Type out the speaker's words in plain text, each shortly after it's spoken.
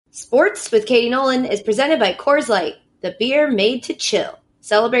Sports with Katie Nolan is presented by Coors Light, the beer made to chill.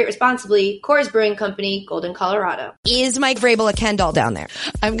 Celebrate responsibly. Coors Brewing Company, Golden, Colorado. Is Mike Vrabel a Ken doll down there?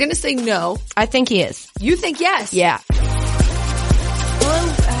 I'm going to say no. I think he is. You think yes? Yeah.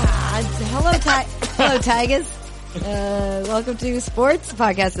 Hello, Tigers. Welcome to Sports. The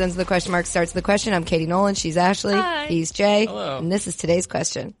podcast that ends with the question mark, starts with the question. I'm Katie Nolan. She's Ashley. Hi. He's Jay. Hello. And this is today's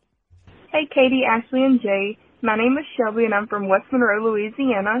question. Hey, Katie, Ashley, and Jay. My name is Shelby, and I'm from West Monroe,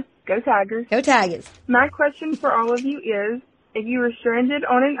 Louisiana. Go Tigers. Go Tigers. My question for all of you is, if you were stranded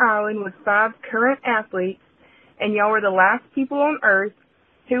on an island with 5 current athletes, and y'all were the last people on Earth,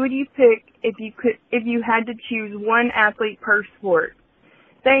 who would you pick if you had to choose one athlete per sport?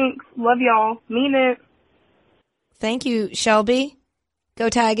 Thanks. Love y'all. Mean it. Thank you, Shelby. Go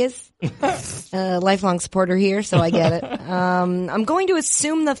Tigers. Lifelong supporter here, so I get it. I'm going to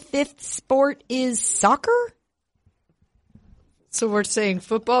assume the 5th sport is soccer? So we're saying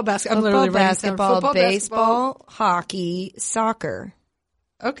football, basketball. I'm Football, literally writing down basketball, football, baseball, hockey, soccer.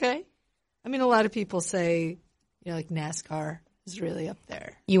 Okay. I mean, a lot of people say, like NASCAR is really up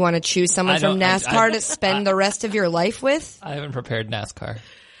there. You want to choose someone from NASCAR to spend the rest of your life with? I haven't prepared NASCAR.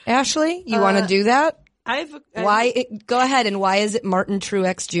 Ashley, you want to do that? Why? Go ahead, and why is it Martin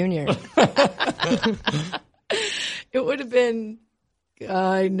Truex Jr.? It would have been.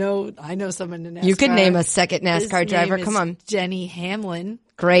 I know someone in NASCAR. You could name a second His NASCAR driver. name Come is on. Jenny Hamlin.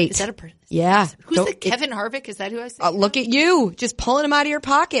 Great. Is that a person? Yeah. Who's the Kevin Harvick? Is that who I said? Look at you, just pulling him out of your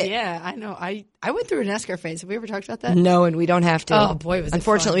pocket. Yeah, I know. I went through a NASCAR phase. Have we ever talked about that? No, and we don't have to. Oh, boy, was it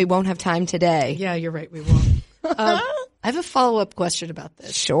Unfortunately, fun. we won't have time today. Yeah, you're right. We won't. I have a follow-up question about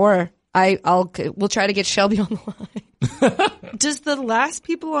this. Sure. We'll try to get Shelby on the line. Does the last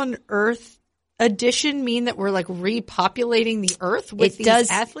people on Earth addition mean that we're like repopulating the Earth with these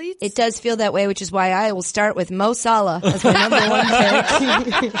athletes? It does feel that way, which is why I will start with Mo Salah as my number one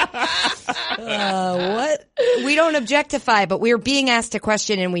pick. What? We don't objectify, but we're being asked a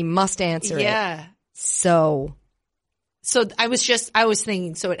question and we must answer it. Yeah. So I was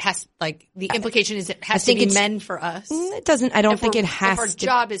thinking, so it has, like, the implication is it has to be men for us. It doesn't, I don't think it has to. Our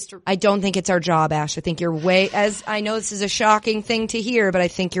job is to. I don't think it's our job, Ash. I think you're I know this is a shocking thing to hear, but I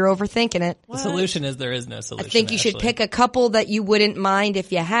think you're overthinking it. The solution is there is no solution. I think you should pick a couple that you wouldn't mind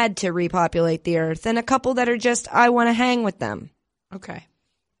if you had to repopulate the earth, and a couple that are just, I want to hang with them. Okay.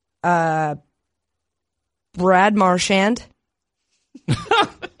 Brad Marchand.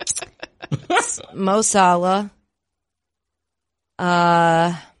 Mo Salah.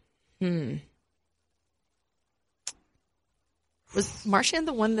 Was Marchand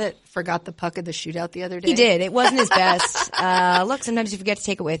the one that forgot the puck at the shootout the other day? He did. It wasn't his best. Look, sometimes you forget to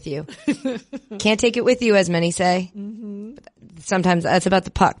take it with you. Can't take it with you, as many say. Mm-hmm. Sometimes that's about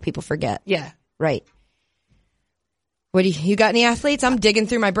the puck. People forget. Yeah. Right. What do you got any athletes? I'm digging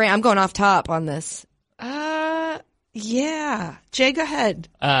through my brain. I'm going off top on this. Yeah. Jay, go ahead.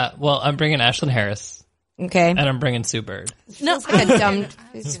 Well, I'm bringing Ashlyn Harris. Okay. And I'm bringing Sue Bird. No, like a dumb.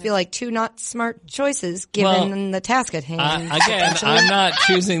 I just feel like 2 not smart choices given the task at hand. Again, I'm not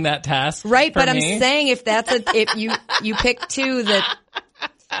choosing that task. Right, but me. I'm saying if you pick 2 that.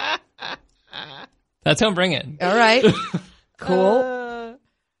 That's who I'm bringing. All right. Cool.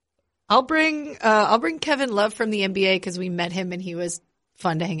 I'll bring Kevin Love from the NBA because we met him and he was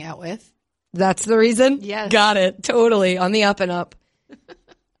fun to hang out with. That's the reason? Yes. Got it. Totally. On the up and up.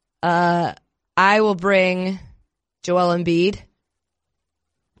 I will bring Joel Embiid.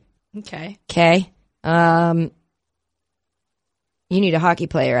 Okay. Okay. You need a hockey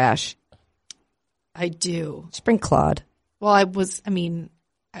player, Ash. I do. Just bring Claude. Well, I was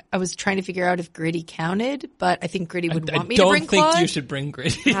trying to figure out if Gritty counted, but I think Gritty would want me to bring Claude. I don't think you should bring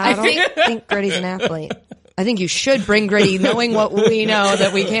Gritty. I don't think Gritty's an athlete. I think you should bring Gritty, knowing what we know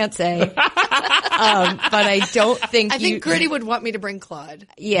that we can't say. But I don't think I think Gritty would want me to bring Claude.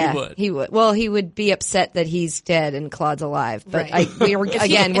 Yeah, he would. Well, he would be upset that he's dead and Claude's alive. But right. we're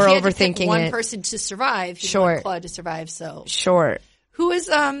overthinking to pick it. One person to survive. He'd want Claude to survive. So sure. Who is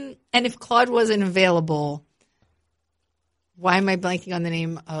and if Claude wasn't available, why am I blanking on the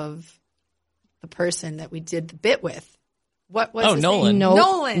name of the person that we did the bit with? What was his Nolan. name?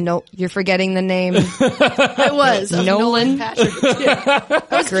 Nolan. No, you're forgetting the name. I was. Nolan. Patrick. Yeah.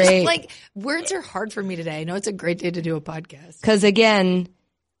 I was Great. Just words are hard for me today. I know it's a great day to do a podcast. Because again,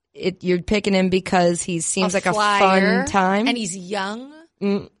 you're picking him because he seems like flyer, a fun time. And he's young.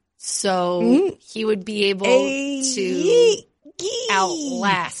 So he would be able to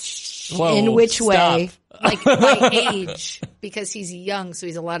outlast. Whoa, in which way? Like by age. Because he's young, so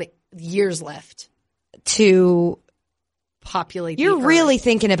he's a lot of years left. To populate You're the really Earth.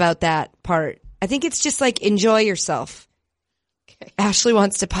 thinking about that part. I think it's just like enjoy yourself. Ashley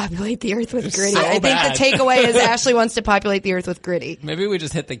wants to populate the earth with gritty. I think bad. the takeaway is Ashley wants to populate the earth with gritty. Maybe we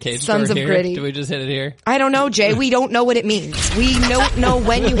just hit the cage Sons door of here. gritty. Do we just hit it here? I don't know, Jay. We don't know what it means. We don't know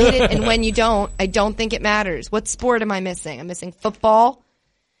when you hit it and when you don't. I don't think it matters. What sport am I missing? I'm missing football.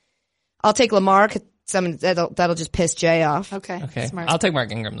 I'll take Lamar. 'Cause that'll just piss Jay off. Okay. Smart. I'll take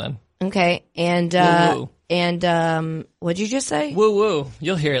Mark Ingram then. Okay. And, Woo-woo. what'd you just say? Woo woo.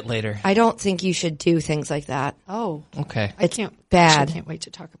 You'll hear it later. I don't think you should do things like that. Oh, Okay. I can't. bad. I can't wait to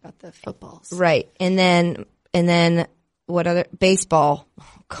talk about the footballs. Right. And then what other baseball? Oh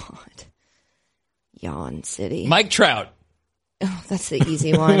God. Yawn City. Mike Trout. Oh, that's the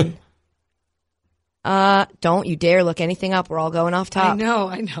easy one. Don't you dare look anything up. We're all going off top.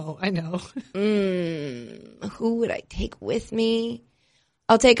 I know. Who would I take with me?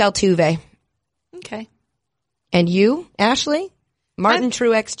 I'll take Altuve. Okay. And you, Ashley? Martin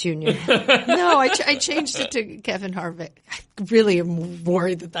Truex Jr. No, I changed it to Kevin Harvick. I really am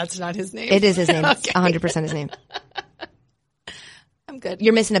worried that that's not his name. It is his name. It's Okay. 100% his name. I'm good.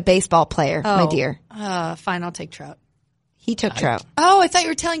 You're missing a baseball player, my dear. Fine, I'll take Trout. He took Trout. Oh, I thought you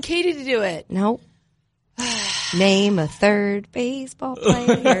were telling Katie to do it. Nope. Name a third baseball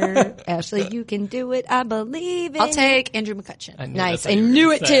player. Ashley, you can do it. I believe in I'll take Andrew McCutcheon. I knew Nice. that's what I you were knew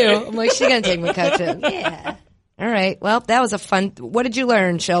gonna it say. too. I'm like, she's going to take McCutcheon. Yeah. All right. Well, that was a fun. What did you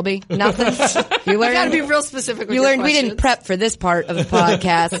learn, Shelby? Nothing. You You got to learned. be real specific with You your learned we didn't questions. prep for this part of the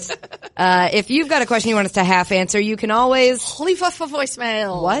podcast. If you've got a question you want us to half answer, you can always Leave us a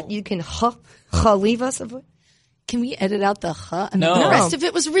voicemail. what? You can leave us a voice. Can we edit out the huh? And No. the rest of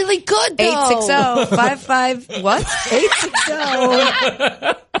it was really good, though. 860-55 what?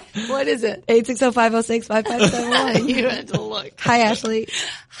 860 What is it? 860-506-5571. You had to look. Hi, Ashley.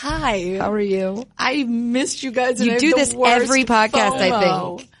 Hi. How are you? I missed you guys. And You I have do the this worst every podcast, I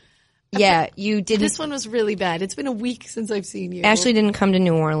FOMO. think. Yeah, you didn't. This one was really bad. It's been a week since I've seen you. Ashley didn't come to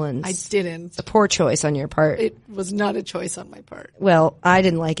New Orleans. I didn't. A poor choice on your part. It was not a choice on my part. Well, I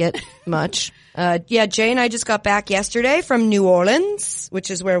didn't like it much. Yeah, Jay and I just got back yesterday from New Orleans, which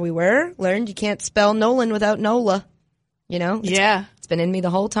is where we were. Learned you can't spell Nolan without Nola. You know? It's been in me the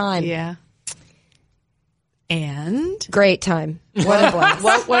whole time. Yeah. And Great time. What a blast.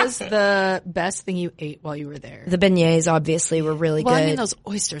 what was the best thing you ate while you were there? The beignets obviously were really Well, good. I mean, those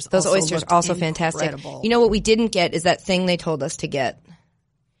oysters. Those also oysters looked also fantastic. incredible. You know what we didn't get is that thing they told us to get.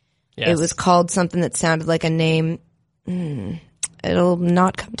 Yes. It was called something that sounded like a name. It'll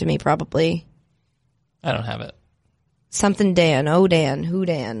not come to me probably. I don't have it. Something Dan, Odan,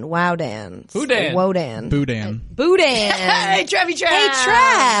 Hoodan, Wowdan, Whodan. Wodan, Boudin. Boudin. Hey, Travy Trav. Hey,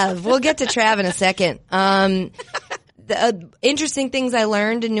 Trav. We'll get to Trav in a second. The interesting things I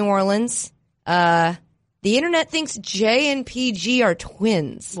learned in New Orleans. The internet thinks J and PG are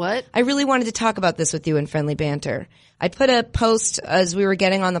twins. What? I really wanted to talk about this with you in friendly banter. I put a post as we were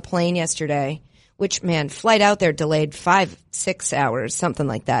getting on the plane yesterday, which, man, flight out there delayed 5-6 hours, something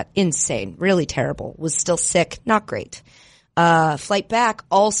like that. Insane. Really terrible. Was still sick. Not great. Flight back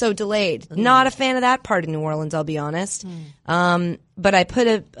also delayed. Not a fan of that part of New Orleans, I'll be honest. But I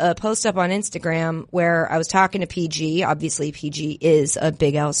put a post up on Instagram where I was talking to PG. Obviously, PG is a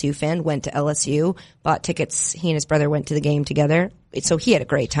big LSU fan, went to LSU, bought tickets. He and his brother went to the game together. So he had a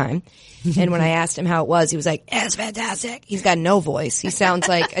great time. And when I asked him how it was, he was like, "It's fantastic." He's got no voice. He sounds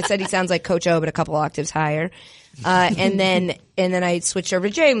like, I said he sounds like Coach O, but a couple octaves higher. And then I switched over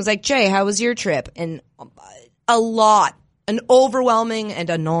to Jay and was like, "Jay, how was your trip?" And an overwhelming and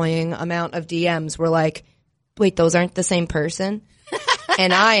annoying amount of DMs were like, "Wait, those aren't the same person?"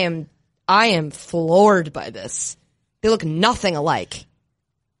 And I am floored by this. They look nothing alike.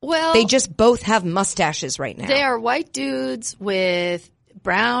 Well, They just both have mustaches right now. they are white dudes with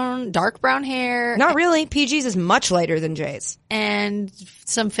dark brown hair. Not really. PG's is much lighter than Jay's. And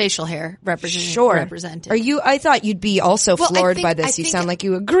some facial hair represented. Are you? I thought you'd be also Well, I floored think- by I this. You think- sound like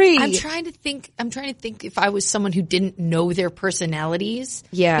you agree. I'm trying to think if I was someone who didn't know their personalities.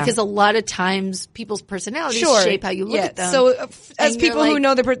 Yeah. Because a lot of times people's personalities shape how you look at them. So, as And you're people who like,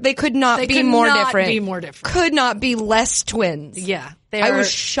 know they could not they be could more not different. be more different. Could not be less twins. Yeah. I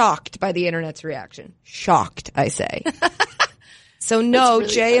was shocked by the internet's reaction. Shocked, I say. So no,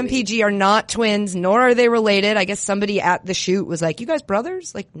 really Jay and funny. PG are not twins, nor are they related. I guess somebody at the shoot was like, "You guys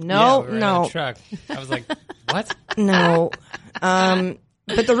brothers?" Like, Yeah, no, we were in no, a truck. I was like, what? no.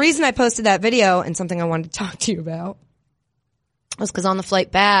 But the reason I posted that video and something I wanted to talk to you about was because on the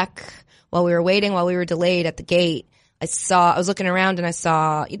flight back, while we were delayed at the gate, I was looking around and I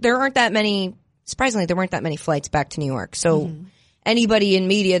saw surprisingly, there weren't that many flights back to New York. So anybody in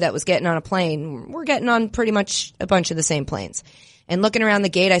media that was getting on a plane, we're getting on pretty much a bunch of the same planes. And looking around the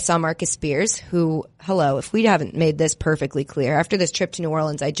gate, I saw Marcus Spears, who, hello, if we haven't made this perfectly clear, after this trip to New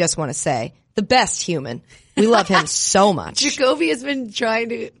Orleans, I just want to say, the best human. We love him so much. Jacoby has been trying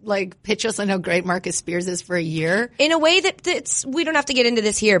to pitch us on how great Marcus Spears is for a year. In a way that we don't have to get into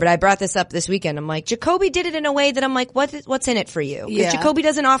this here, but I brought this up this weekend. I'm like, Jacoby did it in a way that I'm like, what's in it for you? Because Jacoby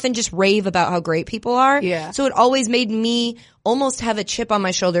doesn't often just rave about how great people are. Yeah. So it always made me almost have a chip on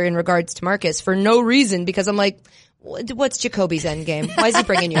my shoulder in regards to Marcus for no reason, because I'm like, what's Jacoby's end game? Why is he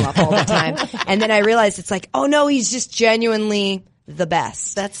bringing you up all the time? And then I realized it's like, oh no, he's just genuinely the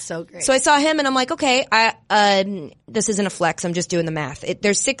best. That's so great. So I saw him and I'm like, okay, this isn't a flex. I'm just doing the math.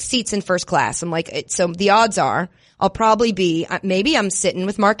 There's 6 seats in first class. I'm like, so the odds are I'll probably be, maybe I'm sitting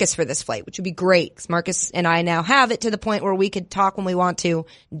with Marcus for this flight, which would be great, because Marcus and I now have it to the point where we could talk when we want to,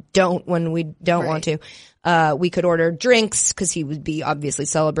 don't when we don't want to. We could order drinks because he would be obviously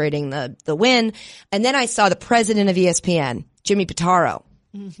celebrating the win. And then I saw the president of ESPN, Jimmy Pitaro.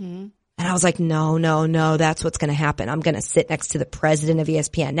 Mm-hmm. And I was like, no, that's what's going to happen. I'm going to sit next to the president of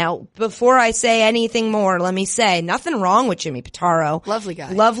ESPN. Now, before I say anything more, let me say nothing wrong with Jimmy Pitaro. Lovely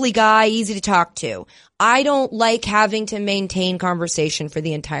guy. Lovely guy, easy to talk to. I don't like having to maintain conversation for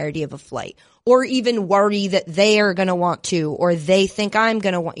the entirety of a flight, or even worry that they are going to want to, or they think I'm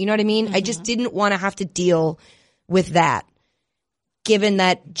going to want, you know what I mean? Mm-hmm. I just didn't want to have to deal with that. Given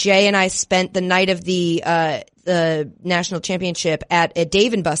that Jay and I spent the night of the national championship at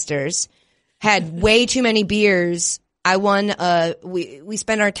Dave & Buster's, had way too many beers. I won, we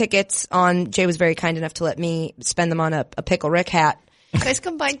spent our tickets on, Jay was very kind enough to let me spend them on a Pickle Rick hat. You guys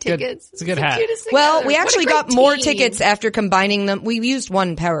combined tickets. It's a good hat. Well, we actually got more tickets after combining them. We used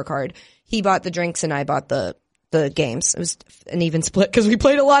one power card. He bought the drinks and I bought the games. It was an even split because we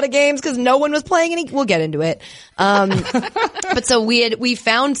played a lot of games because no one was playing any. We'll get into it. But so we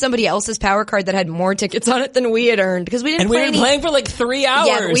found somebody else's power card that had more tickets on it than we had earned, because we didn't play any, playing for like 3 hours.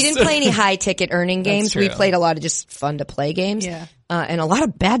 Yeah, but we didn't play any high ticket earning games. True. We played a lot of just fun to play games. Yeah. And a lot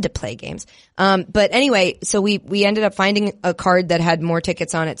of bad to play games. But anyway, so we ended up finding a card that had more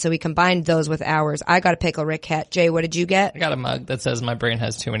tickets on it. So we combined those with ours. I got a Pickle Rick hat. Jay, what did you get? I got a mug that says my brain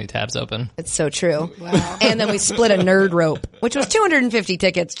has too many tabs open. It's so true. Wow. And then we split a nerd rope, which was 250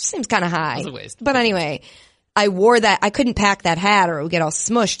 tickets. Just seems kind of high. That's a waste. But anyway, I wore that. I couldn't pack that hat or it would get all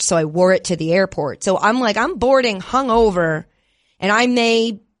smushed. So I wore it to the airport. So I'm like, I'm boarding hungover,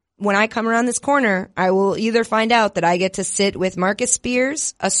 and when I come around this corner, I will either find out that I get to sit with Marcus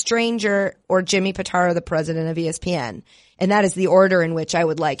Spears, a stranger, or Jimmy Pitaro, the president of ESPN. And that is the order in which I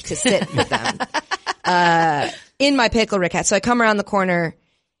would like to sit with them. In my Pickle Rick hat. So I come around the corner,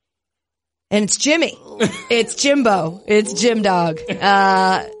 and it's Jimmy. It's Jimbo. It's Jim Dog.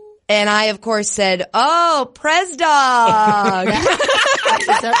 And I, of course, said, "Oh, Prez Dog."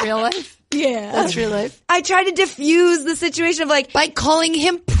 Is that real life? Yeah. That's real life. I tried to diffuse the situation of like, by calling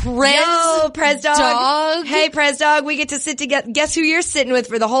him Prez. Yo, Prez Dog. Hey, Prez Dog, we get to sit together. Guess who you're sitting with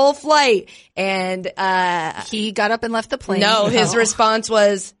for the whole flight? And, he got up and left the plane. No, his response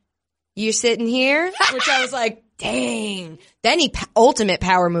was, "You sitting here?" Which I was like, dang. Then he ultimate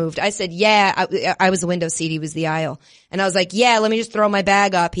power moved. I said, yeah, I was the window seat. He was the aisle. And I was like, yeah, let me just throw my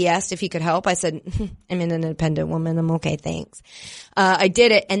bag up. He asked if he could help. I said, I'm an independent woman. I'm okay. Thanks. I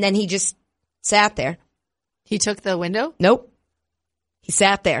did it. And then he just sat there. He took the window? Nope. He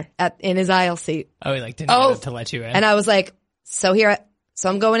sat there in his aisle seat. Oh, he didn't get to let you in. And I was like, so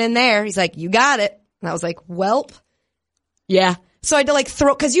I'm going in there. He's like, you got it. And I was like, welp. Yeah. So I had to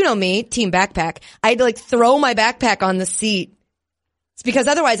throw, cause you know me, team backpack. I had to throw my backpack on the seat. It's because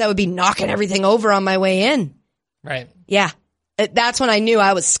otherwise I would be knocking everything over on my way in. Right. Yeah. That's when I knew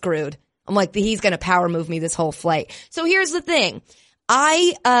I was screwed. I'm like, he's going to power move me this whole flight. So here's the thing.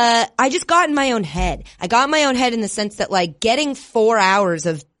 I just got in my own head. I got in my own head in the sense that getting 4 hours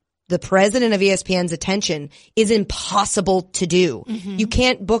of the president of ESPN's attention is impossible to do. Mm-hmm. You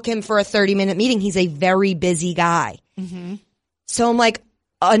can't book him for a 30-minute meeting. He's a very busy guy. Mm-hmm. So I'm like,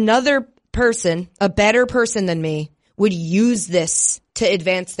 another person, a better person than me, would use this to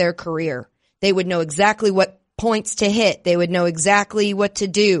advance their career. They would know exactly what points to hit. They would know exactly what to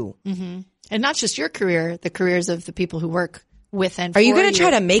do. Mm-hmm. And not just your career, the careers of the people who work with and for you. Are you going to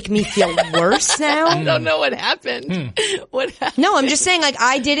try to make me feel worse now? I don't know what happened. What happened? No, I'm just saying,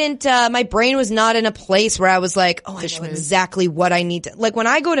 I didn't, my brain was not in a place where I was like, oh, I know exactly what I need to, when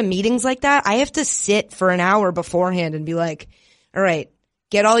I go to meetings like that, I have to sit for an hour beforehand and be like, all right,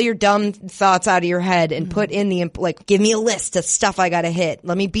 get all your dumb thoughts out of your head and put in give me a list of stuff I got to hit.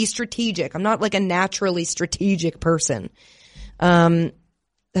 Let me be strategic. I'm not a naturally strategic person. That's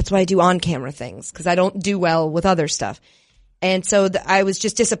why I do on-camera things, because I don't do well with other stuff. And so I was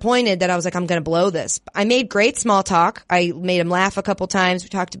just disappointed that I was like, I'm going to blow this. I made great small talk. I made him laugh a couple times. We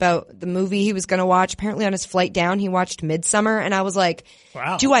talked about the movie he was going to watch. Apparently on his flight down, he watched Midsummer. And I was like,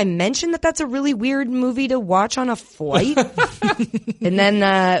 wow. Do I mention that that's a really weird movie to watch on a flight? And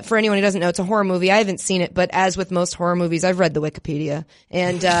then for anyone who doesn't know, it's a horror movie. I haven't seen it, but as with most horror movies, I've read the Wikipedia.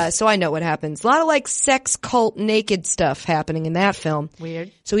 And so I know what happens. A lot of like sex cult naked stuff happening in that film.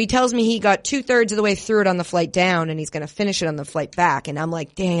 Weird. So he tells me he got 2/3 of the way through it on the flight down and he's going to finish it on the flight back. And I'm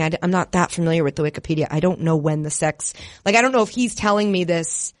like, dang, I'm not that familiar with the Wikipedia. I don't know when the sex, like, I don't know if he's telling me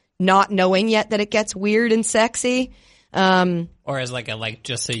this not knowing yet that it gets weird and sexy. Or as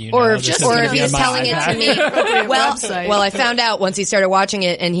just so you know. Or if he's telling it to me. Well, I found out once he started watching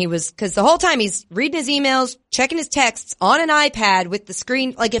it and cause the whole time he's reading his emails, checking his texts on an iPad with the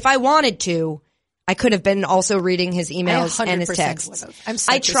screen. Like if I wanted to, I could have been also reading his emails and his texts.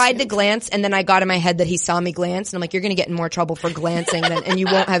 I tried to glance and then I got in my head that he saw me glance and I'm like, you're going to get in more trouble for glancing and you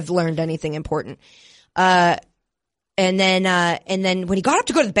won't have learned anything important. And then when he got up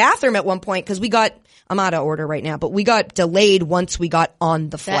to go to the bathroom at one point, cause I'm out of order right now, but we got delayed once we got on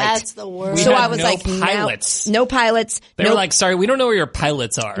the flight. That's the worst. So I was no pilots. They were like, sorry, we don't know where your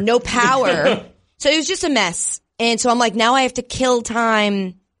pilots are. No power. So it was just a mess. And so I'm like, now I have to kill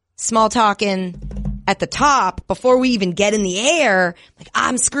time small talking at the top before we even get in the air. Like,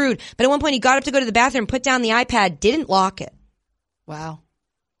 I'm screwed. But at one point he got up to go to the bathroom, put down the iPad, didn't lock it. Wow.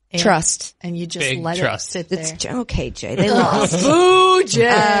 Trust. And you just Big let trust. it sit there. It's, okay, Jay. They lost. Boo,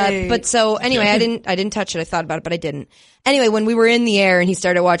 Jay. But so anyway, I didn't touch it. I thought about it, but I didn't. Anyway, when we were in the air and he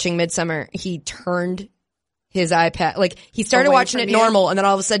started watching Midsummer, he turned his iPad, like he started watching it normal and then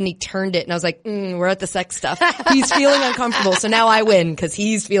all of a sudden he turned it and I was like, we're at the sex stuff. He's feeling uncomfortable. So now I win because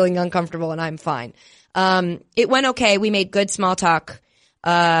he's feeling uncomfortable and I'm fine. It went okay. We made good small talk,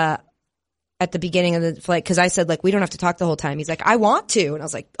 at the beginning of the flight because I said like, we don't have to talk the whole time. He's like, I want to. And I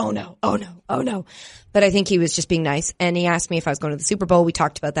was like, oh no. But I think he was just being nice. And he asked me if I was going to the Super Bowl. We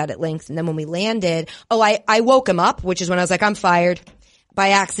talked about that at length. And then when we landed, I woke him up, which is when I was like, I'm fired. By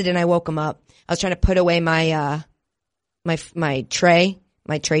accident, I woke him up. I was trying to put away my tray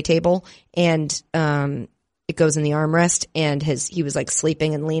table and, it goes in the armrest and he was like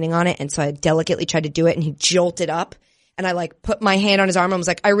sleeping and leaning on it. And so I delicately tried to do it and he jolted up. And I like put my hand on his arm and was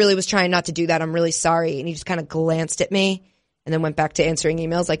like, I really was trying not to do that. I'm really sorry. And he just kind of glanced at me and then went back to answering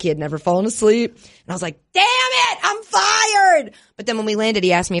emails like he had never fallen asleep. And I was like, damn it, I'm fired. But then when we landed,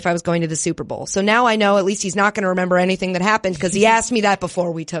 he asked me if I was going to the Super Bowl. So now I know at least he's not going to remember anything that happened because he asked me that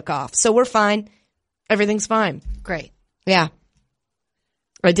before we took off. So we're fine. Everything's fine. Great. Yeah.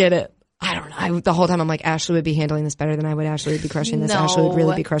 I did it. I don't know. The whole time I'm like, Ashley would be handling this better than I would. Ashley would be crushing this. No. Ashley would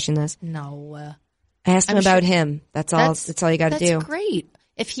really be crushing this. No. I asked him about him. That's all you got to do. That's great.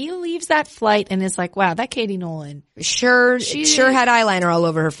 If he leaves that flight and is like, wow, that Katie Nolan. Sure had eyeliner all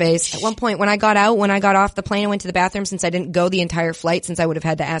over her face. At one point when I got off the plane and went to the bathroom, since I didn't go the entire flight, since I would have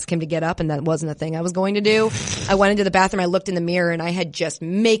had to ask him to get up and that wasn't a thing I was going to do. I went into the bathroom, I looked in the mirror and I had just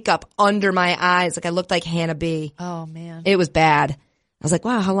makeup under my eyes. Like I looked like Hannah B. Oh man. It was bad. I was like,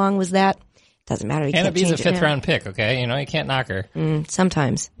 wow, how long was that? Doesn't matter. Hannah B's a 5th round pick, okay? You know, you can't knock her.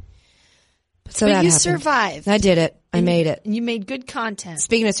 Sometimes. So but that you happened. survived. I did it. I made it. You made good content.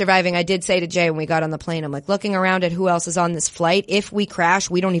 Speaking of surviving, I did say to Jay when we got on the plane, I'm like, looking around at who else is on this flight. If we crash,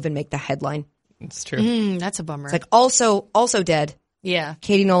 we don't even make the headline. It's true. That's a bummer. It's like also dead. Yeah.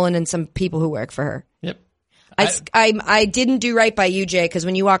 Katie Nolan and some people who work for her. Yep. I didn't do right by you, Jay, because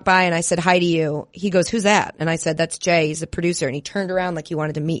when you walked by and I said hi to you, he goes, who's that? And I said, that's Jay. He's the producer. And he turned around like he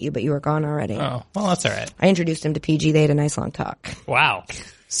wanted to meet you, but you were gone already. Oh, well, that's all right. I introduced him to PG. They had a nice long talk. Wow.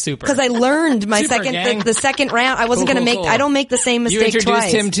 Super. Because I learned my Super the second round. I wasn't going to I don't make the same mistake twice. You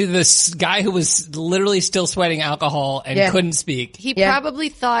introduced him to this guy who was literally still sweating alcohol and couldn't speak. He probably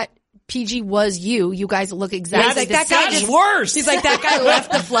thought PG was you. You guys look exactly the same. That's worse. He's like, that guy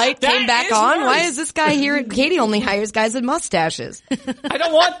left the flight, came back on. Worse. Why is this guy here? Katie only hires guys with mustaches. I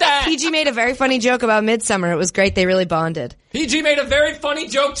don't want that. PG made a very funny joke about Midsummer. It was great. They really bonded. PG made a very funny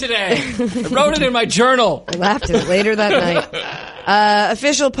joke today. I wrote it in my journal. I laughed at it later that night.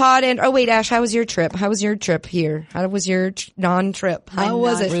 Official pod and, oh wait, Ash, how was your trip? How was your trip here? How was your non-trip? How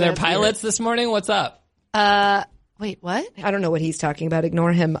was it? Were there pilots this morning? What's up? Wait, what? I don't know what he's talking about.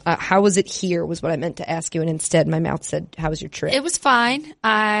 Ignore him. How was it here was what I meant to ask you. And instead my mouth said, how was your trip? It was fine.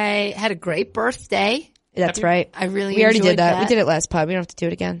 I had a great birthday. That's right. I really We already enjoyed did that. We did it last pod. We don't have to do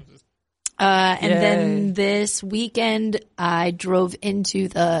it again. And then this weekend I drove into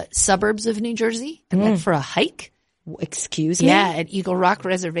the suburbs of New Jersey and went for a hike. Excuse me? Yeah, at Eagle Rock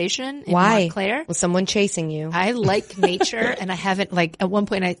Reservation in Why? Montclair. Was someone chasing you? I like nature, and I haven't, like, at one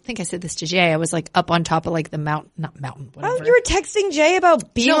point, I think I said this to Jay, I was, like, up on top of, like, the not mountain, whatever. Oh, you were texting Jay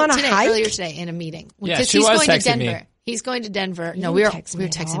about being on a hike? Earlier today in a meeting. Yeah, Because she he's was going to texting Denver. me. He's going to Denver. No, didn't we were text me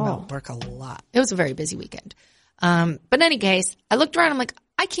at texting all. about work a lot. It was a very busy weekend. But in any case, I looked around, I'm like,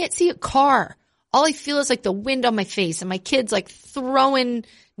 I can't see a car. All I feel is, like, the wind on my face, and my kids, like, throwing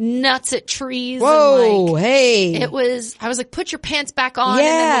nuts at trees. Whoa, and, like, hey. I was like, put your pants back on Yeah.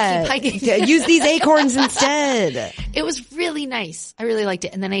 and then we'll keep hiking. Use these acorns instead. It was really nice. I really liked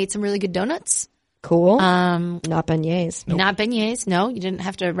it. And then I ate some really good donuts. Cool. Not beignets. Not beignets. No, you didn't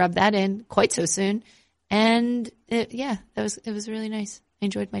have to rub that in quite so soon. And it was really nice. I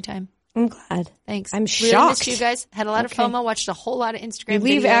enjoyed my time. I'm glad. Thanks. I'm really shocked. Missed you guys. Had a lot of FOMO. Watched a whole lot of Instagram You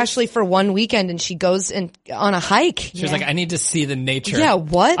leave videos. Ashley for one weekend and she goes on a hike. She was like, I need to see the nature. Yeah,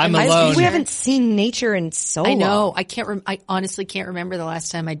 what? I'm alone. We haven't seen nature in so long. I know. I honestly can't remember the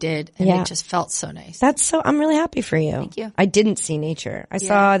last time I did. And it just felt so nice. I'm really happy for you. Thank you. I didn't see nature. I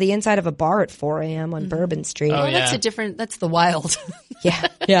saw the inside of a bar at 4 a.m. on Bourbon Street. Oh, yeah. That's the wild. Yeah,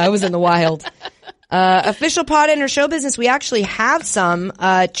 I was in the wild. Official pod enter show business. We actually have some.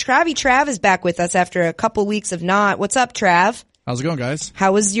 Trav is back with us after a couple weeks of not. What's up, Trav? How's it going, guys?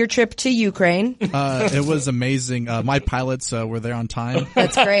 How was your trip to Ukraine? It was amazing. My pilots were there on time.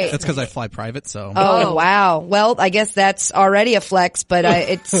 That's great. That's because I fly private, so. Oh, wow. Well, I guess that's already a flex, but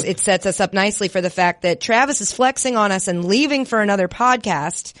it sets us up nicely for the fact that Travis is flexing on us and leaving for another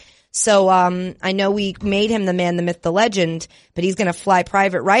podcast. So, I know we made him the man, the myth, the legend, but he's going to fly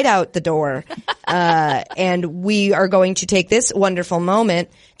private right out the door. And we are going to take this wonderful moment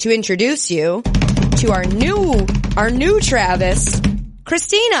to introduce you to our new Travis,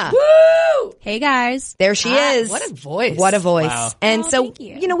 Christina. Woo! Hey guys. There she is. What a voice. What a voice. Wow. And so, thank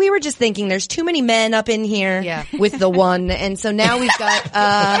you. we were just thinking there's too many men up in here with the one. And so now we've got,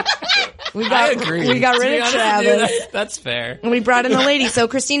 I agree. we got To rid be of honest with Travis. you, that's fair. And we brought in the lady. So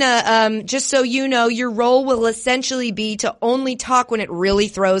Christina, just so you know, your role will essentially be to only talk when it really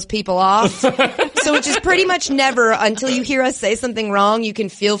throws people off. So which is pretty much never until you hear us say something wrong. You can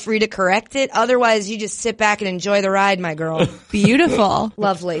feel free to correct it. Otherwise, you just sit back and enjoy the ride, my girl. Beautiful.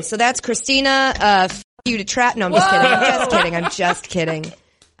 Lovely. So that's Christina. F you to trap. No, I'm just kidding.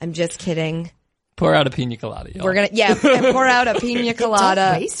 I'm just kidding. Pour out a pina colada, y'all. We're gonna, and pour out a pina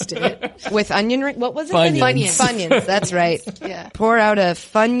colada. Don't waste it. With onion ring. What was it? Funyuns. Funyuns. That's right. Yeah. Pour out a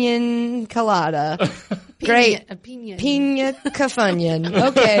Funyun colada. Great. Opinion. Pina Funyun.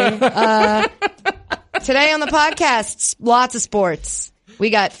 Okay. Today on the podcast, lots of sports. We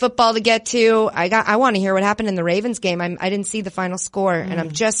got football to get to. I want to hear what happened in the Ravens game. I didn't see the final score, and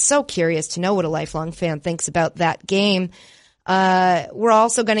I'm just so curious to know what a lifelong fan thinks about that game. We're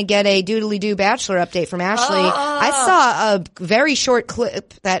also going to get a doodly-doo Bachelor update from Ashley. I saw a very short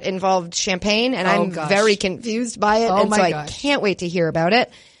clip that involved champagne, and I'm very confused by it, and so I can't wait to hear about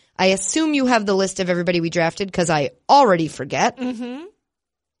it. I assume you have the list of everybody we drafted because I already forget. Mm-hmm.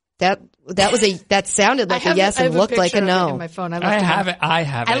 That sounded like a yes and looked like a no. In my phone. I have it.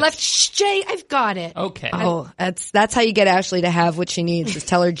 I left Jay. I've got it. Okay. Oh, that's how you get Ashley to have what she needs. Is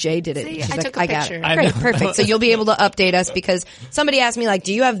tell her Jay did it. See, She's I like, took a I got picture. it. Great, perfect. So you'll be able to update us because somebody asked me like,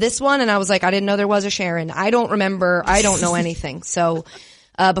 do you have this one? And I was like, I didn't know there was a Sharon. I don't remember. I don't know anything. So,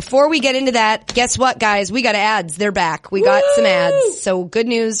 before we get into that, guess what, guys? We got ads. They're back. We got some ads. So good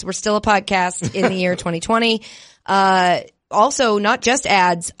news. We're still a podcast in the year 2020. Also, not just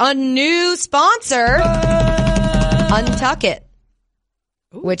ads, a new sponsor, Untuck It,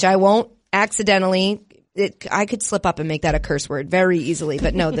 which I won't accidentally. I could slip up and make that a curse word very easily,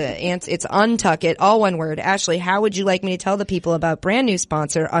 but no, it's Untuck It, all one word. Ashley, how would you like me to tell the people about brand new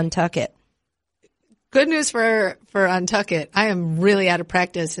sponsor, Untuck It? Good news for Untuck It. I am really out of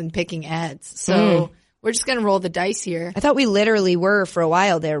practice in picking ads, so we're just going to roll the dice here. I thought we literally were for a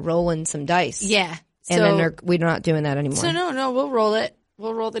while there rolling some dice. Yeah. And then we're not doing that anymore. So no, we'll roll it.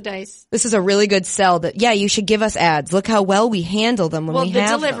 We'll roll the dice. This is a really good sell that, you should give us ads. Look how well we handle them when we have them.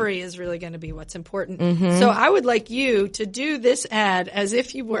 Well, the delivery is really going to be what's important. Mm-hmm. So I would like you to do this ad as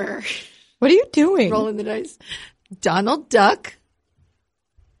if you were. What are you doing? Rolling the dice. Donald Duck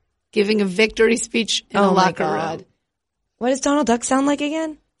giving a victory speech in a locker room. What does Donald Duck sound like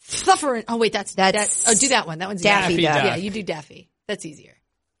again? Suffering. Oh, wait, that's do that one. That one's Daffy Duck. Yeah, you do Daffy. That's easier.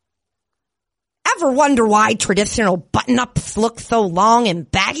 Ever wonder why traditional button-ups look so long and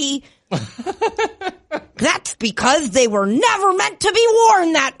baggy? That's because they were never meant to be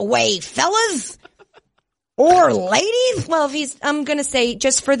worn that way, fellas. Or ladies. Well, I'm going to say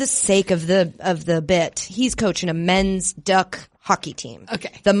just for the sake of the bit, he's coaching a men's duck hockey team.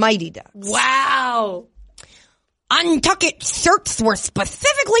 Okay. The Mighty Ducks. Wow. Untuck It shirts were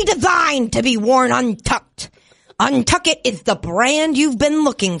specifically designed to be worn untucked. Untuck It is the brand you've been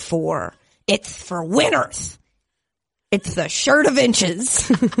looking for. It's for winners. It's the shirt of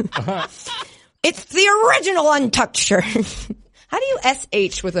inches. It's the original untucked shirt. How do you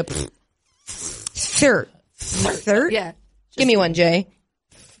SH with a shirt? Shirt? Yeah. Give me one, Jay.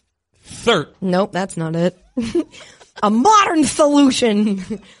 Third. Nope, that's not it. A modern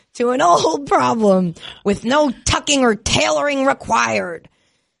solution to an old problem with no tucking or tailoring required.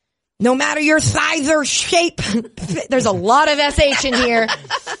 No matter your size or shape, there's a lot of SH in here.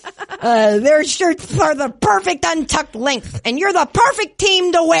 Their shirts are the perfect untucked length, and you're the perfect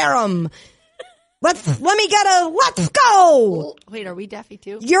team to wear them. Let's go. Wait, are we Daffy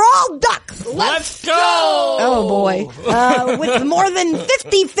too? You're all ducks. Let's go! Oh boy. With more than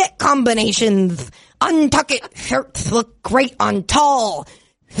 50 fit combinations, Untuck It shirts look great on tall,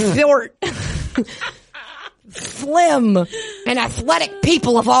 short, slim, and athletic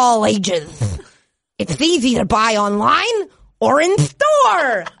people of all ages. It's easy to buy online or in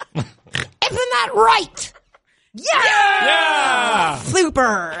store. Isn't that right? Yeah!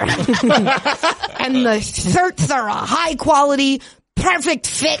 Super. And the shirts are a high quality, perfect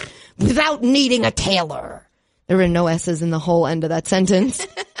fit without needing a tailor. There were no S's in the whole end of that sentence.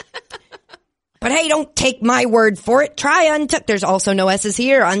 But hey, don't take my word for it. Try Untuck. There's also no S's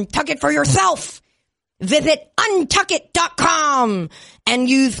here. Untuck it for yourself. Visit untuckit.com and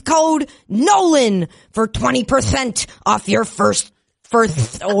use code NOLAN for 20% off your first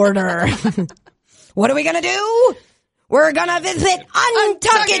order. What are we going to do? We're going to visit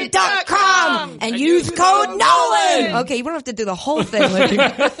untuckit.com and use code NOLAN. Okay, you don't have to do the whole thing.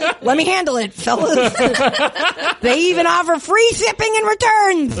 Let me handle it, fellas. They even offer free shipping and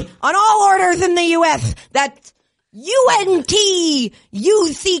returns on all orders in the U.S. That's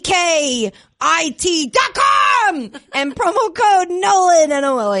UNTUCKIT.com and promo code NOLAN,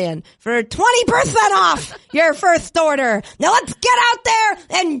 NOLAN, for 20% off your first order. Now let's get out there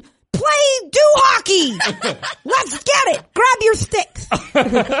and do hockey. Let's get it. Grab your sticks.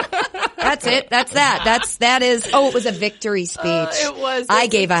 That's it. That's that. That is, it was a victory speech. It was. I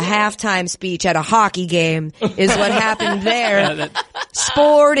gave a halftime speech at a hockey game is what happened there.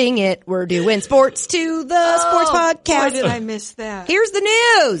 Sporting it. We're doing sports to the sports podcast. Why did I miss that? Here's the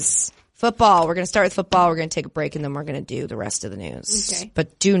news. Football. We're going to start with football. We're going to take a break and then we're going to do the rest of the news. Okay.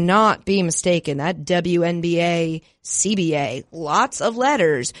 But do not be mistaken. That WNBA, CBA, lots of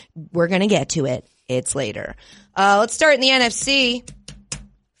letters. We're going to get to it. It's later. Let's start in the NFC.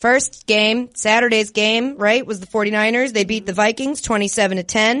 First game, Saturday's game, right, was the 49ers. They beat the Vikings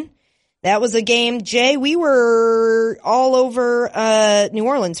 27-10. That was a game, Jay, we were all over New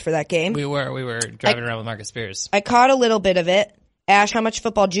Orleans for that game. We were driving around with Marcus Spears. I caught a little bit of it. Ash, how much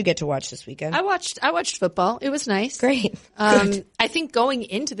football did you get to watch this weekend? I watched football. It was nice. Great. I think going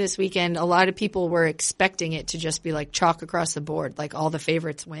into this weekend, a lot of people were expecting it to just be like chalk across the board, like all the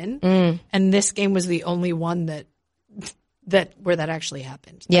favorites win. And this game was the only one where that actually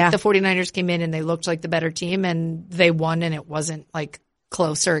happened. Yeah. Like the 49ers came in and they looked like the better team and they won and it wasn't like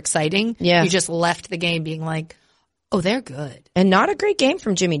close or exciting. Yeah. You just left the game being like, oh, they're good. And not a great game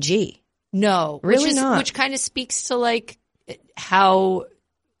from Jimmy G. No. Really not. Which kind of speaks to like how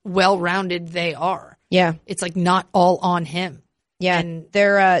well-rounded they are. Yeah. It's like not all on him. Yeah. And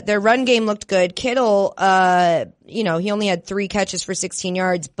their run game looked good. Kittle, he only had 3 catches for 16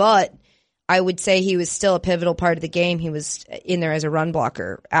 yards, but I would say he was still a pivotal part of the game. He was in there as a run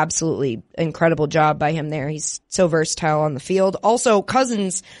blocker. Absolutely incredible job by him there. He's so versatile on the field. Also,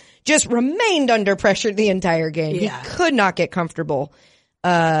 Cousins just remained under pressure the entire game. Yeah. He could not get comfortable.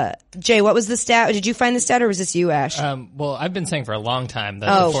 Jay, what was the stat? Did you find the stat or was this you, Ash? Well, I've been saying for a long time that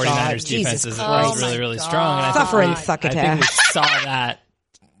Oh, the 49ers God. defense Jesus is Christ. really, really strong. And I think Suffering we succotash. saw that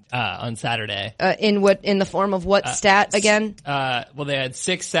on Saturday. In the form of what stat again? Well, they had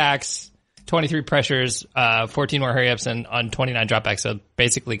 6 sacks, 23 pressures, 14 more hurry-ups, and on 29 dropbacks. So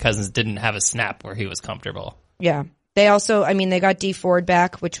basically, Cousins didn't have a snap where he was comfortable. Yeah. They also, they got D Ford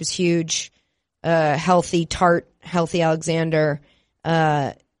back, which was huge. Healthy Tart, healthy Alexander.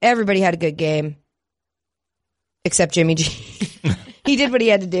 Everybody had a good game, except Jimmy G. He did what he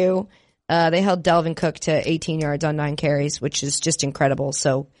had to do. They held Dalvin Cook to 18 yards on 9 carries, which is just incredible.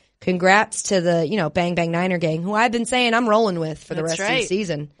 So congrats to the, Bang Bang Niner gang, who I've been saying I'm rolling with for the rest of the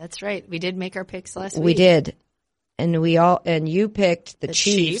season. That's right. We did make our picks last week. We did. And you picked the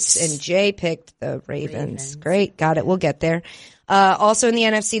Chiefs and Jay picked the Ravens. Great. Got it. We'll get there. Also in the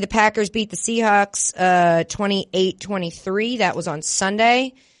NFC, the Packers beat the Seahawks, 28-23. That was on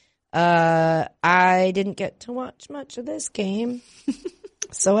Sunday. I didn't get to watch much of this game.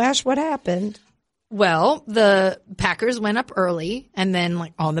 So Ash, what happened? Well, the Packers went up early, and then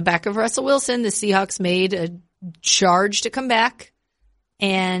like on the back of Russell Wilson, the Seahawks made a charge to come back,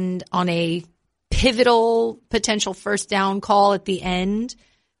 and on a pivotal potential first down call at the end,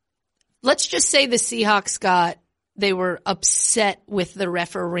 let's just say the Seahawks they were upset with the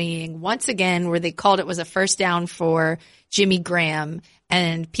refereeing once again, where they called it was a first down for Jimmy Graham,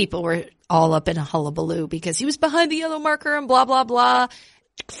 and people were all up in a hullabaloo because he was behind the yellow marker and blah, blah, blah.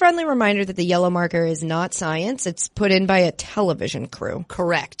 Friendly reminder that the yellow marker is not science. It's put in by a television crew.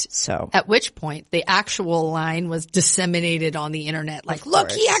 Correct. So at which point the actual line was disseminated on the internet. Like,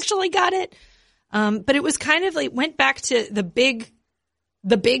 look, he actually got it. But it was kind of like, went back to the big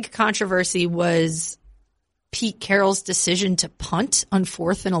controversy was Pete Carroll's decision to punt on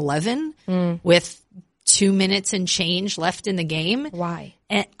 4th and 11 with 2 minutes and change left in the game. Why?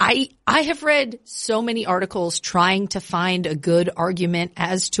 And I have read so many articles trying to find a good argument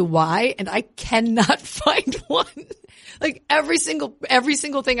as to why, and I cannot find one. Like every single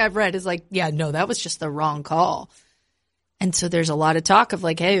thing I've read is like, yeah, no, that was just the wrong call. And so there's a lot of talk of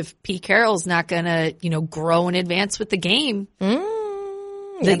like, hey, if Pete Carroll's not gonna, grow and advance with the game.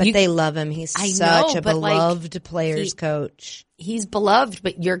 Yeah, but they love him. He's such a beloved players coach. He's beloved,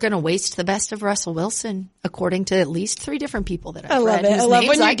 but you're going to waste the best of Russell Wilson, according to at least 3 different people that I've read. I love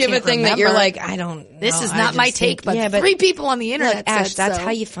when you give a thing that you're like, I don't know. This is not my take, but 3 people on the internet Ash, said that's so. how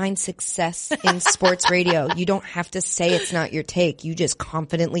you find success in sports radio. You don't have to say it's not your take. You just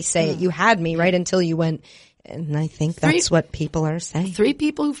confidently say it. You had me right until you went, and I think that's what people are saying. 3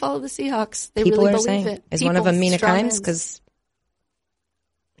 people who follow the Seahawks. They people really are believe saying it. Is one of them Mina Kimes? Because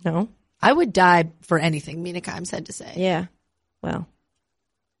no, I would die for anything Mina Kimes had to say. Yeah, well,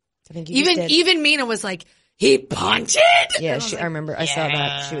 I think even Mina was like, he punted. Yeah, I remember. I saw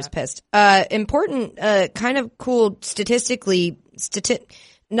that. She was pissed. Important, kind of cool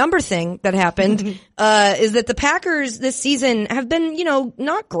number thing that happened is that the Packers this season have been,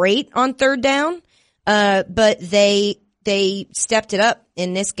 not great on third down, but they stepped it up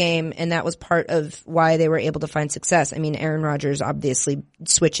in this game, and that was part of why they were able to find success. I mean, Aaron Rodgers, obviously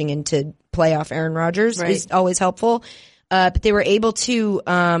switching into playoff Aaron Rodgers is always helpful. But they were able to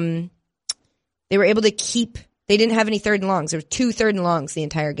keep, they didn't have any third and longs. There were 2 third and longs the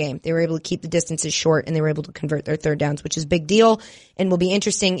entire game. They were able to keep the distances short, and they were able to convert their third downs, which is a big deal and will be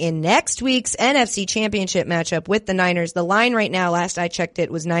interesting in next week's NFC Championship matchup with the Niners. The line right now, last I checked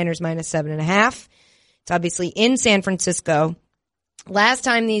it, was Niners -7.5. It's obviously in San Francisco. Last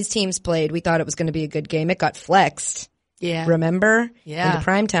time these teams played, we thought it was going to be a good game. It got flexed. Yeah. Remember? Yeah. In the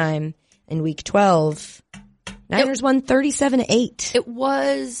prime time in week 12. Niners won 37-8. It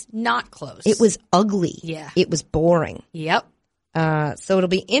was not close. It was ugly. Yeah. It was boring. Yep. So it'll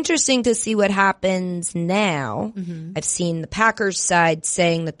be interesting to see what happens now. Mm-hmm. I've seen the Packers side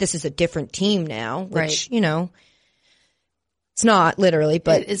saying that this is a different team now, which, it's not literally,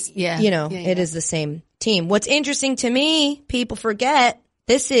 but it is, it is the same team. What's interesting to me, people forget,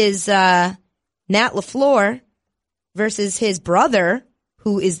 this is Matt LaFleur versus his brother,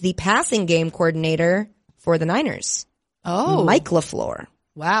 who is the passing game coordinator for the Niners. Oh. Mike LaFleur.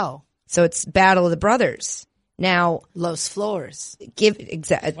 Wow. So it's Battle of the Brothers. Now, Los Floors.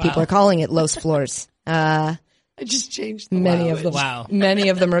 People are calling it Los Floors. I just changed the many of them. Wow. Many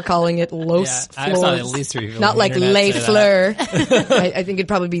of them are calling it Los Floors. I saw at least 3 people. Not like Le Fleur. I think it'd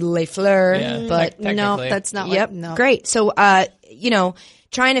probably be Le Fleur, but no, that's not. Yep. No. Great. So,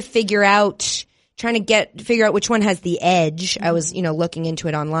 trying to figure out which one has the edge. I was, looking into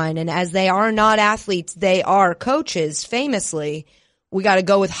it online, and as they are not athletes, they are coaches. Famously, we got to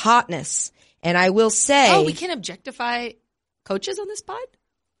go with hotness. And I will say, we can objectify coaches on this pod.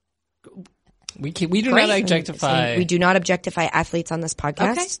 We do not objectify. We do not objectify athletes on this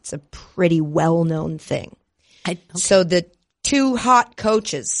podcast. Okay. It's a pretty well-known thing. So the 2 hot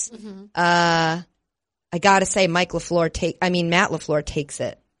coaches, I gotta say Matt LaFleur takes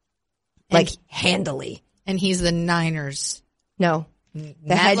it. Handily. And he's the Niners. No.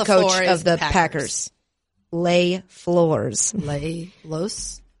 The head coach of the Packers. Lay Floors.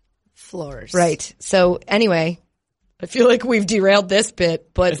 Los Floors. Right. So anyway, I feel like we've derailed this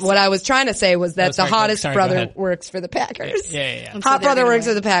bit, but what I was trying to say was that the hottest brother works for the Packers. Yeah. Hot brother works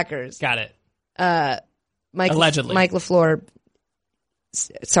for the Packers. Got it. Allegedly. Mike LaFleur,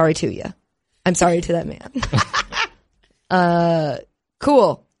 sorry to you. I'm sorry to that man.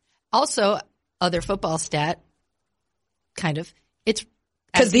 Cool. Also, other football stat, kind of. It's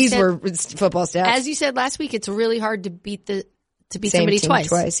because these were football stats. As you said last week, it's really hard to beat Same somebody team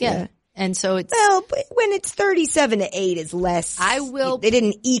twice. Yeah. And so it's Well, but when it's 37-8 is less. They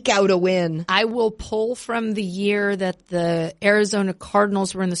didn't eke out a win. I will pull from the year that the Arizona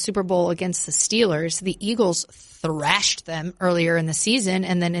Cardinals were in the Super Bowl against the Steelers. The Eagles thrashed them earlier in the season,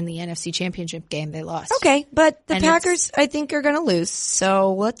 and then in the NFC Championship game, they lost. Okay, but the And Packers, I think, are going to lose.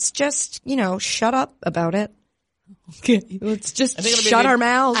 So let's just, shut up about it. Okay. Let's just shut our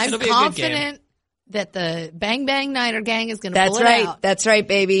mouths. I'm It'll be a good game. confident that the Bang Bang Niner gang is going to pull it out. That's right,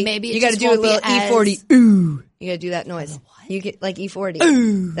 baby. Maybe it you got to just do a won't be little as- E40. Ooh. You got to do that noise. You get like E40.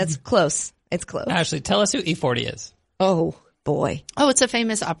 Ooh. That's close. It's close. Ashley, tell us who E40 is. Oh, boy. Oh, it's a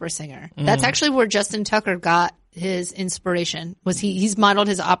famous opera singer. That's actually where Justin Tucker got his inspiration. He's modeled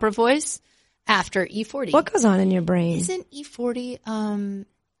his opera voice after E40. What goes on in your brain? Isn't E40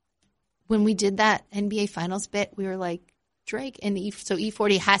 when we did that NBA Finals bit, we were like Drake and so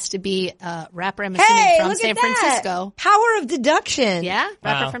E40 has to be a rapper, I'm assuming, from look San at that. Francisco. Power of deduction. Yeah,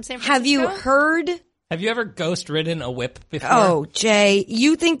 rapper Wow. from San Francisco. Have you heard? Have you ever ghost ridden a whip before? Oh, Jay,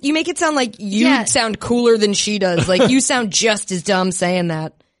 you make it sound like you Yeah. sound cooler than she does. Like you sound just as dumb saying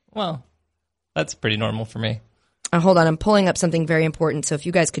that. Well, that's pretty normal for me. Hold on, I'm pulling up something very important. So if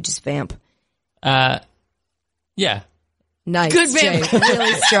you guys could just vamp. Yeah. Nice, Good Jay. vamp.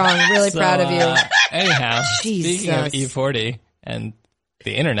 Really strong. Really So, proud of you. Anyhow, speaking of Jesus. E40 and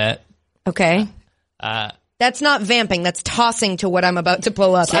the internet, Okay. That's not vamping. That's tossing to what I'm about to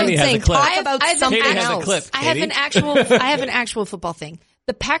pull up. Katie I'm has saying a clip. talk about something Katie has else. a clip. I have Katie? I have an actual football thing.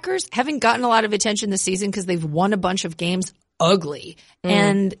 The Packers haven't gotten a lot of attention this season because they've won a bunch of games ugly.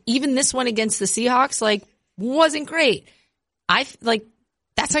 And even this one against the Seahawks, wasn't great.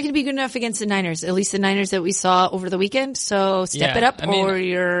 That's not going to be good enough against the Niners, at least the Niners that we saw over the weekend. So step Yeah, it up I mean- or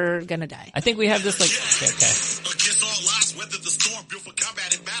you're going to die. I think we have this okay. Against all odds, weather the storm, built for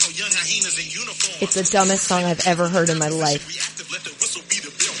combat and battle, young hyenas in uniform. It's the dumbest song I've ever heard in my life. Reactive, let the whistle be the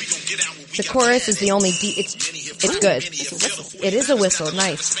bill. We gon' get out when we The got chorus the is the only it's good. It is a whistle.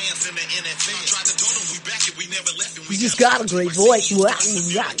 Nice. fans in the NFL. Tried to told them we back it, we never left and we You just got a great voice.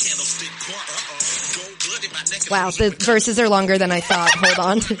 candlestick car. Gold-blooded, my neck Wow, the verses are longer than I thought. Hold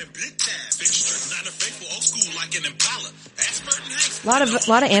on. big time. Fixture, not a faithful old school like an Impala. Expert in hate. A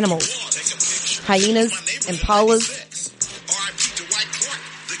lot of animals. Take a picture. Hyenas, impalas. R.I.P. to White Clark,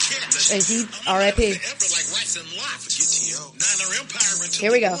 the cat. R.I.P. Ever like rice and lot. Forget to yo. Niner Empire until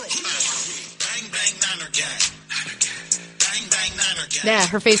Here we go. Bang bang Niner gang. Bang bang Niner gang. Nah,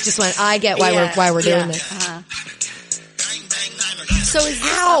 her face just went. I get why we're doing this. Bang bang Niner gang. So is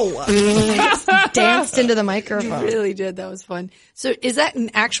this Ow! Danced into the microphone. really did. That was fun. So is that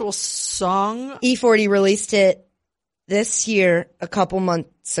an actual song? E40 released it this year, a couple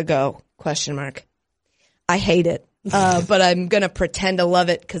months ago, ? I hate it. But I'm gonna pretend to love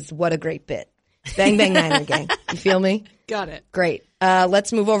it because what a great bit. Bang Bang Niner Gang. You feel me? Got it. Great.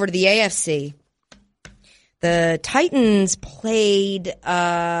 Let's move over to the AFC. The Titans played,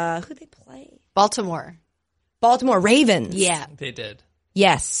 who'd they play? Baltimore. Baltimore Ravens. Yeah. They did.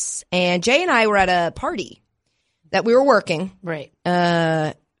 Yes. And Jay and I were at a party that we were working. Right.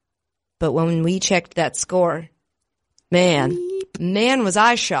 But when we checked that score, man, was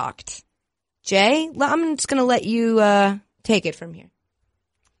I shocked. Jay, I'm just going to let you take it from here.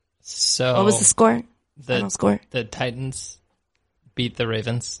 So What was the score? Final score? The Titans beat the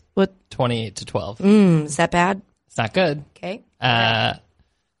Ravens What? 28-12. Is that bad? It's not good. Okay.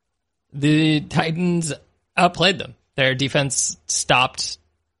 The Titans outplayed them. Their defense stopped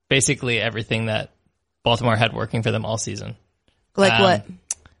basically everything that Baltimore had working for them all season. Like what?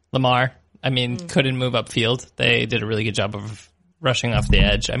 Lamar, couldn't move upfield. They did a really good job of rushing off the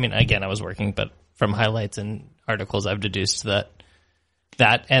edge. Again, I was working, but from highlights and articles, I've deduced that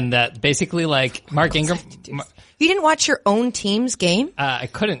basically Mark Ingram. You didn't watch your own team's game? I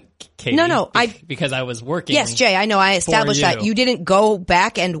couldn't, Katie. No, because I was working. Yes, Jay, I know. I established that. You didn't go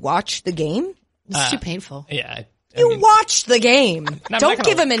back and watch the game? It's too painful. Yeah. You watched the game. not Don't gonna-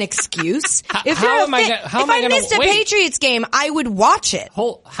 give him an excuse. If how am I gonna missed a wait? Patriots game, I would watch it.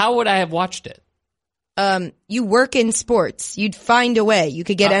 How would I have watched it? You work in sports. You'd find a way. You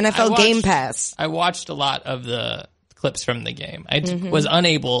could get NFL Game Pass. I watched a lot of the clips from the game. I was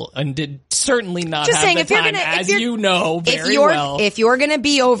unable and did certainly not Just have saying, the if you're time, gonna- if as you're- you know very If well. you're going to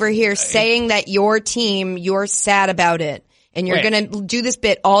be over here saying that your team, you're sad about it, and you're Right. going to do this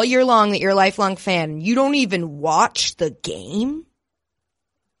bit all year long that you're a lifelong fan, you don't even watch the game?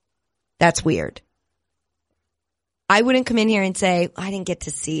 That's weird. I wouldn't come in here and say, I didn't get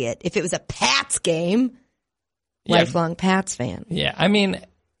to see it. If it was a Pats game, Yeah. lifelong Pats fan. Yeah,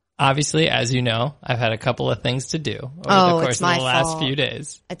 Obviously, as you know, I've had a couple of things to do over the course of the last few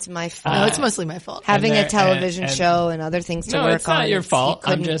days. It's my fault. No, it's mostly my fault. Having a television show and other things to work on. No, it's not your fault.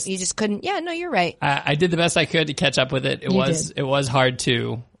 You just couldn't. Yeah, no, you're right. I did the best I could to catch up with it. It was hard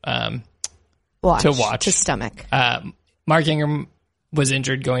to watch. To stomach. Mark Ingram was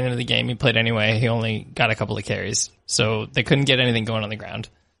injured going into the game. He played anyway. He only got a couple of carries, so they couldn't get anything going on the ground.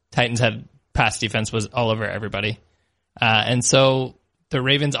 Titans had pass defense was all over everybody, and so the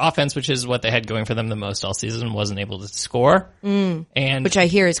Ravens' offense, which is what they had going for them the most all season, wasn't able to score. And which I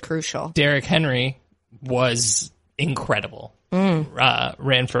hear is crucial. Derrick Henry was incredible.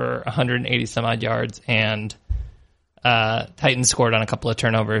 Ran for 180 some odd yards, and Titans scored on a couple of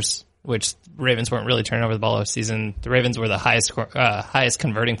turnovers, which Ravens weren't really turning over the ball all season. The Ravens were the highest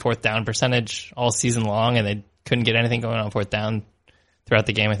converting fourth down percentage all season long, and they couldn't get anything going on fourth down throughout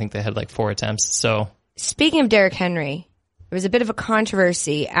the game. I think they had like 4 attempts. So, speaking of Derrick Henry, there was a bit of a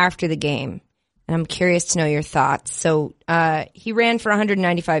controversy after the game, and I'm curious to know your thoughts. So he ran for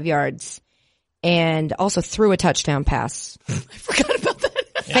 195 yards and also threw a touchdown pass. I forgot about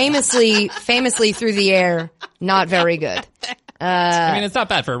that. Famously through the air, not very good. I mean, it's not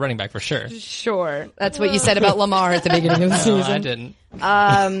bad for a running back for sure. Sure. That's what you said about Lamar at the beginning of the season. No, I didn't.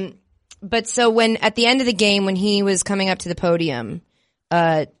 But so at the end of the game, when he was coming up to the podium,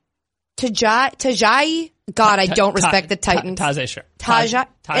 Tajai, God, I don't respect the Titans. Tajay Sharp.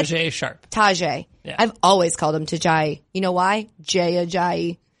 Tajay Sharp. Tajay. Yeah. I've always called him Tajai. You know why?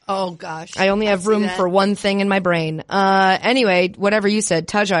 Jay-Ajayi. Oh, gosh. I only have room for one thing in my brain. Anyway, whatever you said,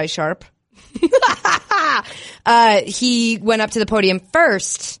 Tajai Sharp. He went up to the podium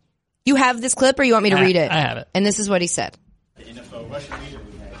first. You have this clip, or you want me to read it? I have it. And this is what he said. The NFL Russian leader,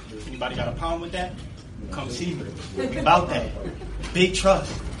 if anybody got a problem with that, come see me. We about that. Big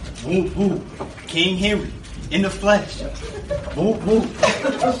trust. Woo woo. King Henry in the flesh. Woo woo.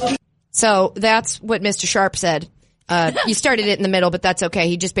 So that's what Mr. Sharp said. You started it in the middle, but that's okay.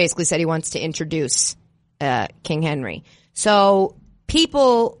 He just basically said he wants to introduce King Henry. So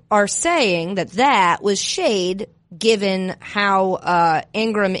people are saying that was shade, given how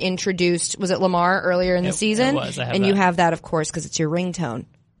Ingram introduced, was it Lamar earlier in the season? It was. And you have that, of course, because it's your ringtone.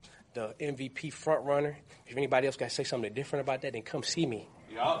 The MVP front runner. If anybody else got to say something different about that, then come see me.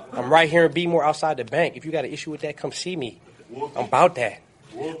 I'm right here in Bmore outside the bank. If you got an issue with that, come see me. I'm about that.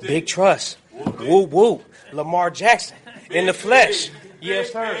 Big trust. Woo woo. Lamar Jackson in the flesh.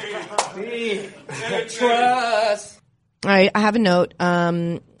 Yes, sir. Big trust. All right, I have a note.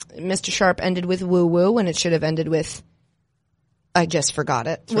 Mr. Sharp ended with woo woo, and it should have ended with I just forgot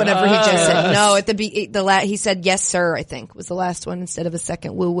it. Whatever he just said. No, at he said yes sir, I think was the last one instead of a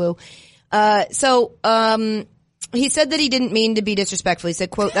second woo woo. He said that he didn't mean to be disrespectful. He said,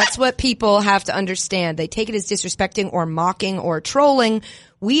 quote, "That's what people have to understand. They take it as disrespecting or mocking or trolling.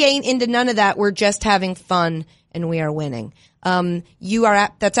 We ain't into none of that. We're just having fun and we are winning."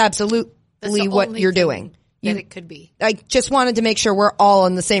 That's absolutely what you're doing. That it could be. I just wanted to make sure we're all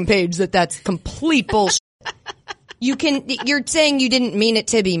on the same page that that's complete bullshit. You're saying you didn't mean it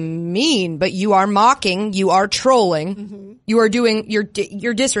to be mean, but you are mocking, you are trolling, you are you're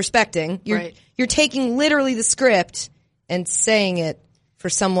disrespecting, you're taking literally the script and saying it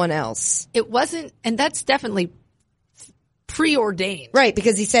for someone else. It wasn't, and that's definitely preordained. Right,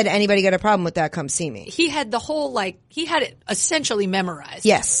 because he said, anybody got a problem with that, come see me. He had the whole, he had it essentially memorized.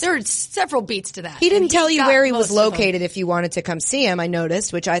 Yes. There are several beats to that. He didn't tell you where he was located if you wanted to come see him, I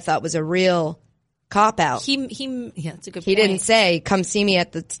noticed, which I thought was a real cop-out. Yeah, that's a good point. He didn't say, come see me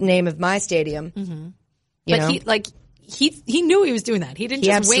at the name of my stadium. Mm-hmm. But he knew he was doing that. He didn't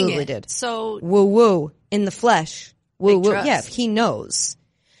just wing it. He absolutely did. So woo-woo, in the flesh. Woo-woo. Trust. Yeah, he knows.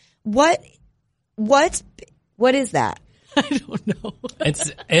 What is that? I don't know.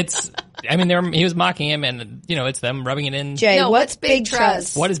 I mean, he was mocking him, and it's them rubbing it in. Jay, what's big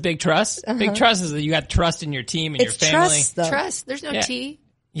trust? What is big trust? Big trust is that you got trust in your team and your family. Trust, though. Trust. There's no T.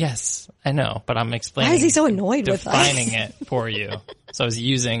 Yes, I know, but I'm explaining. Why is he so annoyed with us? Defining it for you. So I was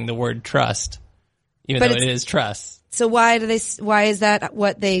using the word trust, even though it is trust. So why is that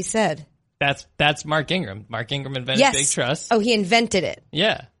what they said? That's Mark Ingram. Mark Ingram invented big trust. Oh, he invented it.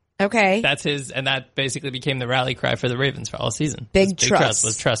 Yeah. Okay. That's and that basically became the rally cry for the Ravens for all season. Big trust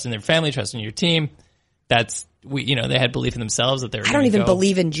was trust in their family, trust in your team. They had belief in themselves that they were. I don't even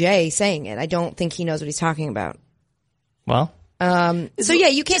believe in Jay saying it. I don't think he knows what he's talking about. Well.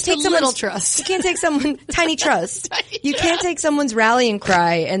 You can't take little trust. You can't take someone tiny trust. You can't take someone's rallying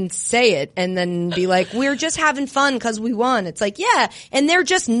cry and say it and then be like, "We're just having fun because we won." It's like, yeah, and they're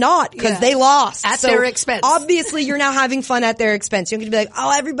just not because they lost at their expense. Obviously, you're now having fun at their expense. You're going to be like,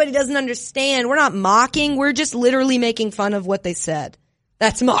 "Oh, everybody doesn't understand. We're not mocking. We're just literally making fun of what they said."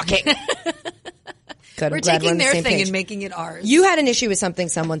 That's mocking. Good, We're I'm glad taking on the their same thing page. and making it ours. You had an issue with something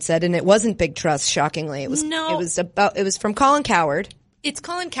someone said, and it wasn't big trust. Shockingly, it was. No. It was from Colin Coward, It's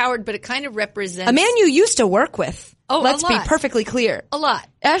Colin Coward, but it kind of represents a man you used to work with. Oh, a let's be lot. perfectly clear. a lot.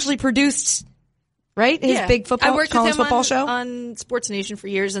 Ashley produced, right? His big football. I worked Colin's with him football show on Sports Nation for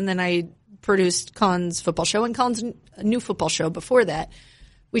years, and then I produced Colin's football show and Colin's new football show before that.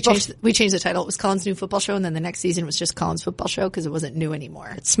 We changed the title. It was Colin's new football show, and then the next season was just Colin's football show because it wasn't new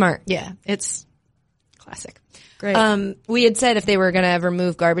anymore. It's smart. Yeah, it's classic. Great. We had said if they were going to ever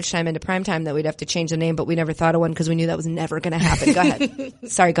move Garbage Time into Primetime that we'd have to change the name, but we never thought of one because we knew that was never going to happen. Go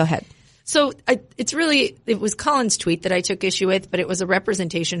ahead. Sorry, go ahead. So it was Colin's tweet that I took issue with, but it was a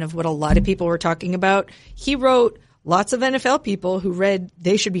representation of what a lot of people were talking about. He wrote, lots of NFL people who read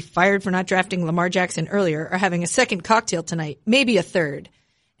they should be fired for not drafting Lamar Jackson earlier are having a second cocktail tonight, maybe a third.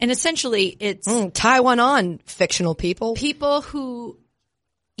 And essentially it's tie one on, fictional people. People who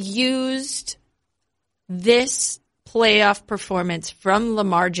used this playoff performance from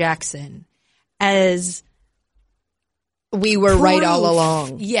Lamar Jackson as we were right all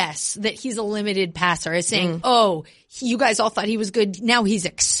along. Yes, that he's a limited passer. As saying, you guys all thought he was good. Now he's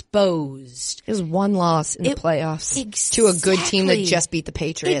exposed. It was one loss in the playoffs to a good team that just beat the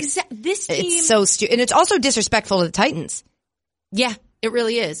Patriots. This team. It's so stupid. And it's also disrespectful to the Titans. Yeah, it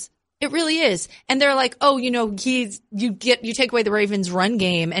really is. It really is. And they're like, you take away the Ravens' run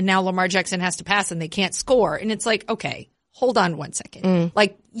game and now Lamar Jackson has to pass and they can't score. And it's like, okay, hold on one second.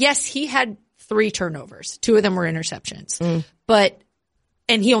 Like, yes, he had 3 turnovers. 2 of them were interceptions.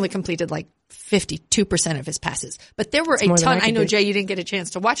 And he only completed like 52% of his passes. But there were a ton. I know, Jay, you didn't get a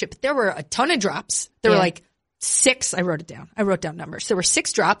chance to watch it, but there were a ton of drops. There were like 6. I wrote it down. I wrote down numbers. There were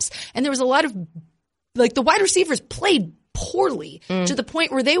 6 drops and there was a lot of, like, the wide receivers played poorly to the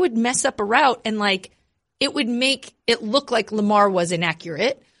point where they would mess up a route and like it would make it look like Lamar was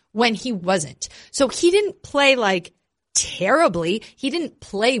inaccurate when he wasn't. So he didn't play like terribly. He didn't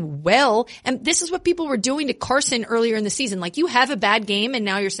play well. And this is what people were doing to Carson earlier in the season. Like, you have a bad game and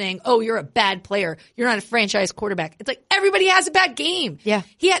now you're saying, you're a bad player. You're not a franchise quarterback. It's like everybody has a bad game. Yeah.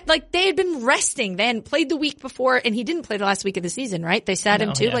 They had been resting. They hadn't played the week before and he didn't play the last week of the season, right? They sat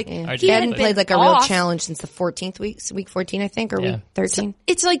him too. Yeah. He hadn't played like a real off. challenge since the 14th week 14, I think, or week 13. So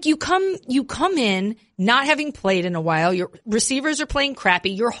it's like you come in not having played in a while. Your receivers are playing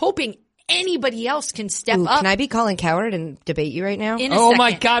crappy. You're hoping anybody else can step up. Can I be Colin Coward and debate you right now? Oh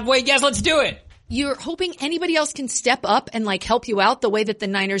my God. Wait, yes, let's do it. You're hoping anybody else can step up and like help you out the way that the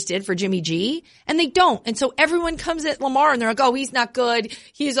Niners did for Jimmy G, and they don't. And so everyone comes at Lamar and they're like, he's not good.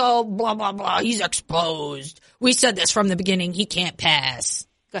 He's all blah, blah, blah. He's exposed. We said this from the beginning. He can't pass.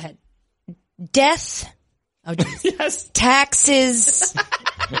 Go ahead. Death. Oh, geez. Yes. Taxes.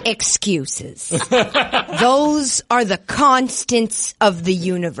 Excuses. Those are the constants of the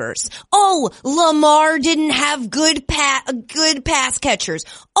universe. Lamar didn't have good pass catchers.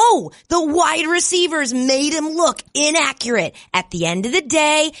 The wide receivers made him look inaccurate. At the end of the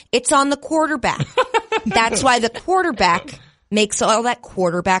day, it's on the quarterback. That's why the quarterback makes all that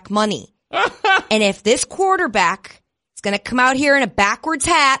quarterback money. And if this quarterback is going to come out here in a backwards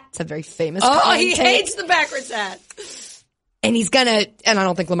hat, it's a very famous He hates the backwards hat. And he's gonna, and I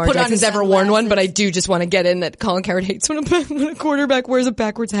don't think Lamar Jackson's ever worn one, but I do just want to get in that Colin Coward hates when a quarterback wears a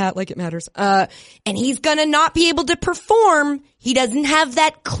backwards hat like it matters. And he's gonna not be able to perform. He doesn't have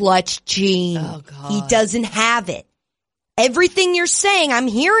that clutch gene. Oh, God. He doesn't have it. Everything you're saying, I'm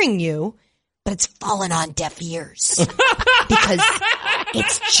hearing you, but it's fallen on deaf ears. Because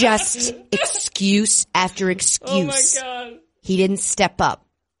it's just excuse after excuse. Oh my God. He didn't step up.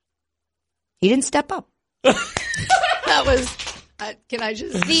 That was, can I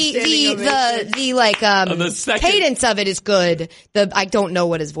just The second- cadence of it is good. I don't know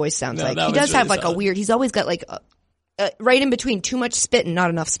what his voice sounds like. that He was does have really like solid. a weird, he's always got like right in between too much spit and not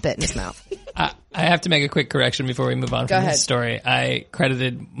enough spit in his mouth. I have to make a quick correction before we move on from ahead. this story. I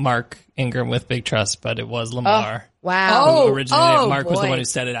credited Mark Ingram with big trust, but it was Lamar. Wow. Who originated. Mark was the boy. one who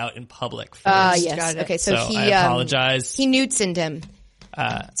said it out in public first. Yes. Got it. Okay. So, I apologize. he newtsoned him.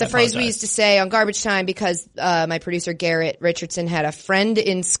 It's a phrase we used to say on Garbage Time because my producer Garrett Richardson had a friend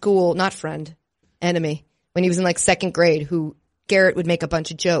in school, enemy, when he was in like 2nd grade, who Garrett would make a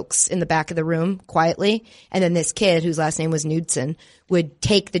bunch of jokes in the back of the room quietly, and then this kid, whose last name was Knudsen, would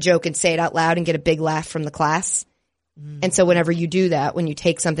take the joke and say it out loud and get a big laugh from the class. And so whenever you do that, when you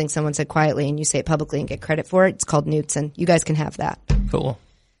take something someone said quietly and you say it publicly and get credit for it, it's called Knudsen. You guys can have that. Cool.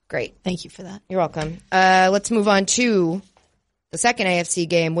 Great. Thank you for that. You're welcome. Let's move on to the second AFC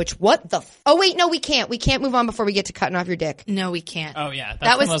game, which oh wait, no, we can't. We can't move on before we get to cutting off your dick. No, we can't. Oh yeah,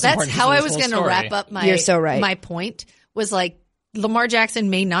 that's that's important piece how of I this was whole going to story. wrap up my. You're so right. My point was like, Lamar Jackson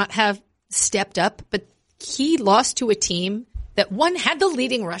may not have stepped up, but he lost to a team that one had the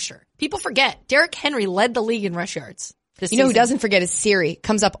leading rusher. People forget Derrick Henry led the league in rush yards. You know who doesn't forget is Siri.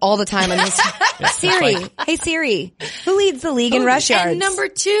 Comes up all the time on his Siri. Hey Siri, who leads the league in rush yards? And number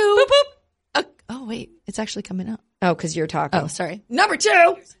 2. Boop, boop. Oh wait, it's actually coming up. Oh, because you're talking. Oh, sorry. Number 2.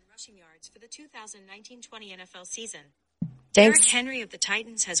 Rushing yards for the 2019-20 NFL season. Thanks. Derrick Henry of the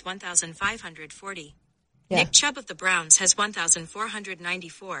Titans has 1,540. Yeah. Nick Chubb of the Browns has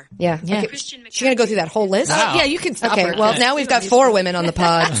 1,494. Yeah. Yeah. Christian She's going to go through that whole list? Yeah, you can stop Okay, her. well, now we've got 4 women on the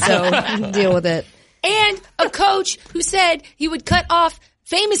pod, so deal with it. And a coach who said he would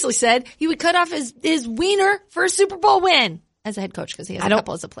famously said he would cut off his wiener for a Super Bowl win as a head coach because he has a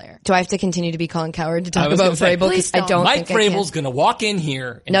couple as a player. Do I have to continue to be Colin Coward to I talk was about gonna say, Vrabel? please I don't Mike think I can. Vrabel's going to walk in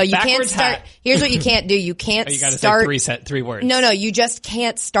here. In No, a you can't backwards start. hat. Here's what you can't do. You can't Oh, you got to start. say three words. No, you just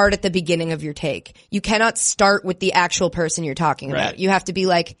can't start at the beginning of your take. You cannot start with the actual person you're talking about. Right. You have to be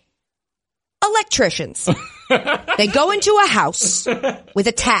like, electricians. They go into a house with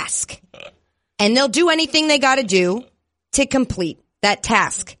a task, and they'll do anything they got to do to complete that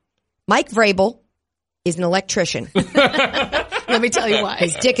task. Mike Vrabel is an electrician. Let me tell you why.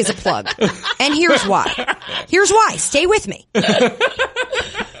 His dick is a plug. And here's why. Stay with me.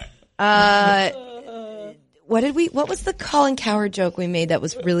 What was the Colin Coward joke we made that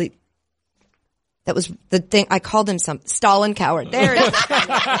was the thing, I called him Stalin Coward. There it is.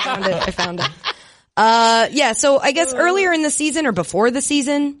 I found it. Yeah, so I guess earlier in the season or before the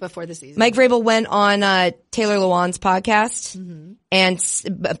season, Mike Vrabel went on Taylor Lewan's podcast and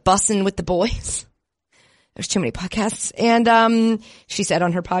bussin' with the boys. There's too many podcasts. And she said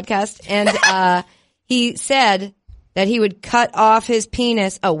on her podcast, and he said that he would cut off his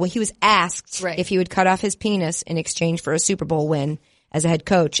penis. Oh, well, he was asked if he would cut off his penis in exchange for a Super Bowl win as a head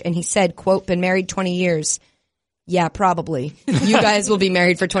coach. And he said, quote, "Been married 20 years. Yeah, probably. You guys will be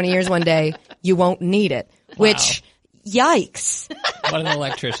married for 20 years one day. You won't need it." Wow. Which, yikes. What an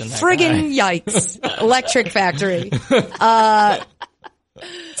electrician. Friggin' yikes. Electric factory.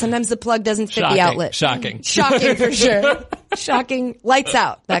 Sometimes the plug doesn't fit the outlet. Shocking for sure. Shocking. Lights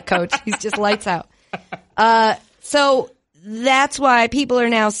out, that coach. He's just lights out. So that's why people are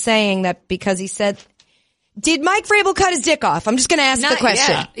now saying that because he said, did Mike Vrabel cut his dick off? I'm just going to ask the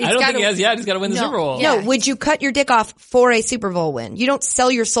question. Yeah. I don't think he has yet. He's got to win the Super Bowl. No, would you cut your dick off for a Super Bowl win? You don't sell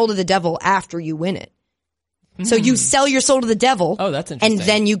your soul to the devil after you win it. So you sell your soul to the devil. Oh, that's interesting. And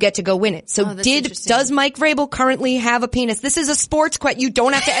then you get to go win it. So does Mike Vrabel currently have a penis? This is a sports question. You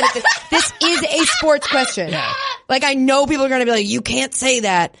don't have to edit this. This is a sports question. Yeah. Like, I know people are going to be like, you can't say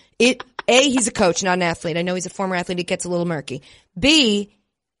that. He's a coach, not an athlete. I know he's a former athlete. It gets a little murky. B,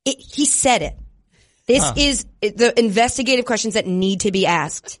 he said it. This is the investigative questions that need to be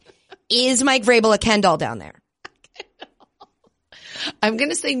asked. Is Mike Vrabel a Ken doll down there? I'm going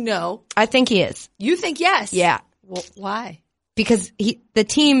to say no. I think he is. You think yes? Yeah. Well, why? Because the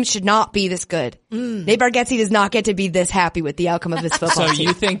team should not be this good. Nate Bargatze does not get to be this happy with the outcome of this football So team.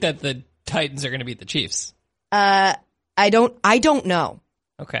 you think that the Titans are going to beat the Chiefs? I don't know.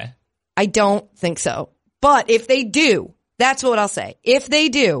 Okay. I don't think so. But if they do, that's what I'll say. If they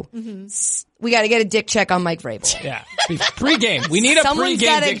do, we got to get a dick check on Mike Vrabel. Yeah. Pre-game. We need a Someone's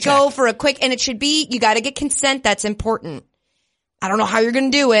pre-game gotta dick go check. for a quick, and it should be, you got to get consent. That's important. I don't know how you're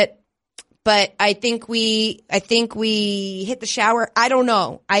going to do it, but I think we hit the shower. I don't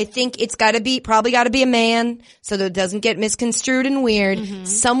know. I think it's probably got to be a man so that it doesn't get misconstrued and weird.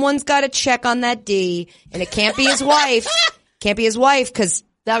 Someone's got to check on that D, and it can't be his wife. Can't be his wife because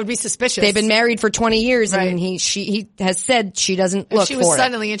that would be suspicious. They've been married for 20 years, and he has said she doesn't look for it. If she was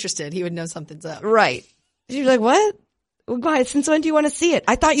suddenly interested, he would know something's up. Right. She's like, what? Why? Since when do you want to see it?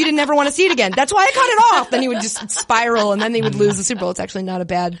 I thought you didn't ever want to see it again. That's why I cut it off. Then he would just spiral, and then they would lose the Super Bowl. It's actually not a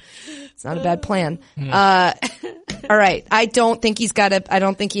bad plan. All right. I don't think he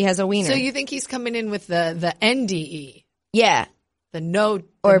has a wiener. So you think he's coming in with the NDE? Yeah. The no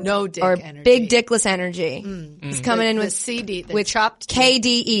dick energy. Big dickless energy. He's coming in with the CD, with chopped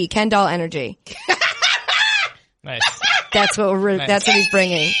KDE, Ken doll energy. Nice. That's what he's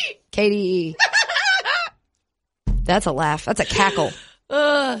bringing. KDE. That's a laugh. That's a cackle.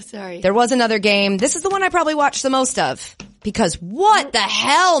 Oh, sorry. There was another game. This is the one I probably watched the most of. Because what the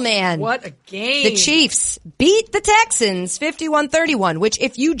hell, man? What a game. The Chiefs beat the Texans 51-31, which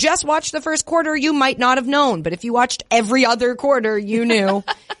if you just watched the first quarter, you might not have known. But if you watched every other quarter, you knew.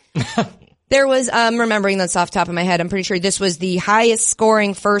 There was, remembering this off the top of my head, I'm pretty sure this was the highest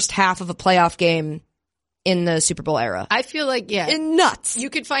scoring first half of a playoff game in the Super Bowl era. I feel like, nuts.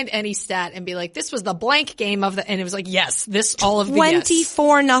 You could find any stat and be like, this was the blank game of and it was like, yes, all of the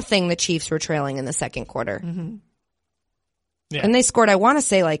 24-0 the Chiefs were trailing in the second quarter. Yeah. And they scored, I want to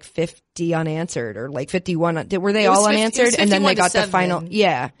say, like 50 unanswered or like 51. Were they all unanswered? And then they got the final.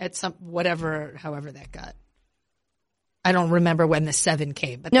 Yeah. At however that got. I don't remember when the 7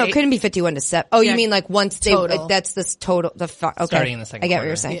 came. But No, it couldn't be 51-7. Oh, Yeah, you mean like once they, total. like, that's this total, okay. Starting in the second I get what quarter.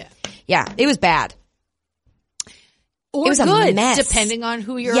 you're saying. Yeah. Yeah, it was bad. Or it was good, a mess. depending on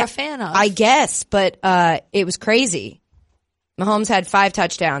who you're a fan of. I guess, but it was crazy. Mahomes had 5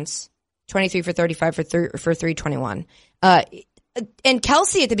 touchdowns, 23 for 35 for 321. And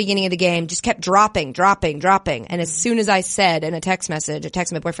Kelsey at the beginning of the game just kept dropping. And as soon as I said in a text message, I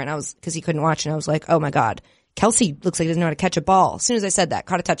texted my boyfriend, because he couldn't watch, and I was like, oh my God, Kelsey looks like he doesn't know how to catch a ball. As soon as I said that,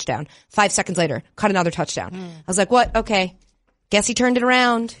 caught a touchdown. 5 seconds later, caught another touchdown. I was like, what? Okay. Guess he turned it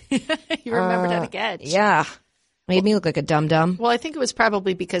around. You remembered how to catch. Yeah. Made me look like a dum-dum. Well, I think it was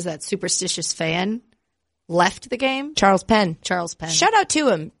probably because that superstitious fan left the game. Charles Penn. Shout out to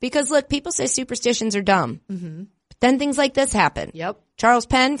him. Because look, people say superstitions are dumb. Mm-hmm. But then things like this happen. Yep. Charles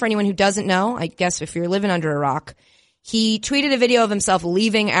Penn, for anyone who doesn't know, I guess if you're living under a rock, he tweeted a video of himself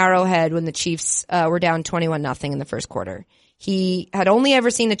leaving Arrowhead when the Chiefs were down 21-0 in the first quarter. He had only ever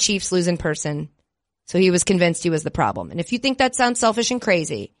seen the Chiefs lose in person, so he was convinced he was the problem. And if you think that sounds selfish and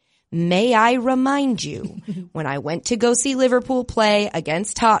crazy, may I remind you, when I went to go see Liverpool play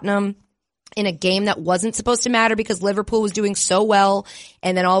against Tottenham in a game that wasn't supposed to matter because Liverpool was doing so well,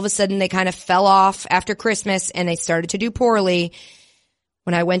 and then all of a sudden they kind of fell off after Christmas and they started to do poorly.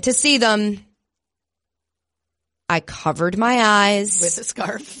 When I went to see them, I covered my eyes with a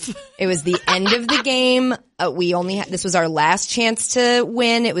scarf. It was the end of the game. This was our last chance to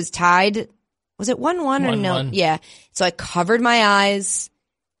win. It was tied. Was it 1-1 or no? 1-1. Yeah. So I covered my eyes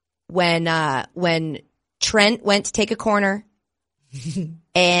when Trent went to take a corner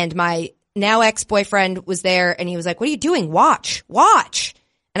and my now ex-boyfriend was there and he was like, what are you doing? Watch.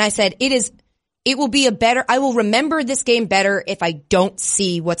 And I said, I will remember this game better if I don't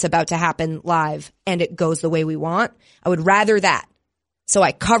see what's about to happen live and it goes the way we want. I would rather that. So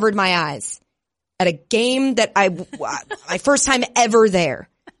I covered my eyes at a game that my first time ever there,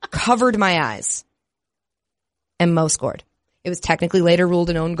 covered my eyes, and Mo scored. It was technically later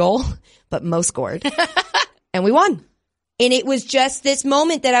ruled an own goal, but Mo scored and we won. And it was just this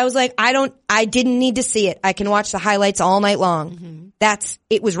moment that I was like, I didn't need to see it. I can watch the highlights all night long. Mm-hmm.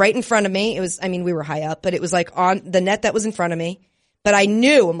 It was right in front of me. We were high up, but it was like on the net that was in front of me. But I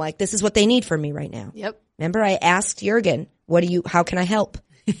knew, I'm like, this is what they need from me right now. Yep. Remember I asked Jurgen, how can I help?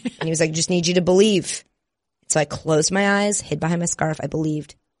 And he was like, I just need you to believe. So I closed my eyes, hid behind my scarf. I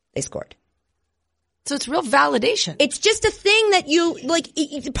believed. They scored. So it's real validation. It's just a thing that you, like,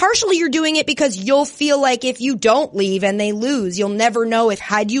 partially you're doing it because you'll feel like if you don't leave and they lose, you'll never know if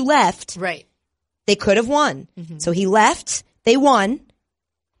had you left. Right. They could have won. Mm-hmm. So he left. They won.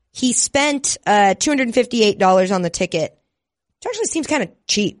 He spent $258 on the ticket, which actually seems kind of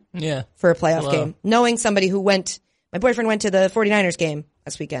cheap. Yeah. For a playoff game. Knowing somebody who my boyfriend went to the 49ers game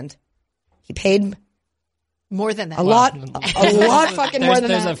last weekend. He paid more than that. A lot fucking more than that.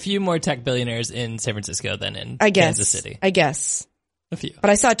 There's a few more tech billionaires in San Francisco than in Kansas City. I guess. A few. But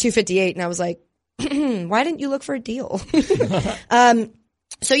I saw 258 and I was like, why didn't you look for a deal?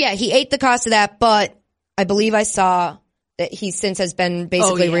 So yeah, he ate the cost of that, but I believe I saw that he since has been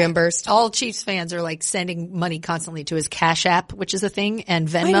basically reimbursed. All Chiefs fans are like sending money constantly to his Cash App, which is a thing, and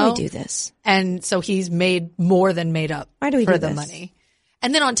Venmo. Why do we do this? And so he's made more than made up Why do we for do the this? money.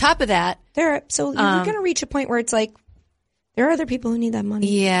 And then on top of that, you're going to reach a point where it's like, there are other people who need that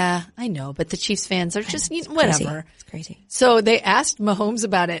money. Yeah, I know, but the Chiefs fans are just, whatever. It's crazy. So they asked Mahomes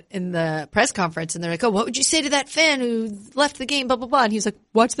about it in the press conference, and they're like, oh, what would you say to that fan who left the game, blah, blah, blah. And he's like,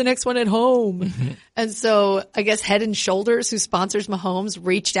 watch the next one at home. Mm-hmm. And so I guess Head and Shoulders, who sponsors Mahomes,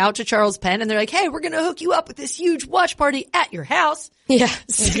 reached out to Charles Penn, and they're like, hey, we're going to hook you up with this huge watch party at your house. Yeah.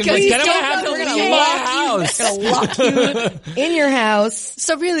 We're going to lock you in your house.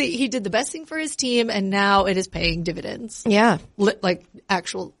 So really, he did the best thing for his team, and now it is paying dividends. Yeah. Like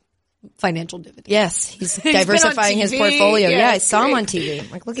actual financial dividends. Yes. He's diversifying his portfolio. Yeah, I saw him on TV.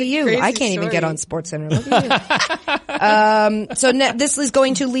 Like, look at you. I can't even get on SportsCenter. Look at you. So this is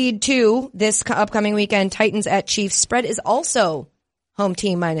going to lead to this upcoming weekend, Titans at Chiefs. Spread is also home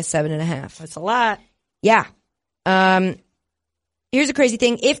team -7.5. That's a lot. Yeah. Here's a crazy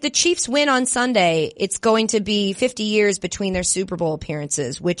thing. If the Chiefs win on Sunday, it's going to be 50 years between their Super Bowl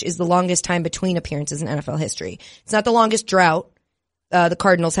appearances, which is the longest time between appearances in NFL history. It's not the longest drought. The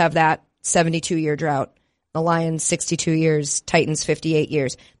Cardinals have that 72-year drought. The Lions, 62 years. Titans, 58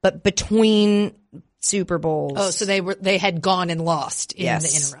 years. But between Super Bowls. Oh, so they had gone and lost in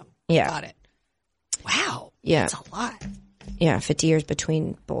the interim. Yeah. Got it. Wow. Yeah. That's a lot. Yeah, 50 years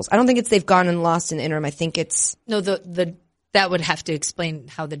between bowls. I don't think it's they've gone and lost in the interim. I think it's... No, the That would have to explain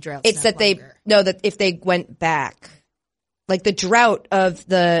how the drought. It's that that if they went back, like the drought of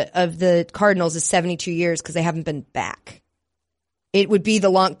the Cardinals is 72 years because they haven't been back. It would be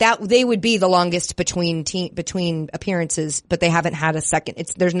they would be the longest between appearances, but they haven't had a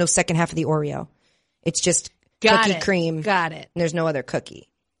second. There's no second half of the Oreo. It's just cookie cream. Got it. And there's no other cookie.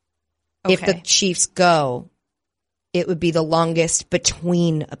 Okay. If the Chiefs go, it would be the longest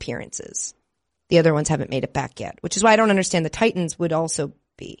between appearances. The other ones haven't made it back yet, which is why I don't understand the Titans would also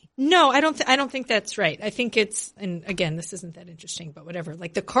be. No, I don't think that's right. I think it's, and again, this isn't that interesting, but whatever.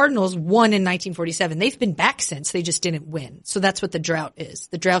 Like the Cardinals won in 1947. They've been back since. They just didn't win. So that's what the drought is.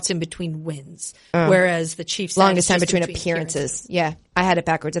 The drought's in between wins. Whereas the Chiefs longest time between appearances. Yeah. I had it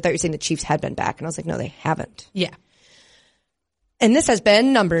backwards. I thought you were saying the Chiefs had been back, and I was like, no, they haven't. Yeah. And this has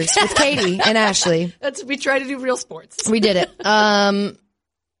been Numbers with Katie and Ashley. We try to do real sports. We did it.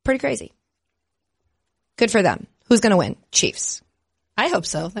 Pretty crazy. Good for them. Who's going to win? Chiefs. I hope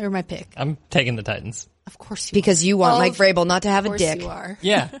so. They were my pick. I'm taking the Titans. Of course you Because you want Mike Vrabel not to have a dick. Of course you are.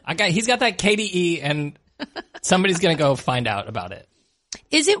 Yeah. He's got that KDE, and somebody's going to go find out about it.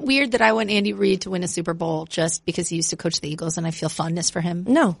 Is it weird that I want Andy Reid to win a Super Bowl just because he used to coach the Eagles and I feel fondness for him?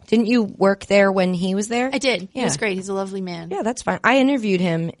 No. Didn't you work there when he was there? I did. Yeah. He was great. He's a lovely man. Yeah, that's fine. I interviewed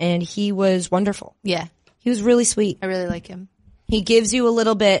him, and he was wonderful. Yeah. He was really sweet. I really like him. He gives you a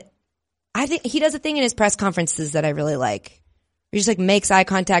little bit. I think he does a thing in his press conferences that I really like. He just like makes eye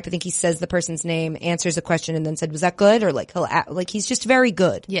contact. I think he says the person's name, answers a question, and then said, "Was that good?" Or like he's just very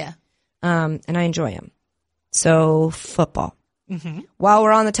good. Yeah. And I enjoy him. So football. Mm-hmm. While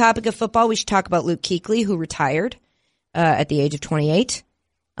we're on the topic of football, we should talk about Luke Kuechly, who retired at the age of 28.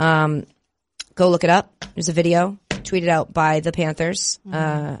 Go look it up. There's a video tweeted out by the Panthers.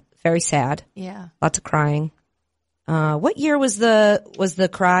 Very sad. Yeah. Lots of crying. What year was the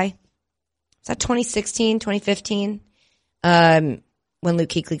cry? Was that 2016, 2015? When Luke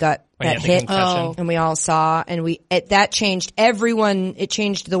Kuechly got that hit, and we all saw, and that changed everyone. It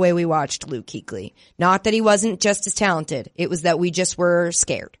changed the way we watched Luke Kuechly. Not that he wasn't just as talented. It was that we just were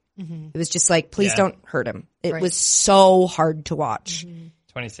scared. Mm-hmm. It was just like, please don't hurt him. It was so hard to watch. Mm-hmm.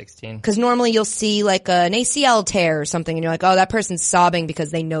 2016. Because normally you'll see like an ACL tear or something, and you're like, oh, that person's sobbing because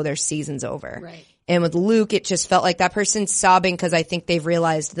they know their season's over. Right. And with Luke, it just felt like that person's sobbing because I think they've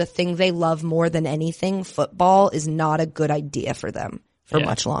realized the thing they love more than anything, football, is not a good idea for them for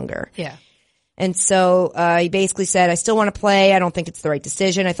much longer. Yeah. And so he basically said, I still want to play. I don't think it's the right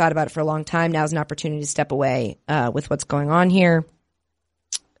decision. I thought about it for a long time. Now's an opportunity to step away with what's going on here.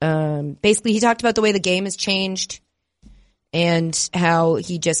 Basically, he talked about the way the game has changed and how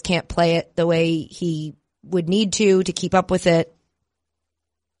he just can't play it the way he would need to keep up with it.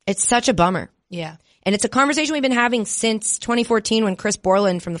 It's such a bummer. Yeah. And it's a conversation we've been having since 2014 when Chris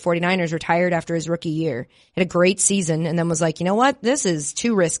Borland from the 49ers retired after his rookie year. Had a great season and then was like, you know what? This is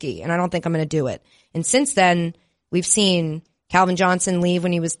too risky and I don't think I'm going to do it. And since then, we've seen Calvin Johnson leave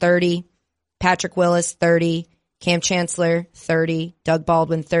when he was 30, Patrick Willis 30, Cam Chancellor 30, Doug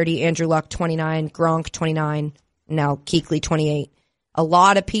Baldwin 30, Andrew Luck 29, Gronk 29, now Kuechly 28. A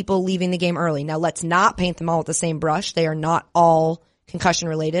lot of people leaving the game early. Now let's not paint them all with the same brush. They are not all concussion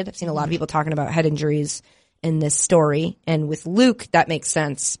related. I've seen a lot of people talking about head injuries in this story. And with Luke, that makes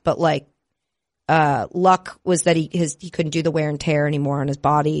sense. But like, Luck was that he couldn't do the wear and tear anymore on his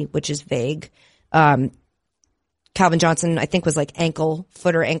body, which is vague. Calvin Johnson, I think, was like ankle,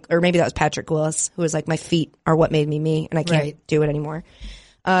 foot or ankle, or maybe that was Patrick Willis, who was like, my feet are what made me, and I can't do it anymore.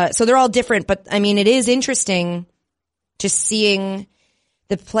 So they're all different, but I mean, it is interesting just seeing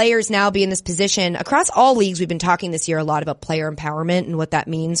the players now be in this position across all leagues. We've been talking this year a lot about player empowerment and what that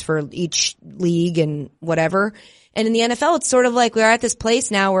means for each league and whatever. And in the NFL, it's sort of like we're at this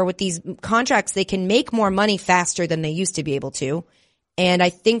place now where with these contracts, they can make more money faster than they used to be able to. And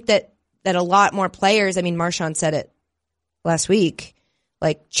I think that a lot more players, I mean, Marshawn said it last week,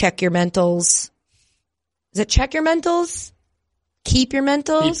 like check your mentals. Is it check your mentals? Keep your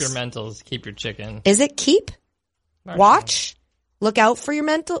mentals? Keep your mentals. Keep your chicken. Is it keep? Marshawn. Watch? Look out for your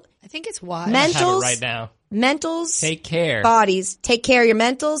mental. I think it's watch. I have it Mentals right now. Mentals. Take care. Bodies. Take care of your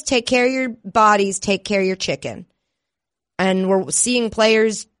mentals. Take care of your bodies. Take care of your chicken. And we're seeing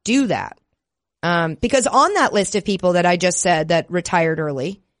players do that. Because on that list of people that I just said that retired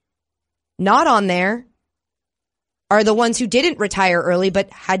early, not on there are the ones who didn't retire early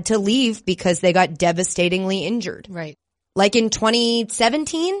but had to leave because they got devastatingly injured. Right. Like in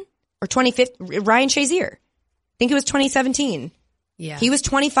 2017 or 2015, Ryan Shazier. I think it was 2017. Yeah. He was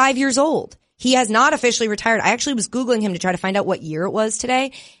 25 years old. He has not officially retired. I actually was Googling him to try to find out what year it was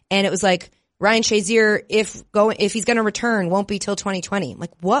today. And it was like, Ryan Shazier, if he's going to return, won't be till 2020. I'm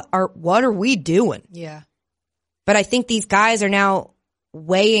like, what are we doing? Yeah. But I think these guys are now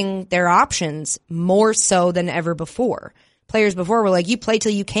weighing their options more so than ever before. Players before were like, you play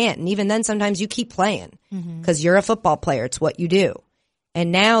till you can't. And even then, sometimes you keep playing because you're a football player. It's what you do.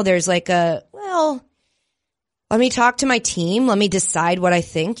 And now there's like well, let me talk to my team. Let me decide what I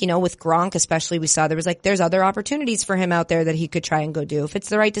think. You know, with Gronk especially, we saw there's other opportunities for him out there that he could try and go do. If it's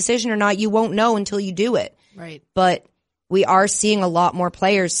the right decision or not, you won't know until you do it. Right. But we are seeing a lot more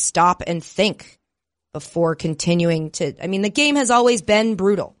players stop and think before continuing to, I mean, the game has always been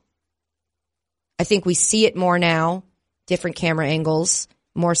brutal. I think we see it more now, different camera angles,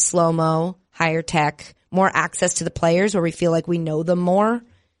 more slow-mo, higher tech, more access to the players where we feel like we know them more.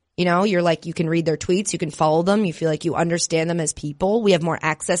 You know, you're like, you can read their tweets, you can follow them, you feel like you understand them as people. We have more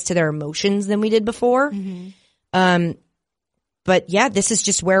access to their emotions than we did before. But yeah, this is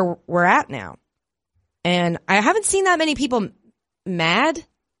just where we're at now. And I haven't seen that many people mad,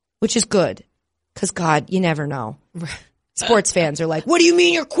 which is good. Because, God, you never know. Sports fans are like, what do you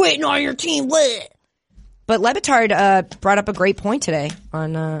mean you're quitting on your team? Blech. But Le Batard brought up a great point today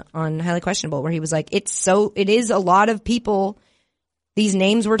on Highly Questionable, where he was like, it is a lot of people, these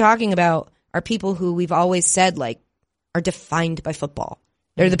names we're talking about are people who we've always said, like, are defined by football.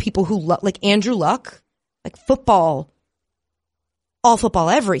 They're the people who, like Andrew Luck, like football, all football,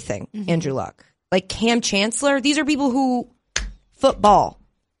 everything, Andrew Luck. Like Cam Chancellor, these are people who, football.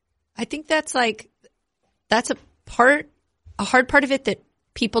 I think that's a hard part of it that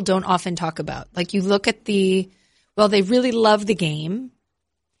people don't often talk about. Like you look at they really love the game,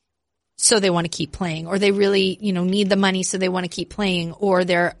 so they want to keep playing, or they really, need the money, so they want to keep playing, or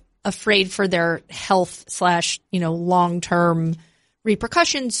they're afraid for their health / long-term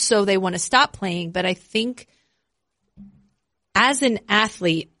repercussions, so they want to stop playing. But I think as an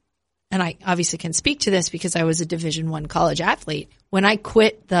athlete, and I obviously can speak to this because I was a Division I college athlete. When I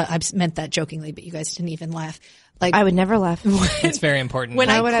quit I meant that jokingly, but you guys didn't even laugh. Like I would never laugh. It's very important. When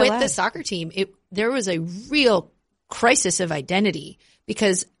I quit the soccer team, there was a real crisis of identity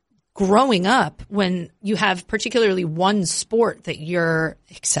because growing up, when you have particularly one sport that you're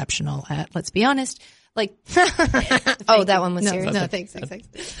exceptional at, let's be honest, like that one was serious. No, thanks.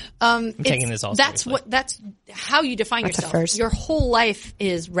 I'm taking this all seriously. That's how you define That's yourself. Your whole life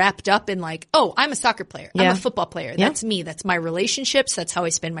is wrapped up in like, oh, I'm a soccer player. Yeah. I'm a football player. Yeah. That's me. That's my relationships. That's how I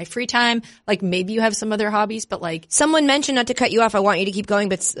spend my free time. Like maybe you have some other hobbies, but like someone mentioned, not to cut you off, I want you to keep going,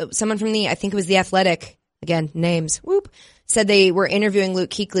 but someone from I think it was The Athletic, again, names, whoop, said they were interviewing Luke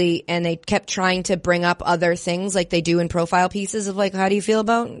Kuechly and they kept trying to bring up other things like they do in profile pieces of like, how do you feel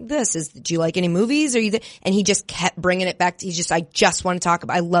about this? Do you like any movies? And he just kept bringing it back to, I just want to talk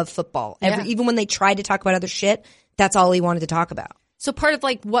about, I love football. Even when they tried to talk about other shit, that's all he wanted to talk about. So part of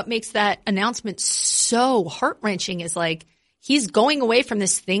like what makes that announcement so heart-wrenching is like, he's going away from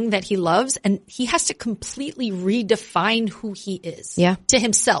this thing that he loves and he has to completely redefine who he is to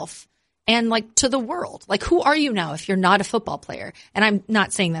himself. And like to the world, like who are you now if you're not a football player? And I'm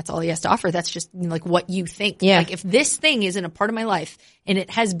not saying that's all he has to offer. That's just like what you think. Yeah. Like if this thing isn't a part of my life and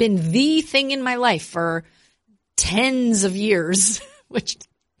it has been the thing in my life for tens of years, which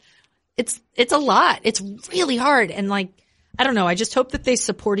it's a lot. It's really hard. And like, I don't know. I just hope that they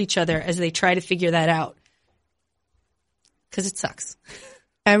support each other as they try to figure that out. 'Cause it sucks.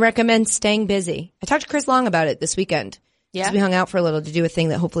 I recommend staying busy. I talked to Chris Long about it this weekend. Yeah. We hung out for a little to do a thing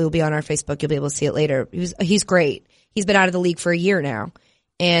that hopefully will be on our Facebook. You'll be able to see it later. He's great. He's been out of the league for a year now.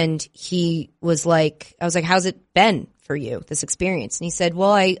 And he was like, I was like, how's it been for you, this experience? And he said,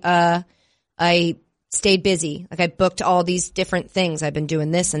 well, I stayed busy. Like I booked all these different things. I've been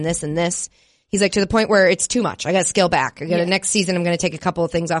doing this and this and this. He's like, to the point where it's too much. I got to scale back. Next season, I'm going to take a couple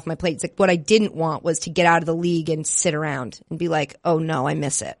of things off my plate. It's like what I didn't want was to get out of the league and sit around and be like, oh no, I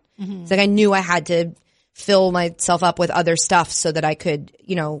miss it. It's like I knew I had to fill myself up with other stuff so that I could,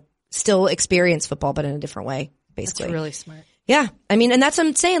 still experience football, but in a different way, basically. That's really smart. Yeah. I mean, and that's what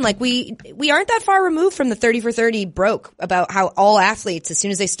I'm saying. Like we aren't that far removed from the 30 for 30 broke about how all athletes, as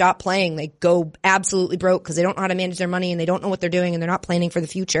soon as they stop playing, they go absolutely broke because they don't know how to manage their money and they don't know what they're doing and they're not planning for the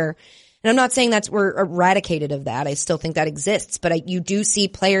future. And I'm not saying we're eradicated of that. I still think that exists, but you do see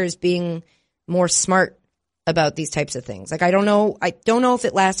players being more smart about these types of things. Like I don't know if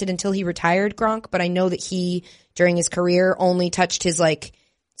it lasted until he retired, Gronk, but I know that he during his career only touched his like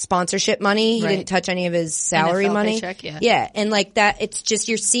sponsorship money. He didn't touch any of his salary NFL money. Paycheck, yeah. And like that, it's just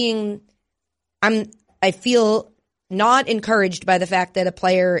you're seeing. I feel not encouraged by the fact that a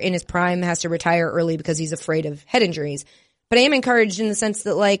player in his prime has to retire early because he's afraid of head injuries, but I am encouraged in the sense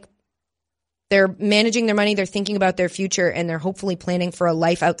that like they're managing their money, they're thinking about their future, and they're hopefully planning for a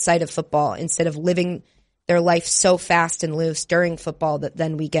life outside of football instead of living their life so fast and loose during football that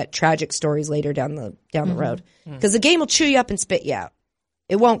then we get tragic stories later down the road. Because the game will chew you up and spit you out.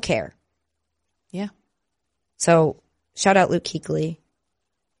 It won't care. Yeah. So shout out Luke Kuechly.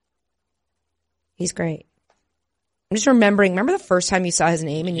 He's great. I'm just remember the first time you saw his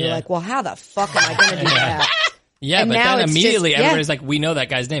name and you were like, well, how the fuck am I going to do that? Yeah, And but now then it's immediately just- everybody's like, we know that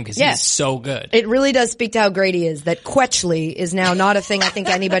guy's name because he's so good. It really does speak to how great he is. That Kuechly is now not a thing I think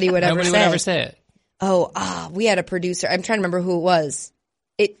anybody would ever Nobody say. would ever say it. We had a producer. I'm trying to remember who it was.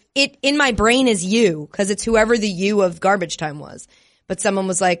 It in my brain is you because it's whoever the you of Garbage Time was. But someone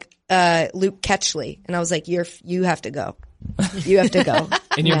was like, Luke Kuechly. And I was like, you have to go. You have to go.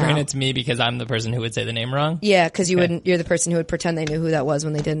 In your now. brain, it's me because I'm the person who would say the name wrong. Yeah, because you're the person who would pretend they knew who that was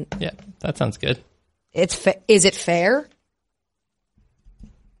when they didn't. Yeah, that sounds good. Is it fair?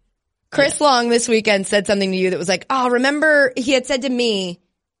 Chris Long this weekend said something to you that was like, oh, remember he had said to me,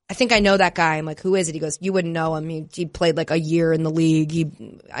 I think I know that guy. I'm like, who is it? He goes, you wouldn't know him. He played like a year in the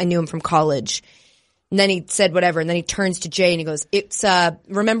league. I knew him from college. And then he said whatever. And then he turns to Jay and he goes, it's,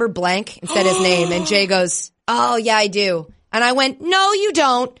 remember blank and said his name. And Jay goes, oh yeah, I do. And I went, no, you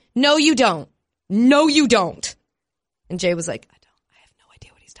don't. No, you don't. No, you don't. And Jay was like, I have no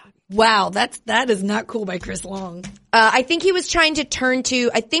idea what he's talking about. Wow, that is not cool by Chris Long. I think he was trying to turn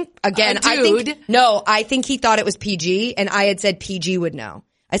to, I think he thought it was PG and I had said PG would know.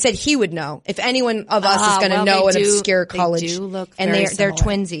 I said he would know. If anyone of us is going to know an obscure college. They do look and very they're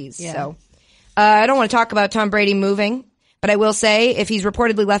similar. twinsies. Yeah. So, I don't want to talk about Tom Brady moving, but I will say if he's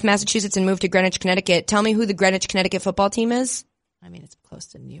reportedly left Massachusetts and moved to Greenwich, Connecticut, tell me who the Greenwich, Connecticut football team is. I mean, it's close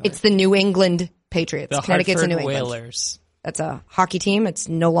to New York. It's the New England Patriots. The Connecticut's Hartford in New England. Whalers. That's a hockey team. It's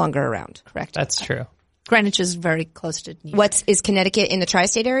no longer around. Correct. That's true. Greenwich is very close to New York. Is Connecticut in the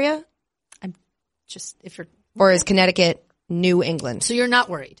tri-state area? Or is Connecticut New England? So you're not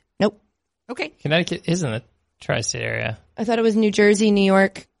worried? Nope. Okay. Connecticut is in the tri-state area. I thought it was New Jersey, New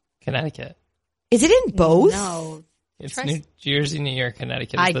York. Connecticut. Is it in both? No. It's New Jersey, New York,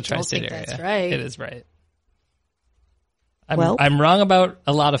 Connecticut is the tri-state area. That's right. It is right. Well. I'm wrong about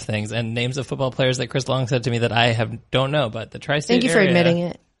a lot of things and names of football players that Chris Long said to me that I don't know, but the tri-state area. Thank you for admitting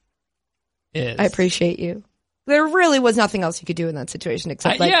it. Is. I appreciate you. There really was nothing else you could do in that situation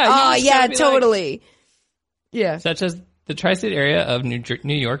except yeah, totally. Yeah. Such as the tri-state area of New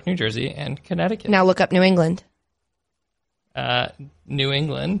York, New Jersey, and Connecticut. Now look up New England. New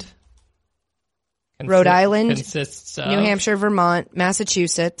England. Rhode Island. Consists of New Hampshire, Vermont,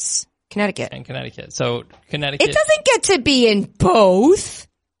 Massachusetts, Connecticut. And Connecticut. So Connecticut. It doesn't get to be in both.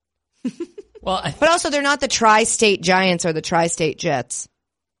 Well, but also they're not the tri-state Giants or the tri-state Jets.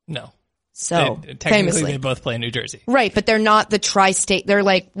 No. So Technically, famously. they both play in New Jersey. Right, but they're not the tri-state. They're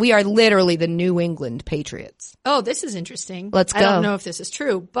like, we are literally the New England Patriots. Oh, this is interesting. Let's go. I don't know if this is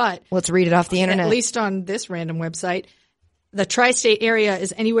true, but let's read it off the internet. At least on this random website, the tri-state area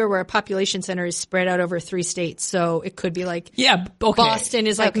is anywhere where a population center is spread out over 3 states. So it could be like Boston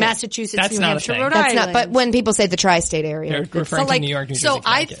is like Massachusetts, That's New not a Hampshire, thing. Rhode That's Island. not, but when people say the tri-state area, They're referring to New York, New Jersey, So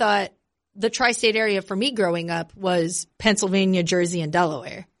I Connecticut. thought the tri-state area for me growing up was Pennsylvania, Jersey, and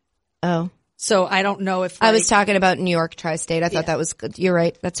Delaware. Oh. So I don't know if I was talking about New York tri-state. I thought that was good. You're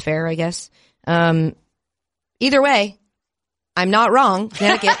right. That's fair, I guess. Either way, I'm not wrong.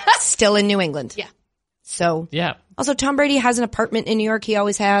 Connecticut still in New England. Yeah. So yeah. Also, Tom Brady has an apartment in New York. He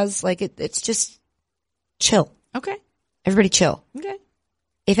always has. Like it's just chill. Okay. Everybody chill. Okay.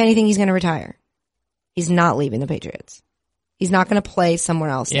 If anything, he's going to retire. He's not leaving the Patriots. He's not going to play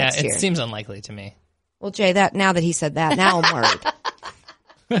somewhere else Yeah, next year. it seems unlikely to me. Well, Jay, now that he said that, now I'm worried.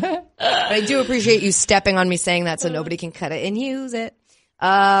 But I do appreciate you stepping on me saying that so nobody can cut it and use it.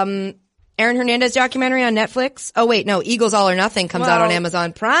 Aaron Hernandez documentary on Netflix. Oh, wait, no. Eagles All or Nothing comes out on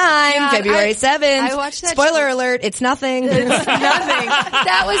Amazon Prime February 7th. I watched that. Spoiler alert, it's nothing. It's nothing.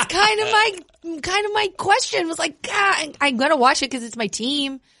 That was kind of my question was like, God, I'm going to watch it because it's my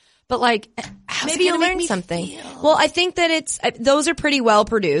team. But like, maybe you'll learn something. Well, I think that those are pretty well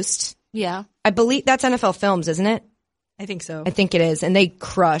produced. Yeah. I believe that's NFL Films, isn't it? I think so. I think it is. And they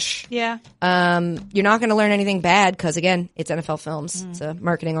crush. Yeah. You're not going to learn anything bad because, again, it's NFL Films. It's a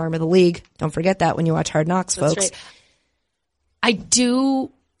marketing arm of the league. Don't forget that when you watch Hard Knocks, That's folks. right. I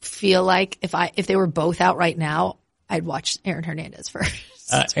do feel like if they were both out right now, I'd watch Aaron Hernandez first.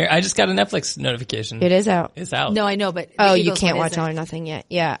 I just got a Netflix notification. It is out. It's out. No, I know, but Oh, you can't watch All or Nothing yet.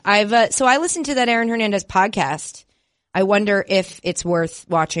 Yeah. So I listened to that Aaron Hernandez podcast. I wonder if it's worth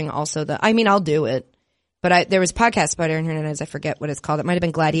watching also I'll do it. But there was a podcast about Aaron Hernandez. I forget what it's called. It might have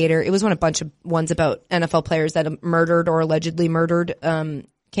been Gladiator. It was a bunch of ones about NFL players that murdered or allegedly murdered,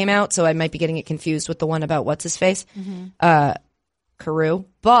 came out. So I might be getting it confused with the one about what's his face? Carew.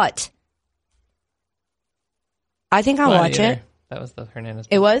 But I think I'll Well, watch either. it. That was the Hernandez.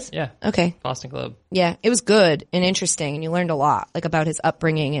 It was? Yeah. Okay. Boston Globe. Yeah, it was good and interesting, and you learned a lot, like about his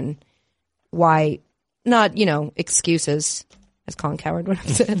upbringing and why, not, excuses, as Colin Coward would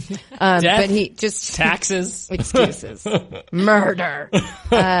have said. But he just taxes, excuses, murder.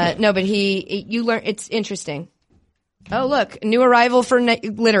 No, but you learn. It's interesting. Oh, look, new arrival for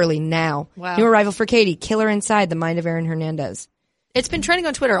literally now. Wow. New arrival for Katie. Killer Inside: The Mind of Aaron Hernandez. It's been trending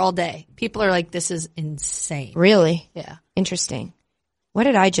on Twitter all day. People are like, "This is insane." Really? Yeah. Interesting. What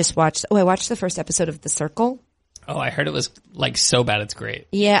did I just watch? Oh, I watched the first episode of The Circle. Oh, I heard it was like so bad it's great.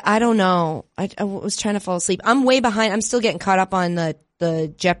 Yeah, I don't know. I was trying to fall asleep. I'm way behind. I'm still getting caught up on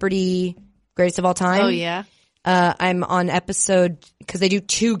the Jeopardy Greatest of All Time. Oh, yeah. I'm on episode, because they do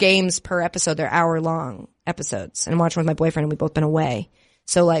 2 games per episode. They're hour-long episodes. And I'm watching with my boyfriend, and we've both been away.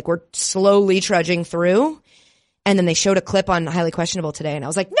 So, like, we're slowly trudging through. And then they showed a clip on Highly Questionable today, and I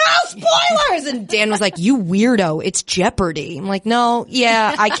was like, no spoilers! And Dan was like, you weirdo, it's Jeopardy. I'm like, no,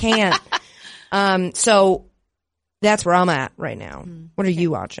 yeah, I can't. So that's where I'm at right now. What are you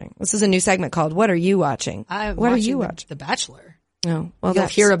watching? This is a new segment called What Are You Watching? What are you watching? The Bachelor. Oh, well, You'll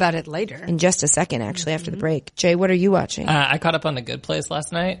hear about it later. In just a second, actually, after the break. Jay, what are you watching? I caught up on The Good Place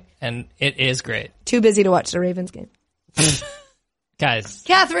last night, and it is great. Too busy to watch the Ravens game. Guys.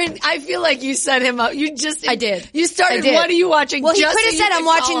 Catherine, I feel like you set him up. I did. You started, I did. What are you watching? Well, he just could have so said, you I'm could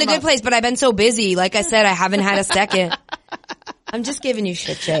watching call The him Good up. Place, but I've been so busy. Like I said, I haven't had a second. I'm just giving you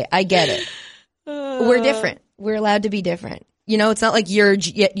shit, Jay. I get it. We're different. We're allowed to be different. It's not like you're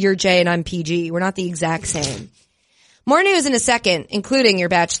Jay and I'm PG. We're not the exact same. More news in a second, including your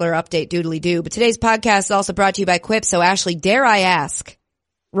Bachelor update doodly-doo. But today's podcast is also brought to you by Quip. So, Ashley, dare I ask,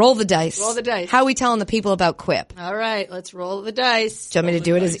 roll the dice. Roll the dice. How are we telling the people about Quip? All right, let's roll the dice. Do you want me to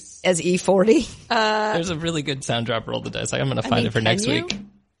do it as E40? There's a really good sound drop, Roll the Dice. I'm going to find it for next week.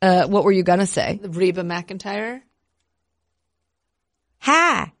 What were you going to say? Reba McEntire.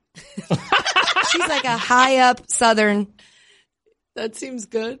 Hi. She's like a high up Southern. That seems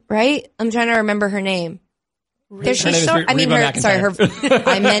good. Right? I'm trying to remember her name. Her name is Reba McEntire.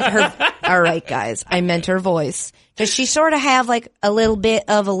 I meant her. All right, guys. I meant her voice. Does she sort of have like a little bit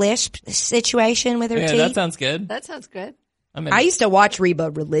of a lisp situation with her teeth? Yeah, that sounds good. That sounds good. I used to watch Reba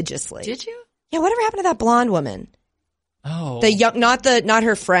religiously. Did you? Yeah. Whatever happened to that blonde woman? Oh, not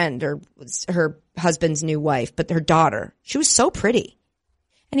her friend or her husband's new wife, but her daughter. She was so pretty.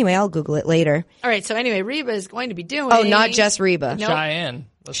 Anyway, I'll Google it later. All right. So anyway, Reba is going to be doing. Oh, not just Reba. Nope. Cheyenne.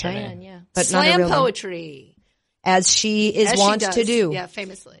 That's her name. Cheyenne, yeah. But Slam not a real name. poetry. As she is wont to do. Yeah,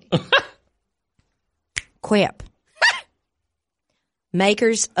 famously. Quip.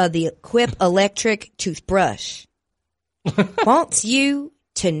 Makers of the Quip electric toothbrush wants you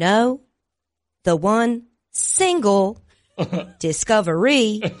to know the one single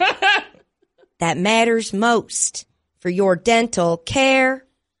discovery that matters most for your dental care.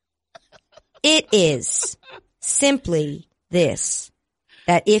 It is simply this,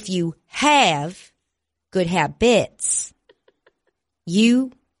 that if you have good habits,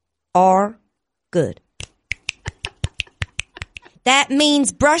 you are good. That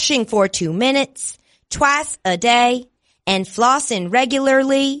means brushing for 2 minutes, twice a day, and flossing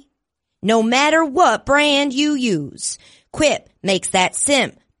regularly, no matter what brand you use. Quip makes that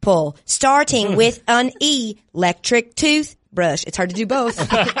simple, starting with an electric toothbrush. It's hard to do both.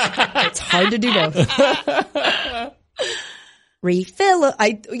 It's hard to do both. Refill.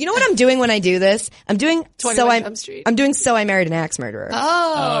 You know what I'm doing when I do this? I'm doing Jump Street. I'm doing So I Married an Axe Murderer.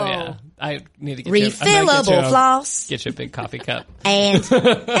 Oh yeah. I need to get refillable floss. Get you a big coffee cup. And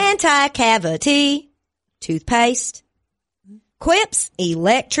anti-cavity toothpaste. Quip's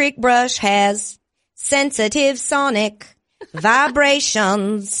electric brush has sensitive sonic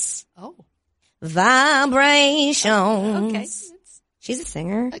vibrations. Oh. Vibrations. Okay. She's a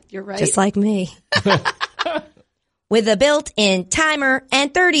singer. You're right. Just like me. With a built-in timer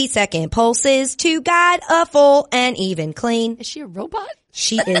and 30-second pulses to guide a full and even clean. Is she a robot?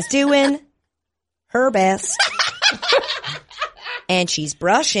 She is doing her best. And she's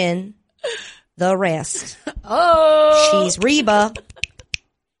brushing the rest. Oh. She's Reba.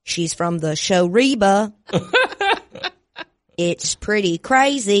 She's from the show Reba. It's pretty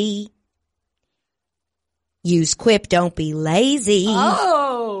crazy. Use Quip, don't be lazy.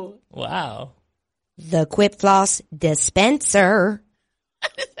 Oh. Wow. The Quip Floss dispenser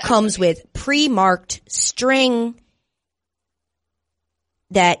comes with pre-marked string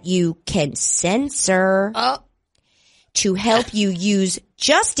that you can censor to help you use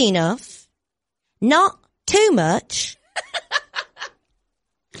just enough, not too much.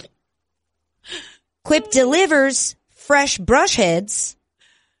 Quip delivers fresh brush heads,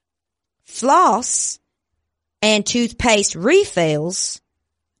 floss, and toothpaste refills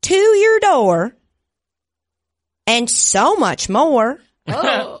to your door, and so much more.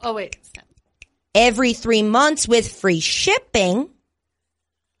 Oh, wait. Every 3 months with free shipping,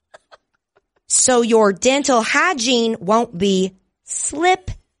 so your dental hygiene won't be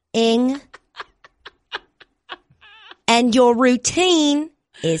slipping, and your routine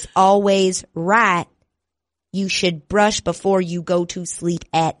is always right. You should brush before you go to sleep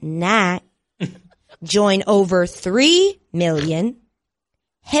at night. Join over 3 million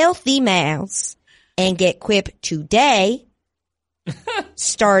healthy mouths and get Quip today,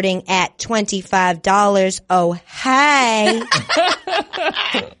 starting at $25. Oh, hey.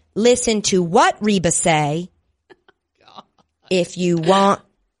 Listen to what Reba say if you want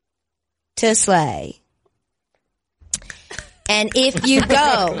to slay. And if you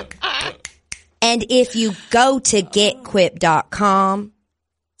go to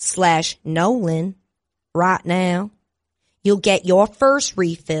getquip.com/Nolan right now, you'll get your first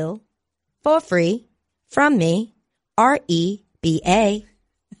refill for free from me, REBA.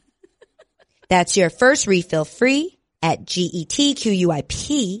 That's your first refill free at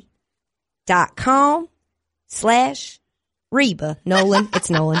getquip.com/Reba. Nolan. It's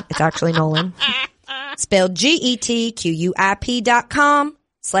Nolan. It's actually Nolan. Spelled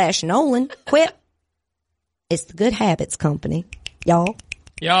getquip.com/Nolan. Quip. It's the Good Habits Company, y'all.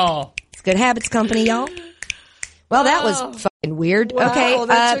 It's Good Habits Company, y'all. Well, that was fucking weird. Wow, okay.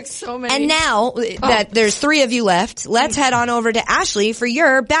 that took so many. And now that there's 3 of you left, let's head on over to Ashley for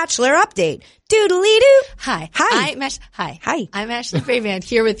your Bachelor update. Doodly-doo. Hi. Hi. Hi. I'm Ashley Freyvand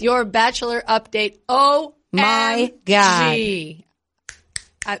here with your Bachelor update. Oh my God.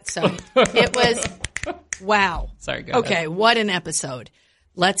 So it was, wow. Sorry, go Okay, ahead. what an episode.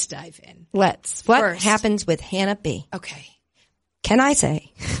 Let's dive in. What First. happens with Hannah B? Okay. Can I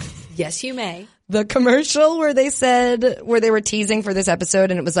say? Yes, you may. The commercial where they were teasing for this episode,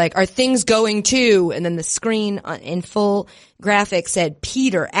 and it was like, are things going to? And then the screen in full graphic said,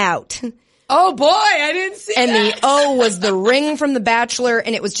 Peter out. Oh boy, I didn't see And that. the O was the ring from The Bachelor,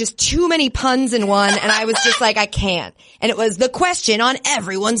 and it was just too many puns in one, and I was just like, I can't. And it was the question on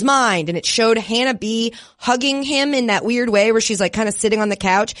everyone's mind, and it showed Hannah B hugging him in that weird way where she's like kind of sitting on the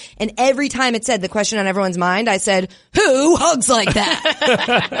couch, and every time it said the question on everyone's mind, I said, who hugs like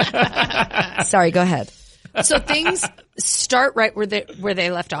that? Sorry, go ahead. So things start right where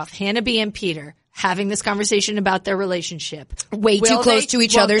they left off. Hannah B and Peter having this conversation about their relationship. Way too close to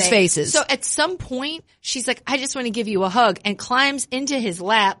each other's faces. So at some point, she's like, I just want to give you a hug, and climbs into his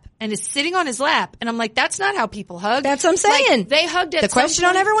lap and is sitting on his lap. And I'm like, that's not how people hug. That's what I'm saying. Like, they hugged at the question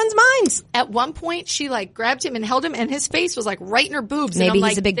on everyone's minds. At one point, she like grabbed him and held him, and his face was like right in her boobs. Maybe and I'm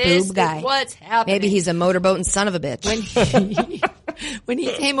he's like, a big this boob guy. Is what's happening? Maybe he's a motorboating son of a bitch. When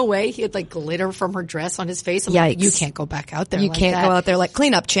he came away, he had like glitter from her dress on his face. I'm Yikes. like, you can't go back out there. You like can't that. go out there like,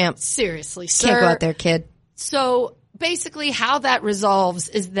 clean up, champ. Seriously, sir. Can't go out there, kid. So basically how that resolves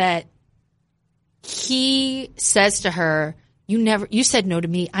is that he says to her, you said no to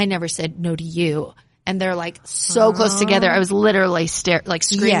me. I never said no to you. And they're like so close together. I was literally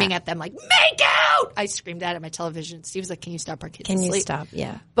screaming at them like, make out! I screamed that at my television. Steve was like, can you stop our kids Can to you sleep? stop?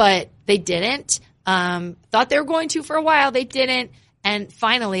 Yeah. But they didn't. Thought they were going to for a while. They didn't. And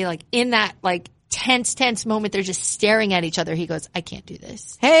finally, like in that like tense moment, they're just staring at each other. He goes, I can't do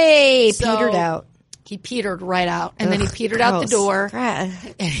this. Hey, So petered out. He petered right out. And then he petered out the door. And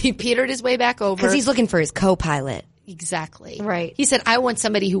he petered his way back over. Because he's looking for his co-pilot. Exactly. Right. He said, I want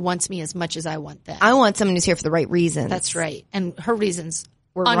somebody who wants me as much as I want them. I want someone who's here for the right reasons. That's right. And her reasons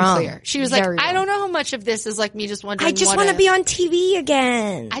were unclear. wrong. She was Very like, I wrong. don't know how much of this is like me just wondering. I just want to be on TV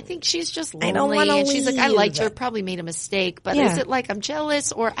again. I think she's just lonely. I don't wanna and she's like, I leave. liked her, probably made a mistake, but Yeah. is it like I'm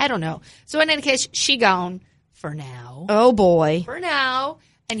jealous or I don't know. So in any case, she gone for now. Oh boy. For now.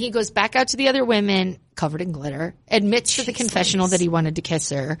 And he goes back out to the other women, covered in glitter, admits to the confessional that he wanted to kiss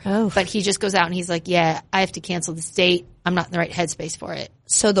her. Oh. But he just goes out and he's like, yeah, I have to cancel this date. I'm not in the right headspace for it.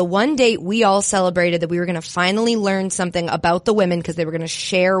 So the one date we all celebrated that we were going to finally learn something about the women because they were going to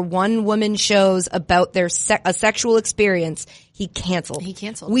share one woman shows about their a sexual experience. He canceled.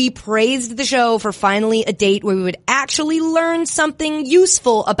 We praised the show for finally a date where we would actually learn something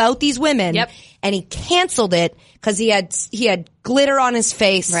useful about these women. Yep. And he canceled it because he had glitter on his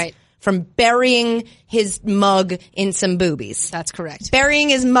face. Right. From burying his mug in some boobies. That's correct. Burying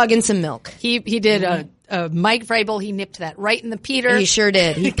his mug in some milk. He did a Mike Vrabel. He nipped that right in the Peter. He sure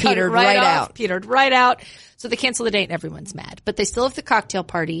did. He cut it petered right off, out. Petered right out. So they cancel the date and everyone's mad. But they still have the cocktail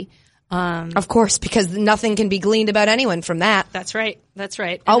party. Of course, because nothing can be gleaned about anyone from that. That's right. That's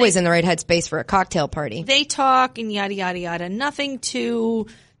right. And Always in the right headspace for a cocktail party. They talk and yada, yada, yada. Nothing too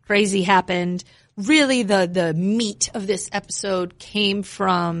crazy happened. really the meat of this episode came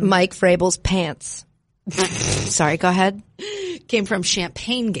from Mike Vrabel's pants. Sorry, go ahead. Came from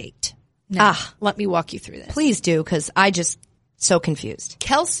Champagne Gate. Now, let me walk you through this. Please do, because I just so confused.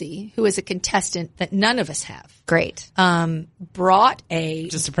 Kelsey, who is a contestant that none of us have, Great. brought a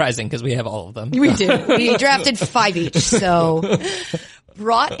Just surprising because we have all of them. We do. We drafted 5 each, so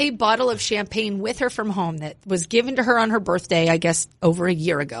brought a bottle of champagne with her from home that was given to her on her birthday, I guess, over a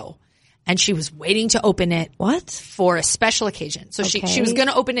year ago. And she was waiting to open it. What? For a special occasion. So Okay. she was going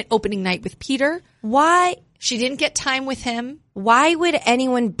to open it opening night with Peter. Why? She didn't get time with him. Why would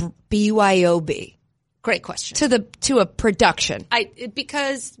anyone BYOB Great question. to a production?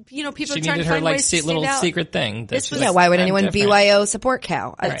 Because people She are trying needed to her find like ways to stand little out. secret thing. That she's Yeah, like, why would I'm anyone different. BYO support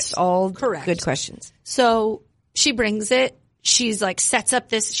Cal? It's all Correct. good questions. So she brings it. She's like, sets up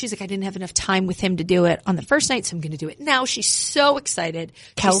this. She's like, I didn't have enough time with him to do it on the first night, so I'm going to do it now. She's so excited.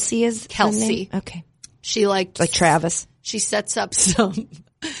 Kelsey is the Kelsey. name? Okay. She like Travis. She sets up some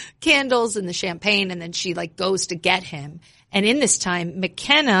candles and the champagne, and then she like goes to get him. And in this time,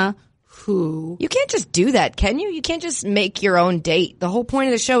 McKenna, who You can't just do that, can you? You can't just make your own date. The whole point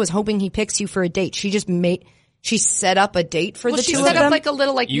of the show is hoping he picks you for a date. She set up a date for the she two set of them. up like a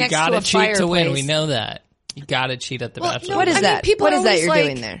little You next to gotta a cheat fireplace. to win. We know that. You gotta cheat at the Bachelor. What is that? People What are is that always you're like-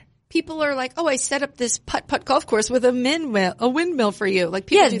 doing there? People are like, "Oh, I set up this putt-putt golf course with a windmill for you." Like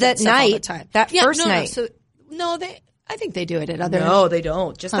people Yeah, do that stuff all the night, time. that first night. I think they do it at other. No, they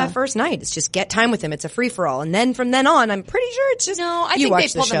don't. Just that first night. It's just get time with him. It's a free for all, and then from then on, I'm pretty sure it's just. No, I you think watch they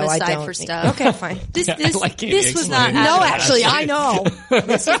the pull them show. I aside don't for think- stuff. Okay, fine. This like Katie this was not. explaining. Out No, of actually, place. I know.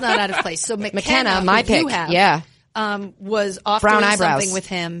 This was not out of place. So McKenna, my who you pick. have, Yeah. was off Brown doing eyebrows. something with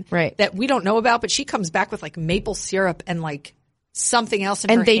him Right. that we don't know about, but she comes back with like maple syrup and like something else in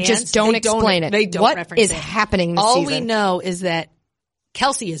her And they hands. just don't explain it. They don't What reference is it. happening this All season? we know is that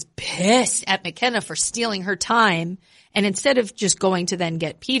Kelsey is pissed at McKenna for stealing her time. And instead of just going to then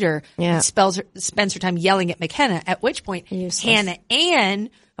get Peter, Yeah. spends her time yelling at McKenna, at which point Useless. Hannah Ann,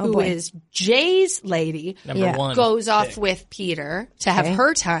 who boy. is Jay's lady, Number one. goes off with Peter to have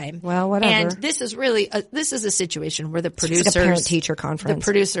her time. Well, whatever. And this is really this is a situation where the It's like producers, a parent-teacher conference. the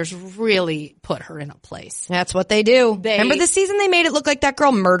producers really put her in a place. That's what they do. They- Remember this season they made it look like that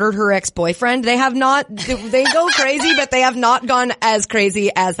girl murdered her ex-boyfriend? They have not, they go crazy, but they have not gone as crazy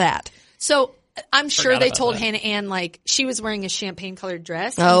as that. So I'm sure Forgot they about told that. Hannah Ann like she was wearing a champagne colored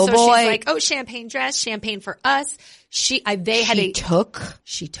dress. Oh, and so boy. she's like, "Oh, champagne dress, champagne for us." She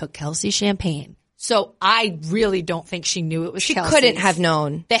took Kelsey champagne. So I really don't think she knew it was She Kelsey's. couldn't have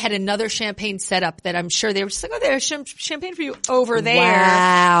known. They had another champagne set up that I'm sure they were just like, "Oh, there's champagne for you over there."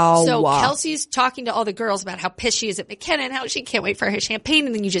 Wow. So Kelsey's talking to all the girls about how pissed she is at McKenna and how she can't wait for her champagne,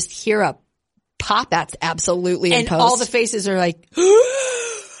 and then you just hear a pop. That's absolutely in And post. all the faces are like,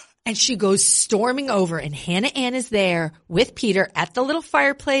 and she goes storming over, and Hannah Ann is there with Peter at the little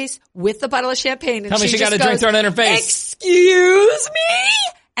fireplace with the bottle of champagne. And Tell me she just got a drink goes, thrown in her face. "Excuse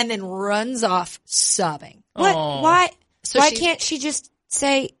me," and then runs off sobbing. What? Oh. Why? So why she- can't she just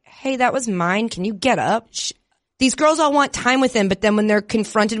say, "Hey, that was mine. Can you get up?" These girls all want time with him, but then when they're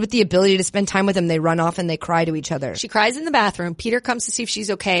confronted with the ability to spend time with him, they run off and they cry to each other. She cries in the bathroom. Peter comes to see if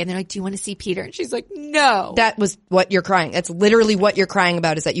she's okay, and they're like, "Do you want to see Peter?" And she's like, "No." That was what you're crying. That's literally what you're crying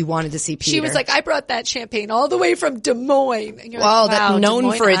about, is that you wanted to see Peter. She was like, "I brought that champagne all the way from Des Moines." And you're well, like, wow, that known Des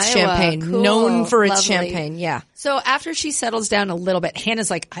Moines, for its Iowa. champagne. Cool. Known for its Lovely. champagne. Yeah. So after she settles down a little bit, Hannah's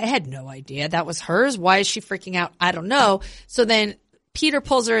like, "I had no idea that was hers. Why is she freaking out? I don't know." So then Peter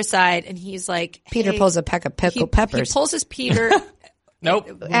pulls her aside and he's like, Peter hey, pulls a peck of pickled peppers. He pulls his Peter.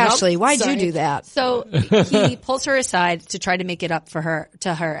 Nope. Ashley, why'd Sorry. you do that? So he pulls her aside to try to make it up to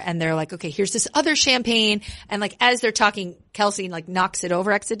her. And they're like, "Okay, here's this other champagne." And like, as they're talking, Kelsey like knocks it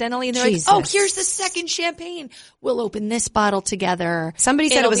over accidentally. And they're Jesus. like, "Oh, here's the second champagne. We'll open this bottle together." Somebody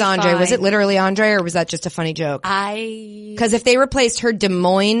said It'll it was be Andre. Was fine." it literally Andre, or was that just a funny joke? Because if they replaced her Des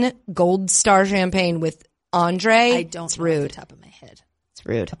Moines Gold Star champagne with Andre, I don't it's know off rude. the top of my head. It's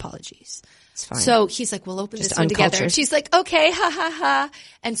rude. Apologies. It's fine. So he's like, "We'll open Just this one together." uncultured. And she's like, "Okay, ha ha ha."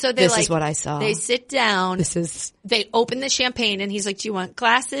 And so they This like, is what I saw. They sit down. This They open the champagne and he's like, "Do you want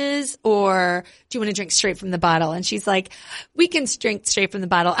glasses or do you want to drink straight from the bottle?" And she's like, "We can drink straight from the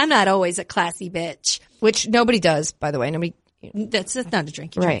bottle. I'm not always a classy bitch." which nobody does, by the way. Nobody. That's not a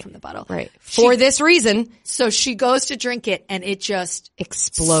drink. You Right. drink from the bottle. Right. For this reason, So she goes to drink it and it just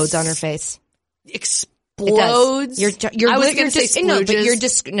explodes on her face. explodes. You're I was you're going to say just, no, but you're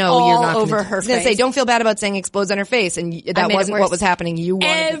just no, all you're not over gonna, her I was gonna face. say, don't feel bad about saying explodes on her face, and that made it wasn't worse. what was happening. You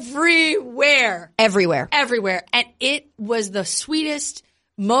wanted everywhere. everywhere. And it was the sweetest,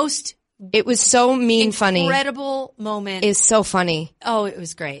 most It was so mean, funny. incredible moment. It was so funny. Oh, it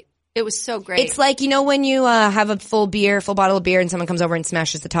was great. It was so great. It's like, when you have a full bottle of beer and someone comes over and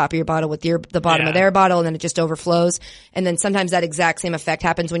smashes the top of your bottle with the bottom of their bottle and then it just overflows. And then sometimes that exact same effect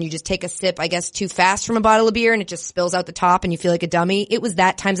happens when you just take a sip, I guess, too fast from a bottle of beer and it just spills out the top and you feel like a dummy. It was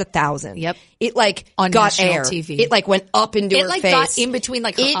that times 1,000. Yep. It on got national air. TV. It went up into her face. It got in between her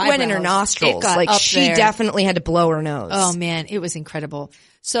eyebrows. It went in her nostrils. It got up she there. definitely had to blow her nose. Oh man, it was incredible.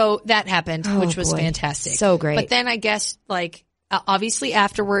 So that happened, which was fantastic. So great. But then I guess obviously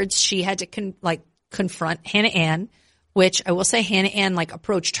afterwards she had to confront Hannah Ann, which I will say Hannah Ann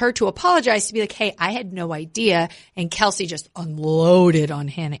approached her to apologize, to be like, hey, I had no idea. And Kelsey just unloaded on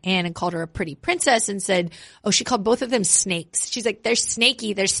Hannah Ann and called her a pretty princess and said, she called both of them snakes. She's like, they're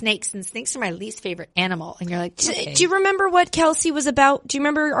snaky, they're snakes, and snakes are my least favorite animal. And you're like, okay. Do you remember what Kelsey was about? Do you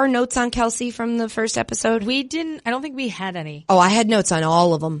remember our notes on Kelsey from the first episode? We didn't, I don't think we had any. Oh, I had notes on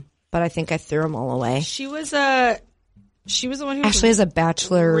all of them, but I think I threw them all away. She was the one who Ashley has a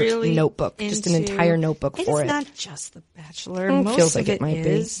Bachelor really notebook, just an entire notebook for it. It's not just the Bachelor. It Most feels of like it might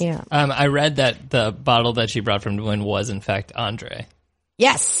is. be. Yeah. I read that the bottle that she brought from Wynn was in fact Andre.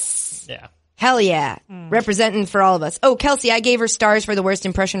 Yes. Yeah. Hell yeah. Representing for all of us. Oh, Kelsey, I gave her stars for the worst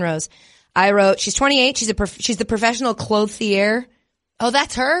impression rose. I wrote, she's 28. She's the professional clothier. Oh,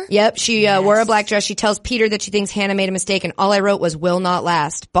 that's her? Yep. She wore a black dress. She tells Peter that she thinks Hannah made a mistake, and all I wrote was will not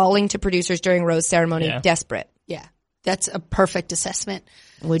last. Bawling to producers during rose ceremony. Yeah. Desperate. Yeah. That's a perfect assessment.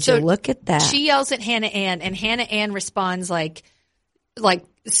 Would you look at that? She yells at Hannah Ann, and Hannah Ann responds like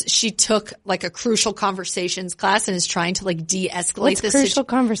she took a crucial conversations class and is trying to de-escalate What's this. crucial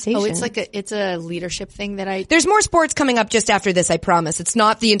conversation? Oh, it's a leadership thing that There's more sports coming up just after this, I promise. It's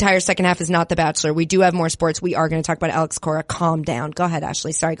not the entire second half is not The Bachelor. We do have more sports. We are going to talk about Alex Cora. Calm down. Go ahead,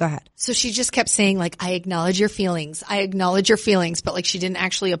 Ashley. Sorry, go ahead. So she just kept saying I acknowledge your feelings. I acknowledge your feelings, but she didn't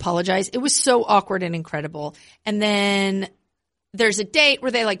actually apologize. It was so awkward and incredible. And then there's a date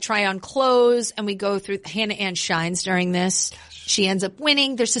where they try on clothes and we go through. Hannah Ann shines during this. She ends up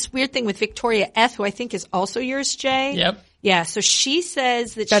winning. There's this weird thing with Victoria F, who I think is also yours, Jay. Yep. Yeah. So she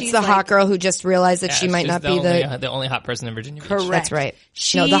says that that's she's the hot girl who just realized that she might not be the only hot person in Virginia Beach. Correct. That's right.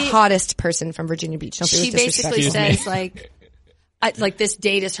 No, the hottest person from Virginia Beach. Don't she basically says this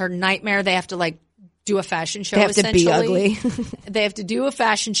date is her nightmare. They have to do a fashion show. They have to be ugly. They have to do a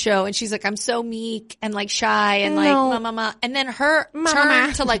fashion show, and she's like, "I'm so meek and shy and mama." And then her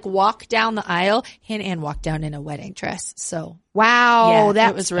turn to walk down the aisle. Hannah Ann walked down in a wedding dress. So wow, yeah,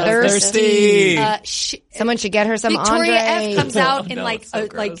 that was really thirsty. Someone should get her some Victoria Andre. F comes out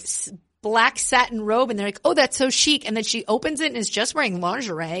in so black satin robe, and they're like, "Oh, that's so chic." And then she opens it and is just wearing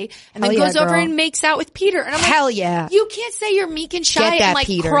lingerie, and then Hell goes yeah, over girl. and makes out with Peter. And I'm Hell like, yeah. You can't say you're meek and shy Get that, and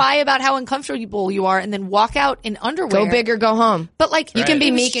Peter. cry about how uncomfortable you are, and then walk out in underwear. Go big or go home. But you can be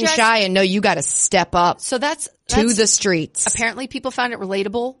it was meek and just- shy and know you got to step up So that's to the streets. Apparently, people found it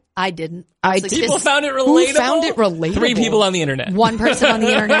relatable. I didn't. People found it relatable. Who found it relatable? 3 people on the internet. One person on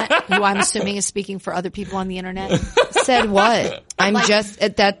the internet, who I'm assuming is speaking for other people on the internet. Said what? I'm just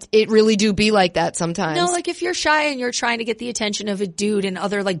that it really do be like that sometimes. No, if you're shy and you're trying to get the attention of a dude and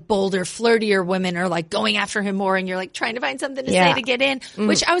other bolder, flirtier women are going after him more and you're trying to find something to say to get in,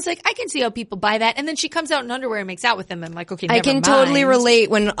 which I was I can see how people buy that. And then she comes out in underwear and makes out with him. I'm like, okay, never I can mind. totally relate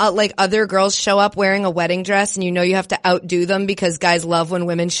when other girls show up wearing a wedding dress and you have to outdo them because guys love when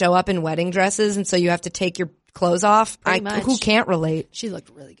women show up in wedding dresses and so you have to take your clothes off. Who can't relate? She looked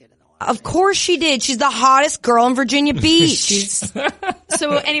really good in the one. Of course she did. She's the hottest girl in Virginia Beach.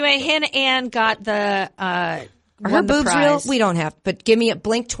 So anyway, Hannah Ann got the Are her boobs real? We don't have, but give me a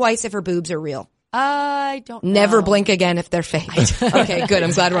blink twice if her boobs are real. I don't know. Never blink again if they're fake. Okay, good.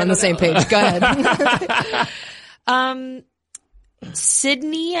 I'm glad we're on the same page. Go ahead.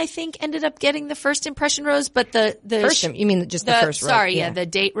 Sydney, I think, ended up getting the first impression rose, but the first, you mean just the first rose? Sorry, yeah, the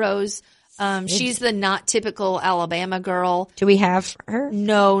date rose. She's the not typical Alabama girl. Do we have her?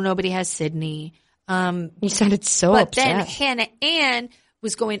 No, nobody has Sydney. You sounded so but upset. Then Hannah Ann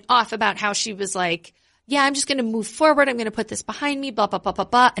was going off about how she was yeah, I'm just going to move forward. I'm going to put this behind me, blah, blah, blah, blah,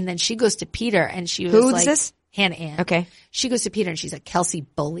 blah. And then she goes to Peter and she was Who's this? Hannah Ann. Okay. She goes to Peter and she's like, Kelsey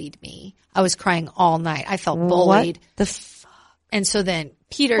bullied me. I was crying all night. I felt bullied. What the fuck? And so then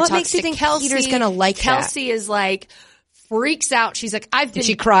Peter What talks makes you to think Kelsey. Peter's going to like Kelsey is freaks out. She's like, Did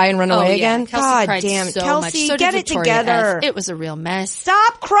she cry and run away again? Kelsey God cried damn it. so Kelsey, much. So get did it Victoria together. F. It was a real mess.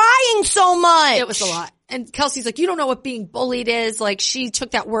 Stop crying so much. It was a lot. And Kelsey's like, you don't know what being bullied is. She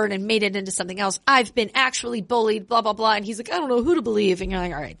took that word and made it into something else. I've been actually bullied, blah, blah, blah. And he's like, I don't know who to believe. And you're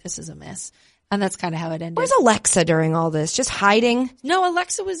like, all right, this is a mess. And that's kind of how it ended. Where's Alexa during all this? Just hiding? No,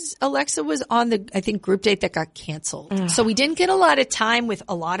 Alexa was on the, I think, group date that got canceled. So we didn't get a lot of time with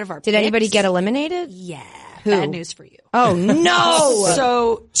a lot of our Did picks. anybody get eliminated? Yeah. bad news for you. Oh, no.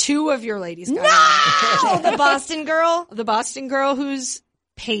 So 2 of your ladies got No! The Boston girl? the Boston girl who's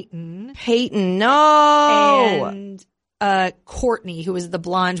Peyton. Peyton, no. And Courtney, who was the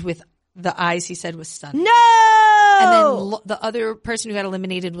blonde with the eyes he said was stunning. No! And then the other person who got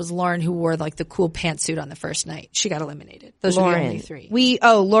eliminated was Lauren, who wore like the cool pantsuit on the first night. She got eliminated. Those were the only 3.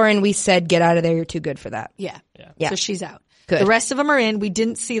 Lauren, we said, get out of there. You're too good for that. Yeah. Yeah. So she's out. Good. The rest of them are in. We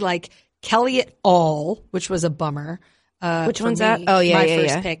didn't see like Kelly at all, which was a bummer. Which for one's me. that? Oh, yeah, My yeah,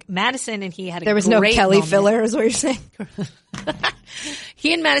 first yeah. pick. Madison and he had a There was no great Kelly moment. filler, is what you're saying?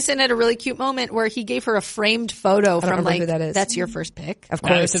 He and Madison had a really cute moment where he gave her a framed photo from remember like, who that is. that's your first pick. Of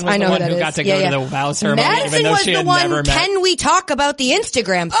course. Madison was I know the who one that who is. got to go to the vow ceremony, Madison even though was she the had one, never met. can we talk about the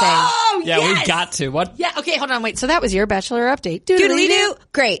Instagram thing? Oh, Yeah, we got to. What? Yeah, okay, hold on, wait. So that was your Bachelor update. Doodly-doo.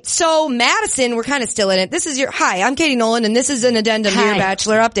 Great. So Madison, we're kind of still in it. This is hi, I'm Katie Nolan, and this is an addendum to your Hi.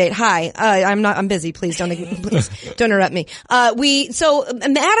 Bachelor update. Hi. I'm busy. Please don't interrupt me. So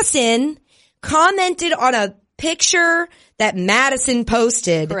Madison commented on a picture that Madison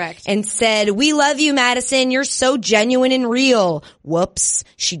posted. Correct. And said, we love you, Madison. You're so genuine and real. Whoops.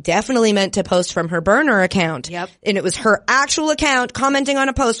 She definitely meant to post from her burner account. Yep. And it was her actual account commenting on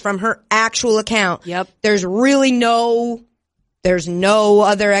a post from her actual account. Yep. There's really there's no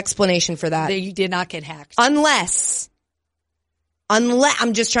other explanation for that. You did not get hacked. Unless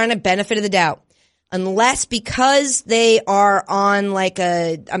I'm just trying to benefit of the doubt. Unless because they are on like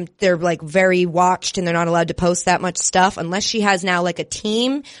they're like very watched and they're not allowed to post that much stuff, unless she has now like a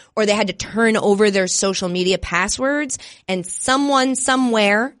team or they had to turn over their social media passwords and someone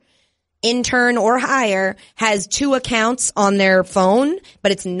somewhere, intern or hire, has 2 accounts on their phone,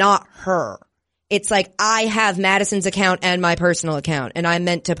 but it's not her. It's like I have Madison's account and my personal account and I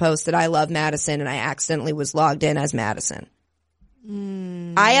meant to post that I love Madison and I accidentally was logged in as Madison.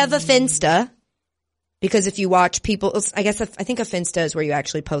 I have a Finsta. Because if you watch people, I think a Finsta is where you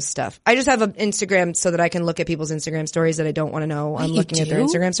actually post stuff. I just have an Instagram so that I can look at people's Instagram stories that I don't want to know. I'm looking at their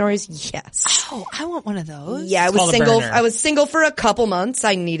Instagram stories. Yes. Oh, I want one of those. Yeah, It's called a burner. I was single for a couple months.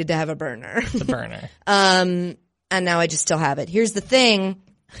 I needed to have a burner. It's a burner. And now I just still have it. Here's the thing.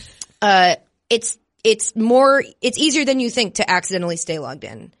 It's easier than you think to accidentally stay logged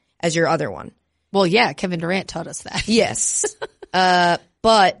in as your other one. Well, yeah, Kevin Durant taught us that. Yes.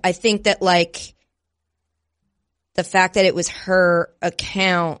 But I think that like, the fact that it was her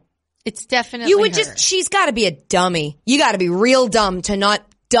account. It's definitely she's gotta be a dummy. You gotta be real dumb to not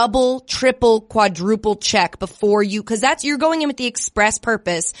double, triple, quadruple check before cause you're going in with the express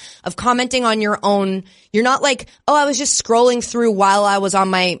purpose of commenting on your own. You're not like, oh, I was just scrolling through while I was on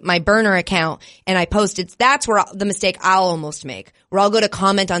my burner account and I posted. That's where the mistake I'll almost make, where I'll go to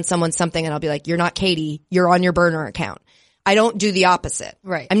comment on something and I'll be like, you're not Katie, you're on your burner account. I don't do the opposite.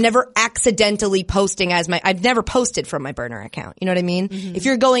 Right. I'm never accidentally posting I've never posted from my burner account. You know what I mean? Mm-hmm. If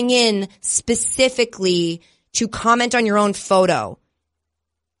you're going in specifically to comment on your own photo,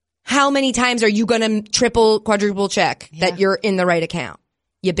 how many times are you going to triple, quadruple check that you're in the right account?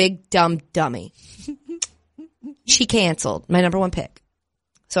 You big dumb dummy. She canceled my number 1 pick.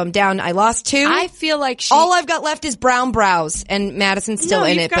 So I'm down. I lost 2. I feel like all I've got left is brown brows and Madison's still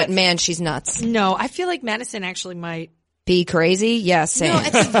in it, but man, she's nuts. No, I feel like Madison actually might be crazy? Yeah, same. No,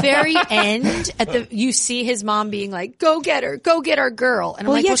 at the very end, you see his mom being like, "Go get her, go get our girl." And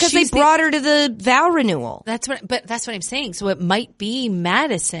I'm like, because they brought her to the vow renewal. That's what I'm saying. So it might be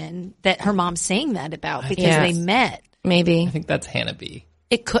Madison that her mom's saying that about because they met. Maybe. I think that's Hannah B.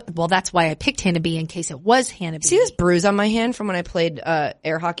 It could. Well, that's why I picked Hannah B in case it was Hannah B. See this bruise on my hand from when I played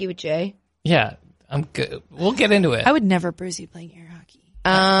air hockey with Jay? Yeah, I'm good. We'll get into it. I would never bruise you playing air hockey.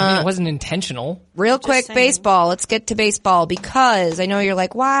 I mean, it wasn't intentional. Real quick, baseball. Let's get to baseball because I know you're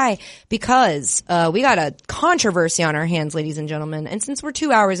like, why? Because we got a controversy on our hands, ladies and gentlemen. And since we're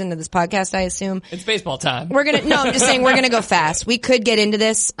 2 hours into this podcast, I assume it's baseball time. I'm just saying we're gonna go fast. We could get into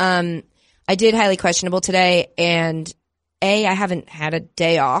this. I did highly questionable today, and I haven't had a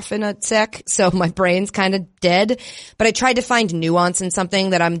day off in a sec, so my brain's kind of dead. But I tried to find nuance in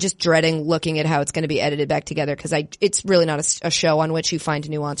something that I'm just dreading looking at how it's going to be edited back together because it's really not a show on which you find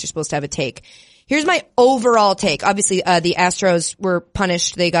nuance. You're supposed to have a take. Here's my overall take. Obviously, the Astros were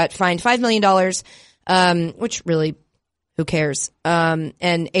punished. They got fined $5 million, which really, who cares? And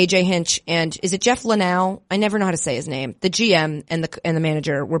AJ Hinch and is it Jeff Lanau? I never know how to say his name. The GM and the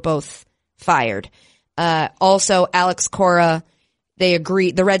manager were both fired. Also Alex Cora, they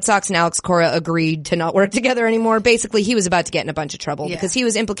agreed, the Red Sox and Alex Cora agreed to not work together anymore. Basically, he was about to get in a bunch of trouble because he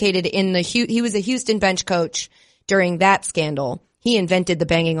was implicated in he was a Houston bench coach during that scandal. He invented the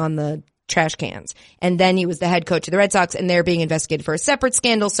banging on the trash cans. And then he was the head coach of the Red Sox and they're being investigated for a separate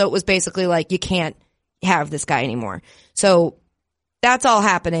scandal. So it was basically like, you can't have this guy anymore. So that's all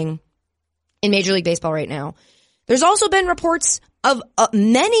happening in Major League Baseball right now. There's also been reports of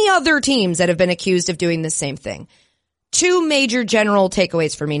many other teams that have been accused of doing the same thing. Two major general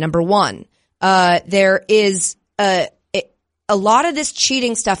takeaways for me. Number one, there is a lot of this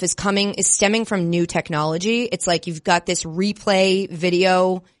cheating stuff is stemming from new technology. It's like you've got this replay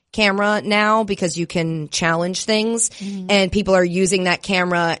video camera now because you can challenge things, and people are using that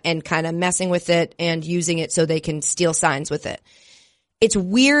camera and kind of messing with it and using it so they can steal signs with it. It's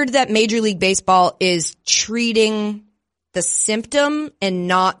weird that Major League Baseball is treating the symptom and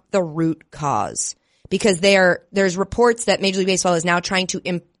not the root cause, because there's reports that Major League Baseball is now trying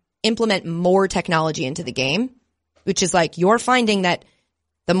to implement more technology into the game, which is like you're finding that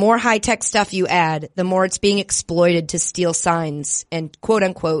the more high-tech stuff you add, the more it's being exploited to steal signs and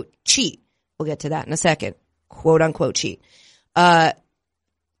quote-unquote cheat. We'll get to that in a second. Quote-unquote cheat.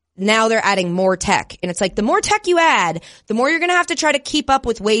 Now they're adding more tech. And it's like the more tech you add, the more you're going to have to try to keep up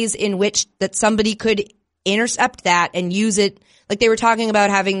with ways in which that somebody could intercept that and use it. Like they were talking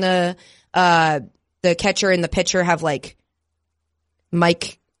about having the catcher and the pitcher have like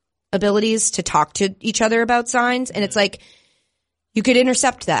mic abilities to talk to each other about signs. And it's like, you could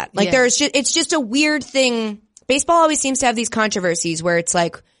intercept that. Like it's just a weird thing. Baseball always seems to have these controversies where it's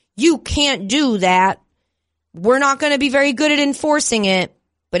like, you can't do that. We're not going to be very good at enforcing it.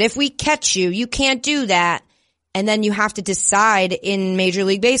 But if we catch you, you can't do that. And then you have to decide in Major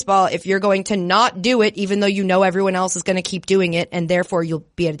League Baseball if you're going to not do it, even though you know everyone else is going to keep doing it, and therefore you'll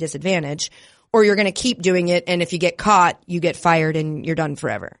be at a disadvantage, or you're going to keep doing it, and if you get caught, you get fired and you're done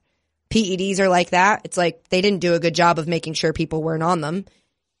forever. PEDs are like that. It's like they didn't do a good job of making sure people weren't on them.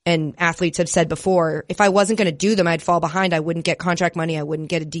 And athletes have said before, if I wasn't going to do them, I'd fall behind. I wouldn't get contract money. I wouldn't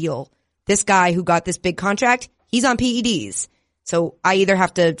get a deal. This guy who got this big contract, he's on PEDs. So I either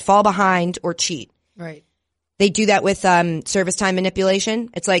have to fall behind or cheat. Right. They do that with service time manipulation.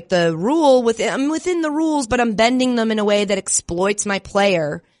 It's like the rule I'm within the rules, but I'm bending them in a way that exploits my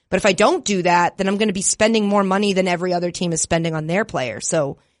player. But if I don't do that, then I'm going to be spending more money than every other team is spending on their player.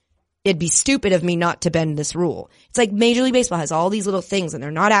 So it'd be stupid of me not to bend this rule. It's like Major League Baseball has all these little things and they're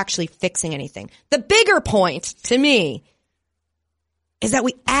not actually fixing anything. The bigger point to me is that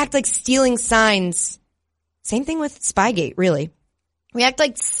we act like stealing signs. Same thing with Spygate, really. We act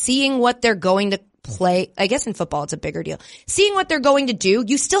like seeing what they're going to play. I guess in football it's a bigger deal. Seeing what they're going to do,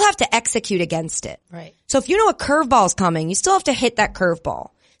 you still have to execute against it. Right. So if you know a curveball's coming, you still have to hit that curveball.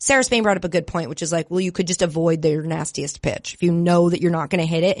 Sarah Spain brought up a good point, which is like, well, you could just avoid their nastiest pitch. If you know that you're not going to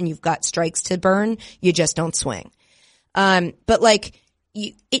hit it and you've got strikes to burn, you just don't swing. But like,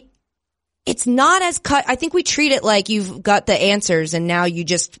 it's not as cut. I think we treat it like you've got the answers and now you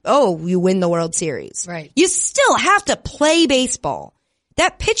win the World Series. Right. You still have to play baseball.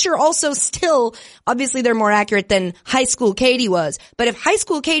 That pitcher also still, obviously they're more accurate than high school Katie was. But if high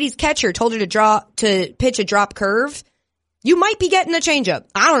school Katie's catcher told her to pitch a drop curve, you might be getting a changeup.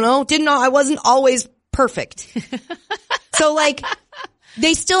 I don't know. I wasn't always perfect. So like,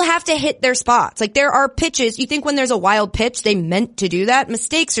 they still have to hit their spots. Like there are pitches. You think when there's a wild pitch, they meant to do that.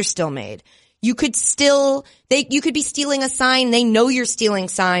 Mistakes are still made. You could be stealing a sign. They know you're stealing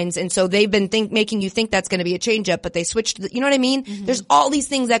signs. And so they've been making you think that's going to be a changeup, but they switched you know what I mean? Mm-hmm. There's all these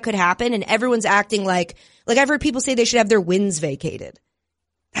things that could happen and everyone's acting like I've heard people say they should have their wins vacated.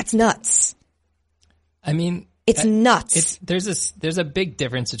 That's nuts. I mean, it's nuts. There's a big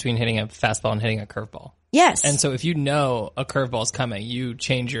difference between hitting a fastball and hitting a curveball. Yes. And so if you know a curveball is coming, you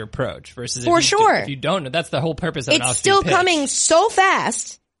change your approach versus if you don't know, that's the whole purpose of an off-speed pitch. It's still pitch. coming so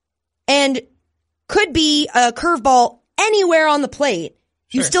fast and could be a curveball anywhere on the plate.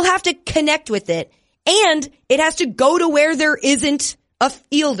 You still have to connect with it and it has to go to where there isn't a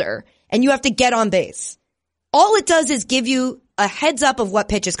fielder and you have to get on base. All it does is give you a heads up of what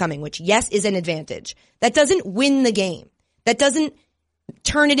pitch is coming, which yes is an advantage. That doesn't win the game. That doesn't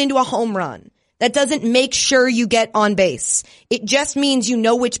turn it into a home run. That doesn't make sure you get on base. It just means you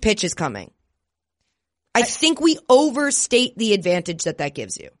know which pitch is coming. I think we overstate the advantage that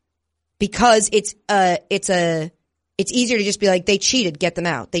gives you because it's easier to just be like, they cheated, get them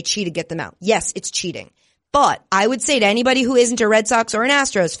out. They cheated, get them out. Yes, it's cheating. But I would say to anybody who isn't a Red Sox or an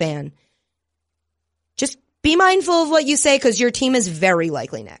Astros fan, just be mindful of what you say because your team is very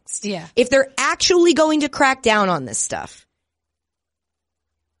likely next. Yeah. If they're actually going to crack down on this stuff,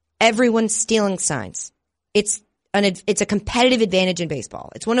 everyone's stealing signs. It's a competitive advantage in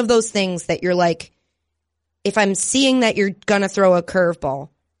baseball. It's one of those things that you're like, if I'm seeing that you're going to throw a curveball,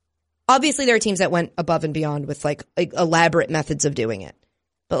 obviously there are teams that went above and beyond with like elaborate methods of doing it.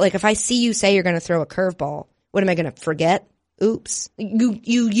 But like if I see you say you're going to throw a curveball, what am I going to forget? Oops.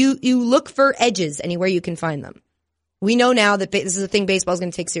 You look for edges anywhere you can find them. We know now that this is a thing baseball is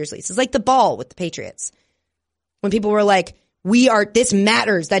going to take seriously. This is like the ball with the Patriots. When people were like, this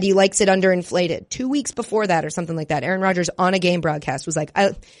matters that he likes it underinflated. 2 weeks before that or something like that, Aaron Rodgers on a game broadcast was like,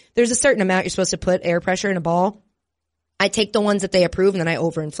 there's a certain amount you're supposed to put air pressure in a ball. I take the ones that they approve and then I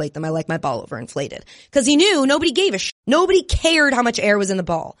overinflate them. I like my ball overinflated. Because he knew nobody gave a shit. Nobody cared how much air was in the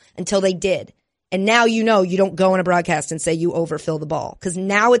ball until they did. And now you don't go on a broadcast and say you overfill the ball. Because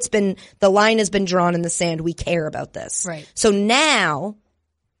now the line has been drawn in the sand. We care about this. Right. So now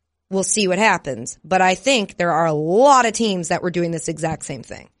we'll see what happens. But I think there are a lot of teams that were doing this exact same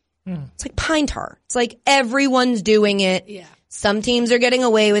thing. It's like pine tar. It's like everyone's doing it. Yeah. Some teams are getting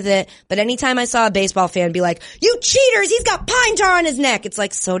away with it. But anytime I saw a baseball fan be like, you cheaters, he's got pine tar on his neck. It's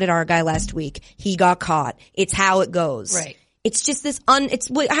like, so did our guy last week. He got caught. It's how it goes. Right. It's just it's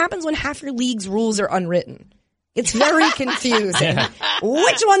what happens when half your league's rules are unwritten. It's very confusing.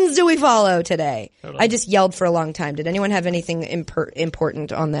 Which ones do we follow today? Totally. I just yelled for a long time. Did anyone have anything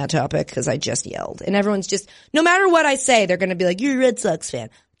important on that topic? Because I just yelled. And everyone's just, no matter what I say, they're going to be like, you're a Red Sox fan.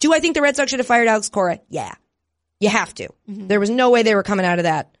 Do I think the Red Sox should have fired Alex Cora? Yeah. You have to. Mm-hmm. There was no way they were coming out of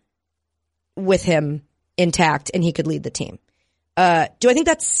that with him intact and he could lead the team. Do I think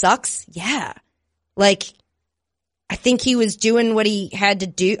that sucks? Yeah. Like, I think he was doing what he had to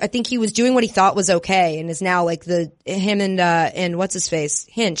do. I think he was doing what he thought was okay and is now like him and what's his face,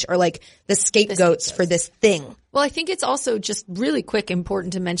 Hinch, are like the scapegoats for this thing. Well, I think it's also just really quick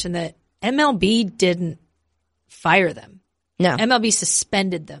important to mention that MLB didn't fire them. No. MLB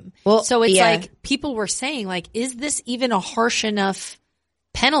suspended them. Well, so it's like people were saying like, is this even a harsh enough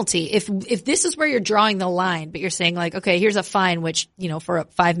penalty? If this is where you're drawing the line, but you're saying like, okay, here's a fine, which, for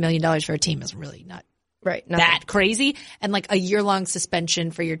 $5 million for a team is really not right. That crazy. And like a year-long suspension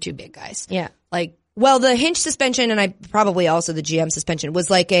for your two big guys. Yeah. Like, well, the Hinch suspension and probably also the GM suspension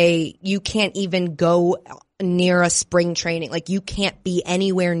was like you can't even go near a spring training. Like you can't be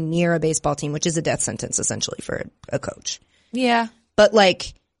anywhere near a baseball team, which is a death sentence essentially for a coach. Yeah. But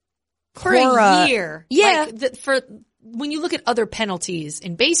like for a year. Yeah. Like for when you look at other penalties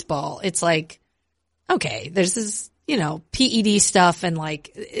in baseball, it's like, okay, there's this, PED stuff and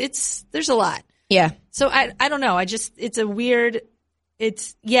like there's a lot. Yeah. So I don't know. It's a weird,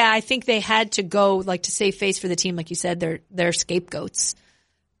 I think they had to go like to save face for the team. Like you said, they're scapegoats.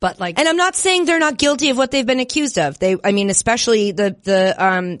 But like, and I'm not saying they're not guilty of what they've been accused of. Especially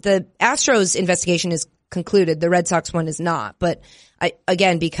the Astros investigation is concluded. The Red Sox one is not. But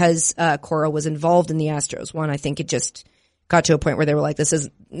because Cora was involved in the Astros one, I think it just got to a point where they were like,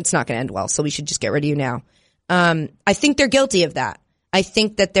 it's not going to end well. So we should just get rid of you now. I think they're guilty of that. I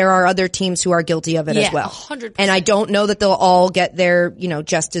think that there are other teams who are guilty of it as well. 100%. And I don't know that they'll all get their,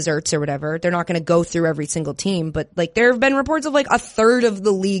 just desserts or whatever. They're not going to go through every single team, but like there have been reports of like a third of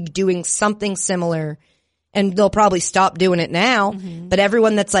the league doing something similar and they'll probably stop doing it now. Mm-hmm. But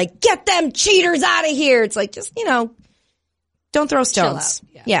everyone that's like, get them cheaters out of here. It's like, just, don't throw stones.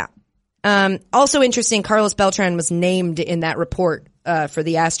 Yeah. Also interesting, Carlos Beltran was named in that report, for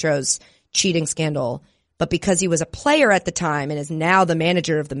the Astros cheating scandal. But because he was a player at the time and is now the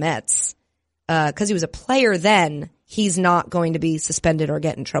manager of the Mets, because he was a player then, he's not going to be suspended or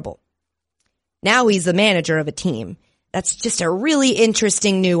get in trouble. Now he's the manager of a team. That's just a really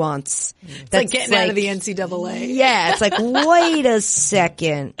interesting nuance. It's like getting out of the NCAA. Yeah, it's like, wait a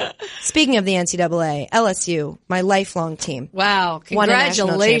second. Speaking of the NCAA, LSU, my lifelong team. Wow, congratulations. Won a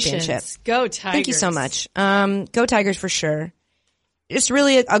national championship. Go Tigers. Thank you so much. Go Tigers for sure. Just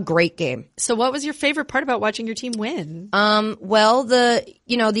really a great game. So what was your favorite part about watching your team win? Well,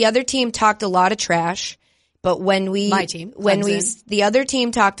 the other team talked a lot of trash, but the other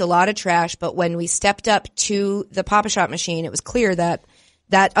team talked a lot of trash, but when we stepped up to the Pop-A-Shot machine, it was clear that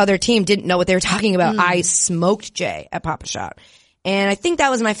other team didn't know what they were talking about. I smoked Jay at Pop-A-Shot. And I think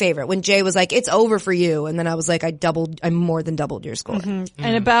that was my favorite when Jay was like, it's over for you. And then I was like, I more than doubled your score. Mm-hmm.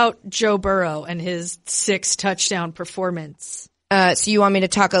 And about Joe Burrow and his 6 touchdown performance. So you want me to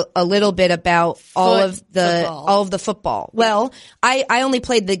talk a little bit about all of the football? Well, I only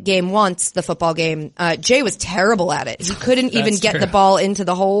played the game once, the football game. Jay was terrible at it. He couldn't even get the ball into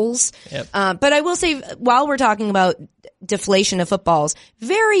the holes. Yep. But I will say, while we're talking about deflation of footballs,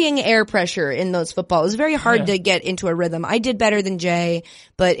 varying air pressure in those footballs is very hard to get into a rhythm. I did better than Jay,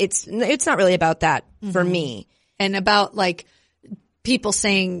 but it's not really about that for me. And about like people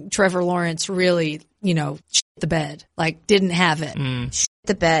saying Trevor Lawrence really, shit the bed, like didn't have it. Shit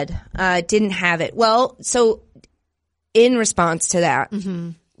the bed, didn't have it. Well, so in response to that,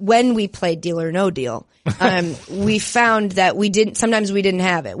 when we played Deal or No Deal, we found that sometimes we didn't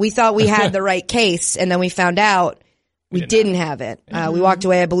have it. We thought we had the right case, and then we found out We didn't have it. We walked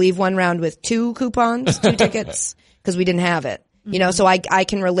away, I believe, one round with 2 coupons, 2 tickets, because we didn't have it. You know, so I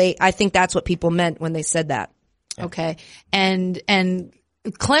can relate. I think that's what people meant when they said that. Okay. And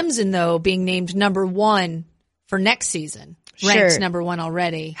Clemson, though, being named number 1 for next season, ranks number 1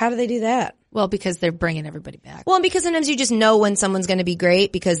 already. How do they do that? Well, because they're bringing everybody back. Well, and because sometimes you just know when someone's going to be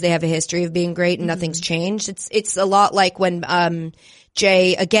great because they have a history of being great and nothing's changed. It's a lot like when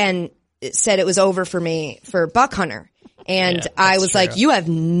Jay again said it was over for me for Buck Hunter. And I was like, you have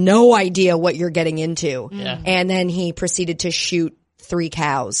no idea what you're getting into. Yeah. And then he proceeded to shoot 3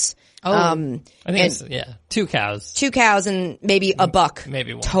 cows. Oh. I think it's 2 cows. 2 cows and maybe a buck.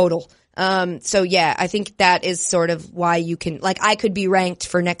 Maybe 1. Total. So yeah, I think that is sort of why you can, like, I could be ranked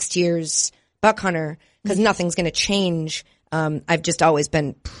for next year's Buck Hunter because nothing's going to change. I've just always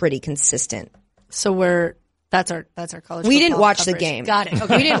been pretty consistent. So that's our college. We didn't football watch coverage. the game. Got it.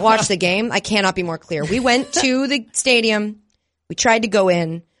 Okay. We didn't watch the game. I cannot be more clear. We went to the stadium. We tried to go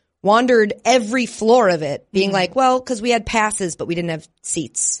in, wandered every floor of it, being like, well, because we had passes, but we didn't have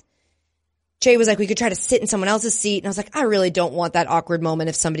seats. Jay was like, we could try to sit in someone else's seat. And I was like, I really don't want that awkward moment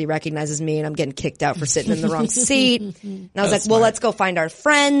if somebody recognizes me and I'm getting kicked out for sitting in the wrong seat. And I was like, well, let's go find our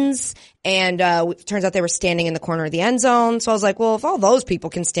friends. And it turns out they were standing in the corner of the end zone. So I was like, well, if all those people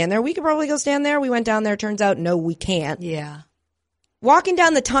can stand there, we could probably go stand there. We went down there. Turns out, no, we can't. Yeah. Walking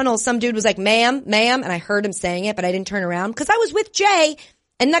down the tunnel, some dude was like, ma'am, and I heard him saying it, but I didn't turn around because I was with Jay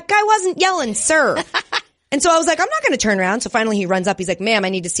and that guy wasn't yelling, sir. And so I was like, I'm not going to turn around. So finally he runs up. He's like, ma'am, I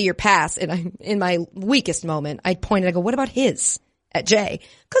need to see your pass. And I, in my weakest moment, I pointed, I go, what about his at Jay?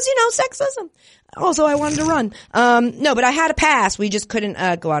 Cause sexism. Also, I wanted to run. No, but I had a pass. We just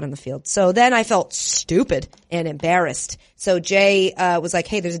couldn't, go out on the field. So then I felt stupid and embarrassed. So Jay, was like,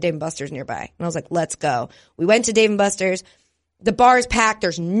 hey, there's a Dave & Buster's nearby. And I was like, let's go. We went to Dave & Buster's. The bar's packed.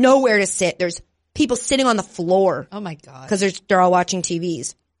 There's nowhere to sit. There's people sitting on the floor. Oh my God. Cause they're all watching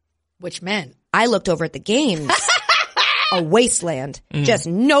TVs. Which meant I looked over at the games. A wasteland. Just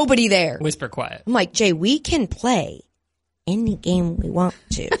nobody there. Whisper quiet. I'm like, Jay, we can play any game we want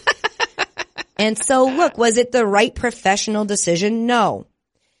to. And so look, was it the right professional decision? No.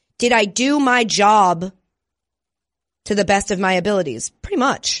 Did I do my job to the best of my abilities? Pretty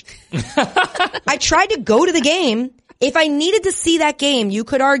much. I tried to go to the game. If I needed to see that game, you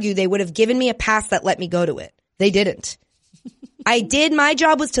could argue they would have given me a pass that let me go to it. They didn't. I did. My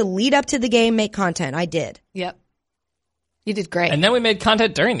job was to lead up to the game, make content. I did. Yep. You did great. And then we made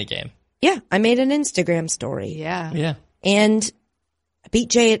content during the game. Yeah. I made an Instagram story. Yeah. Yeah. And I beat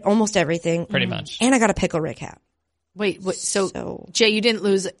Jay at almost everything. Pretty much. And I got a Pickle Rick hat. Wait, so Jay, you didn't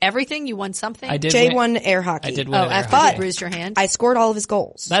lose everything? You won something? I did. Jay won air hockey. I did win. After you bruised your hand? I scored all of his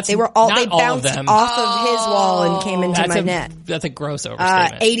goals. They not bounced all of them. off of his wall and came into my net. That's a gross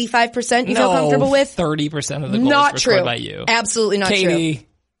overstatement. 85% you feel comfortable with? 30% of the goals not were true. scored by you. Absolutely not Katie. true.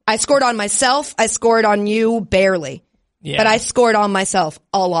 I scored on myself. I scored on you barely. Yeah. But I scored on myself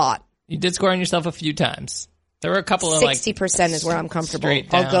a lot. You did score on yourself a few times. There were a couple of 60% is where I'm comfortable.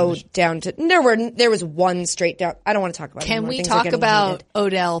 I'll go down to there was one straight down. I don't want to talk about it Can anymore. we Things talk are about heated.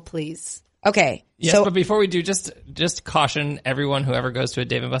 Odell, please? Okay. Yes, so but before we do, just caution everyone whoever goes to a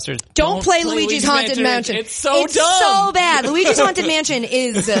Dave & Buster's. Don't play Luigi's Haunted Mansion. It's so dumb. So bad. Luigi's Haunted Mansion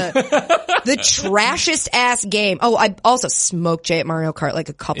is the trashiest ass game. Oh, I also smoked Jay at Mario Kart like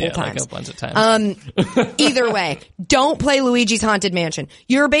a couple times. Like a bunch of times. Either way, don't play Luigi's Haunted Mansion.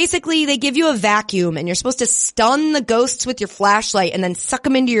 They give you a vacuum and you're supposed to stun the ghosts with your flashlight and then suck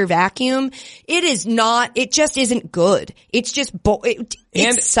them into your vacuum. It just isn't good. It's just,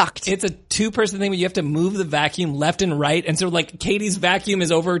 it sucked. It's a 2-person thing, but you have to move the vacuum left and right. And so like Katie's vacuum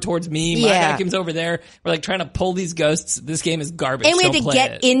is over towards me. My vacuum's over there. We're like trying to pull these ghosts. This game is garbage. And we had to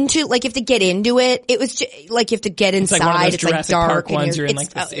get into, like, you have to get into it. It was just, like, you have to get inside. It's like one of those it's like Jurassic dark. Park ones. You're in like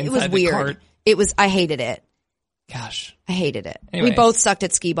this it was inside the weird. cart. I hated it. Gosh. I hated it. Anyway. We both sucked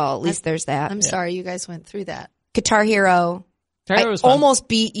at skee ball. At least there's that. I'm sorry you guys went through that. Guitar Hero. I I almost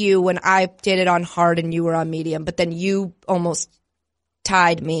beat you when I did it on hard and you were on medium, but then you almost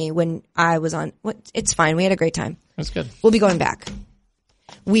tied me when I was on. It's fine. We had a great time. That's good. We'll be going back.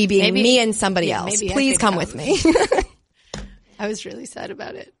 We being Maybe- me and somebody else. maybe I Please could come come. with me. I was really sad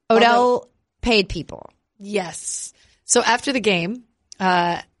about it. Odell paid people. Yes. So after the game,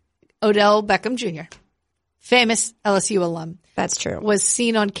 Odell Beckham Jr., famous LSU alum, That's true. was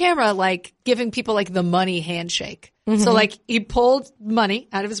seen on camera like giving people like the money handshake. So like he pulled money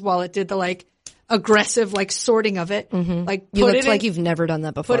out of his wallet, did the like aggressive like sorting of it, like You put looked it like in, you've never done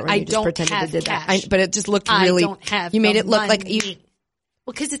that before. But when I you just don't pretended have to did cash. that. But it just looked I really. don't have You made the it look like money.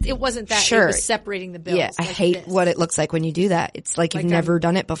 Well, because it wasn't that. Sure. It was separating the bills. Yeah, I hate what it looks like when you do that. It's like you've never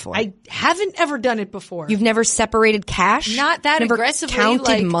done it before. I haven't ever done it before. You've never separated cash? Not that never aggressively, counted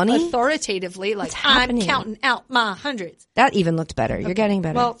like money? authoritatively, like I'm counting out my hundreds. That even looked better. You're getting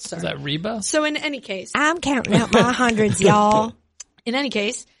better. Well, sorry. Is that Reba? So in any case. I'm counting out my hundreds, y'all. In any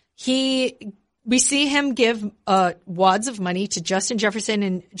case, we see him give wads of money to Justin Jefferson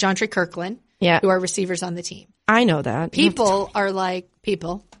and Jontre Kirkland, who are receivers on the team. I know that.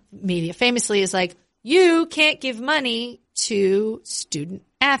 Media famously is like, you can't give money to student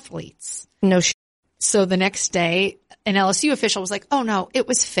athletes. No So the next day, an LSU official was like, oh no, it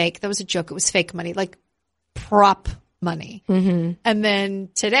was fake. That was a joke. It was fake money, like prop money. Mm-hmm. And then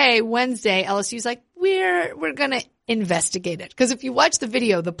today, Wednesday, LSU's like, we're going to investigate it. Because if you watch the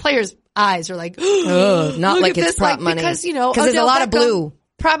video, the players' eyes are like, oh, not like it's prop money. Because, there's a lot of blue.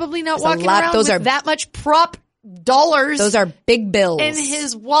 Probably not walking around with that much prop dollars. Those are big bills. In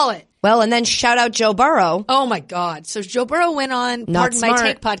his wallet. Well, and then shout out Joe Burrow. Oh my God. So Joe Burrow went on Pardon My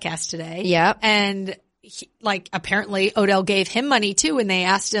Take podcast today. Yeah. And apparently Odell gave him money too. And they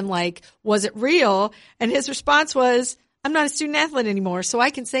asked him was it real? And his response was, I'm not a student athlete anymore, so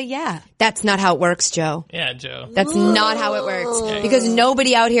I can say yeah. That's not how it works, Joe. Yeah, Joe. That's not how it works. Because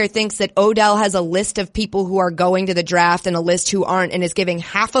nobody out here thinks that Odell has a list of people who are going to the draft and a list who aren't and is giving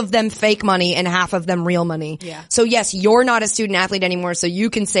half of them fake money and half of them real money. Yeah. So yes, you're not a student athlete anymore, so you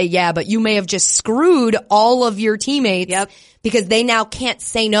can say yeah, but you may have just screwed all of your teammates because they now can't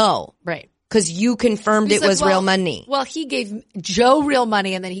say no. Right. Because you confirmed it was real money. Well, he gave Joe real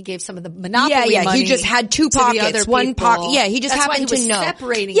money, and then he gave some of the monopoly money. He just had two pockets. One pocket. Yeah, he just happened to know.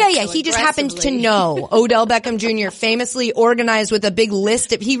 Separating he just happened to know. Odell Beckham Jr. famously organized with a big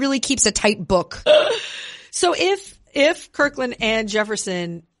list. He really keeps a tight book. So if Kirkland and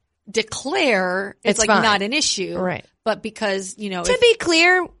Jefferson declare, it's like fine. not an issue, right? But because to be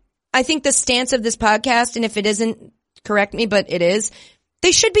clear, I think the stance of this podcast, and if it isn't, correct me, but it is.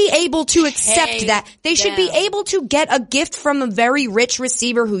 They should be able to accept that. They should be able to get a gift from a very rich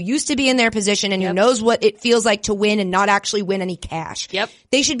receiver who used to be in their position and who knows what it feels like to win and not actually win any cash. Yep.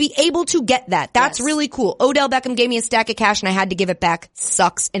 They should be able to get that. That's really cool. Odell Beckham gave me a stack of cash and I had to give it back.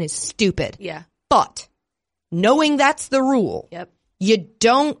 Sucks and is stupid. Yeah. But knowing that's the rule, you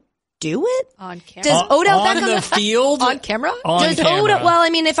don't do it on camera. Does Odell on Beckham the field on camera? On camera. Well,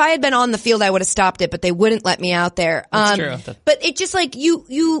 I mean, if I had been on the field, I would have stopped it, but they wouldn't let me out there. That's true. But it's just like do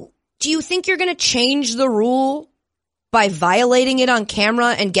you think you're going to change the rule by violating it on camera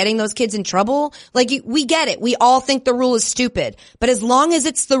and getting those kids in trouble? We get it. We all think the rule is stupid, but as long as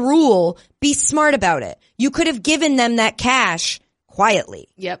it's the rule, be smart about it. You could have given them that cash quietly.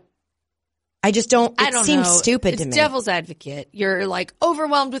 Yep. I just don't. I don't seems know. stupid it's to me. Devil's advocate. You're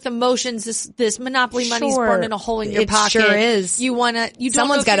overwhelmed with emotions. This monopoly money's burning a hole in your pocket. It sure is. You wanna. You don't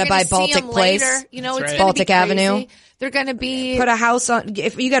Someone's got to buy Baltic Place. Later. It's right. Baltic Avenue. They're going to be put a house on.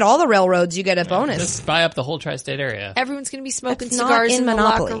 If you get all the railroads, you get a bonus. Just buy up the whole tri-state area. Everyone's going to be smoking That's cigars not in the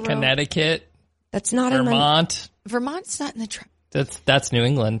Monopoly. locker room. Connecticut. That's not Vermont. Vermont's not in the. That's New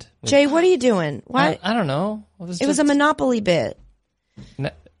England. Jay, what are you doing? Why? I don't know. It was a Monopoly bit.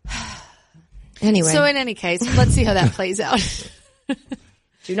 Anyway. So in any case, let's see how that plays out.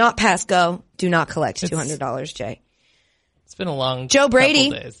 Do not pass go. Do not collect $200, Jay. It's been a long Joe Brady,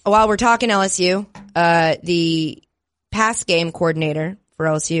 couple days. While we're talking LSU, the pass game coordinator for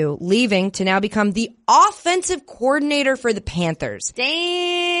LSU leaving to now become the offensive coordinator for the Panthers.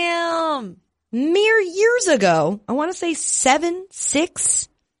 Damn. Mere years ago, I want to say 7, 6,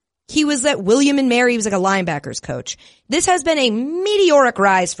 he was at William and Mary. He was like a linebackers coach. This has been a meteoric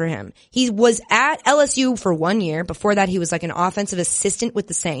rise for him. He was at LSU for 1 year. Before that, he was like an offensive assistant with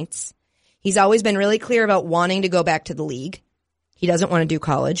the Saints. He's always been really clear about wanting to go back to the league. He doesn't want to do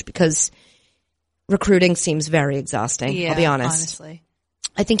college because recruiting seems very exhausting. Yeah, I'll be honest. Honestly.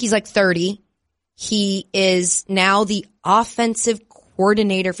 I think he's like 30. He is now the offensive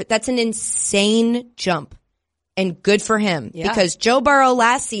coordinator that's an insane jump. And good for him because Joe Burrow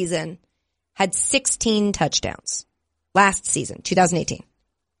last season had 16 touchdowns. Last season, 2018.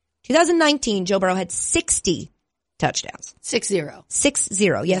 2019, Joe Burrow had 60 touchdowns. 6-0.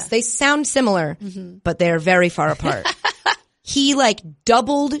 6-0. Yes, they sound similar, but they're very far apart. He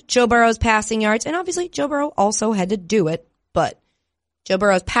doubled Joe Burrow's passing yards, and obviously Joe Burrow also had to do it, but Joe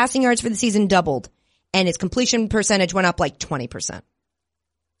Burrow's passing yards for the season doubled, and his completion percentage went up 20%.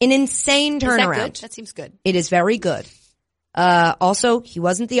 An insane turnaround. Is that good? That seems good. It is very good. Also, he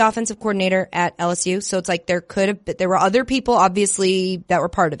wasn't the offensive coordinator at LSU, so it's there were other people obviously that were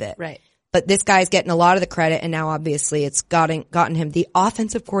part of it. Right. But this guy's getting a lot of the credit, and now obviously it's gotten him the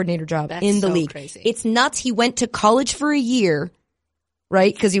offensive coordinator job in the league. Crazy. It's nuts. He went to college for a year,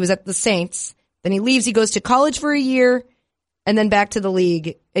 right? Because he was at the Saints. Then he leaves. He goes to college for a year and then back to the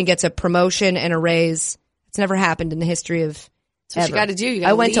league and gets a promotion and a raise. It's never happened in the history of That's what you got to do. You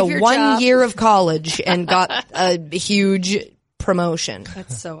I went to leave your 1 job. year of college and got a huge promotion.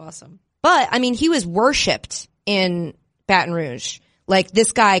 That's so awesome. But, I mean, he was worshipped in Baton Rouge. Like,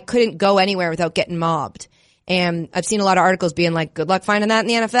 this guy couldn't go anywhere without getting mobbed. And I've seen a lot of articles being like, good luck finding that in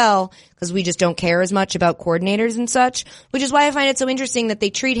the NFL, because we just don't care as much about coordinators and such, which is why I find it so interesting that they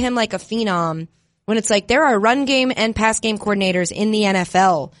treat him like a phenom when it's like there are run game and pass game coordinators in the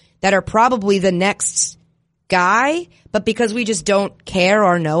NFL that are probably the next guy, but because we just don't care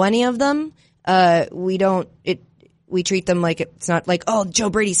or know any of them, we treat them like it's not like, oh, Joe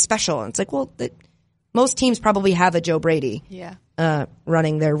Brady's special. And it's like, well, most teams probably have a Joe Brady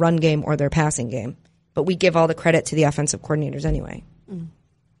running their run game or their passing game. But we give all the credit to the offensive coordinators anyway.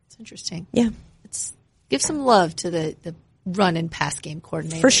 It's interesting. Yeah. Let's give some love to the run and pass game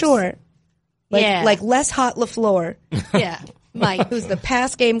coordinators. For sure. Like Les Hot LaFleur. Yeah. Mike. Who's the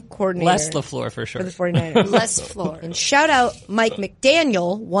pass game coordinator. Les LaFleur for sure. For the 49ers. Les Floor. And shout out Mike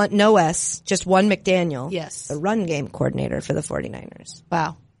McDaniel, no S, just one McDaniel. Yes. The run game coordinator for the 49ers.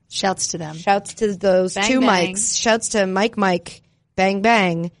 Wow. Shouts to them. Shouts to those Bang, two bang. Mikes. Shouts to Mike, Bang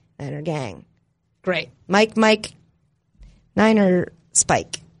Bang, and her gang. Great. Mike, Niner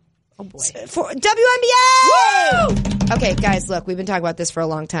Spike. Oh boy. For WNBA! Okay, guys, look, we've been talking about this for a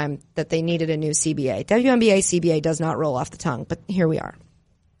long time, that they needed a new CBA. WNBA CBA does not roll off the tongue, but here we are.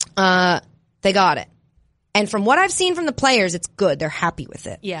 They got it. And from what I've seen from the players, it's good. They're happy with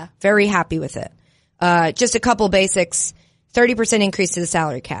it. Yeah. Very happy with it. Just a couple basics. 30% increase to the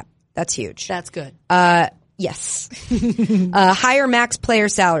salary cap. That's huge. That's good. Yes. Higher max player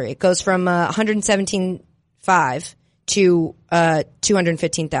salary. It goes from $117,500 to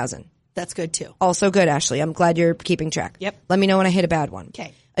 $215,000. That's good too. Also good, Ashley. I'm glad you're keeping track. Yep. Let me know when I hit a bad one.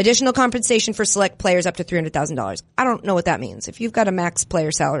 Okay. Additional compensation for select players up to $300,000. I don't know what that means. If you've got a max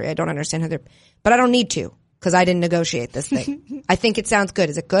player salary, I don't understand how they're, but I don't need to because I didn't negotiate this thing. I think it sounds good.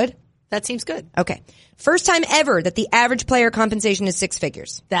 Is it good? That seems good. Okay. First time ever that the average player compensation is 6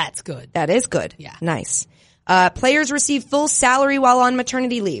 figures. That's good. That is good. Yeah. Nice. Players receive full salary while on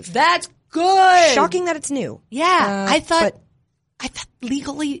maternity leave. That's good. Shocking that it's new. Yeah. I thought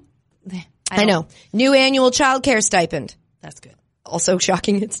legally. I know. New annual child care stipend. That's good. Also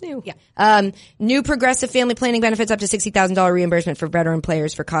shocking it's new. Yeah. New progressive family planning benefits up to $60,000 reimbursement for veteran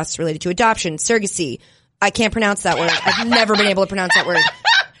players for costs related to adoption, surrogacy. I can't pronounce that word. I've never been able to pronounce that word.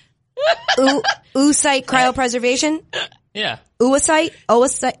 Oocyte cryopreservation? Yeah. Oocyte?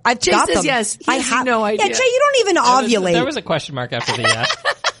 I've Jay got says them. yes. He has no idea. Yeah, Jay, you don't even ovulate. There was a question mark after the yeah.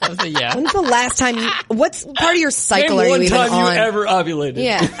 That was a yeah. When's the last time what part of your cycle are you even on? One time you ever ovulated.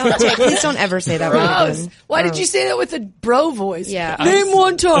 Yeah. Oh, Jay, please don't ever say that word again. Why did you say that with a bro voice? Yeah. Name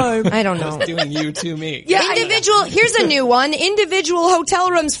one time. I don't know. Doing you to me. Yeah. Individual, here's a new one. Individual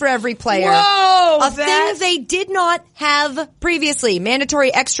hotel rooms for every player. Whoa! A thing they did not have previously.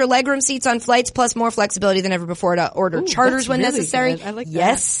 Mandatory extra legroom seats on flights plus more flexibility than ever before to order charters that's when really necessary. good. I like that.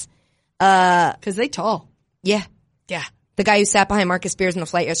 Yes. Because they tall. Yeah. Yeah. The guy who sat behind Marcus Spears on the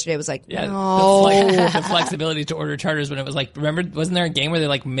flight yesterday was like, Yeah, no. the flexibility to order charters when it was like, remember, wasn't there a game where they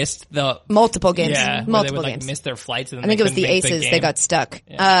like missed the multiple games? Yeah, multiple where they would games. like miss their flights. And I think it was the Aces. They got stuck.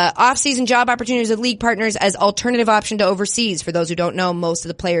 Yeah. Off-season job opportunities with league partners as alternative option to overseas. For those who don't know, most of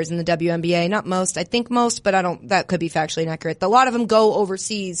the players in the WNBA, not most, I think most, but that could be factually inaccurate. A lot of them go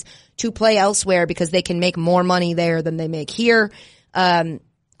overseas to play elsewhere because they can make more money there than they make here.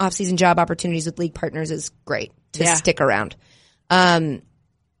 Off-season job opportunities with league partners is great to stick around. Health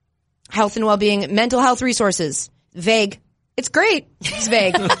and well-being, mental health resources, vague. It's great. It's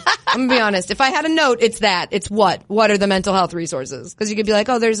vague. I'm gonna be honest. If I had a note, it's that. It's what? What are the mental health resources? Because you could be like,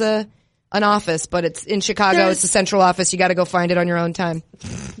 oh, there's an office, but it's in Chicago. It's a central office. You got to go find it on your own time.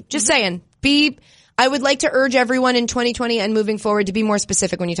 Just saying. I would like to urge everyone in 2020 and moving forward to be more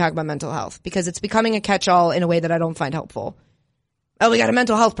specific when you talk about mental health, because it's becoming a catch-all in a way that I don't find helpful. Oh, we got a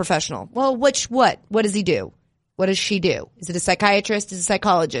mental health professional. Well, what? What does he do? What does she do? Is it a psychiatrist? Is it a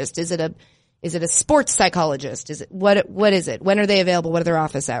psychologist? Is it a sports psychologist? Is it what is it? When are they available? What are their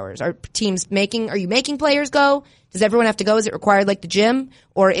office hours? Are you making players go? Does everyone have to go? Is it required like the gym?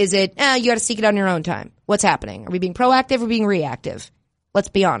 Or is it, you got to seek it on your own time? What's happening? Are we being proactive or being reactive? Let's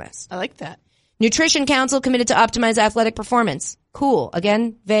be honest. I like that. Nutrition Council committed to optimize athletic performance. Cool.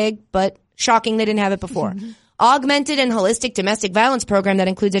 Again, vague, but shocking they didn't have it before. Augmented and holistic domestic violence program that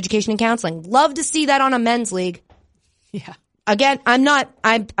includes education and counseling. Love to see that on a men's league. Yeah. Again,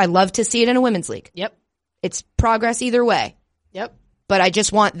 I love to see it in a women's league. Yep. It's progress either way. Yep. but I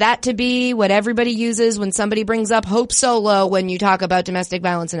just want that to be what everybody uses when somebody brings up Hope Solo when you talk about domestic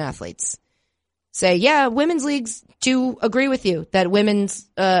violence in athletes. Say, yeah, women's leagues do agree with you that women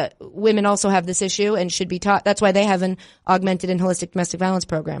also have this issue and should be taught. That's why they have an augmented and holistic domestic violence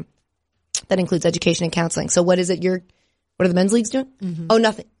program that includes education and counseling. So what is it what are the men's leagues doing? Mm-hmm. Oh,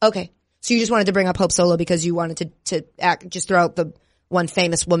 nothing. Okay. So you just wanted to bring up Hope Solo because you wanted to just throw out the one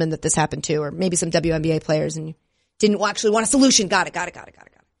famous woman that this happened to, or maybe some WNBA players, and you didn't actually want a solution. Got it.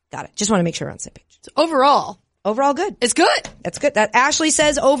 Just want to make sure we're on the same page. So overall good. It's good. That's good. That Ashley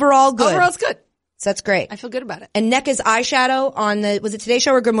says overall good. Overall, it's good. So that's great. I feel good about it. And NECA's eyeshadow on was it Today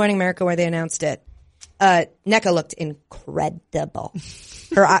Show or Good Morning America where they announced it? NECA looked incredible.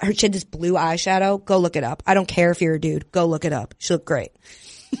 Her she had this blue eyeshadow. Go look it up. I don't care if you're a dude. Go look it up. She looked great.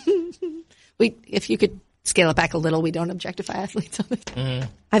 If you could scale it back a little, we don't objectify athletes on it.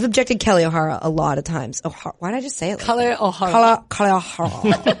 I've objected Kelly O'Hara a lot of times. Why did I just say it like Kelly O'Hara. Kelly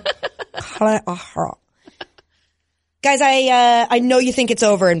O'Hara. Kelly O'Hara. Guys, I know you think it's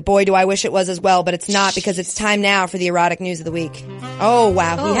over, and boy, do I wish it was as well, but it's not, because it's time now for the erotic news of the week. Oh,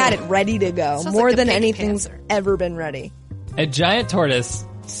 wow. He had it ready to go. Sounds More like the than Pink anything's Panther. ever been ready. A giant tortoise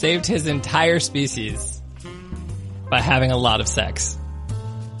saved his entire species by having a lot of sex.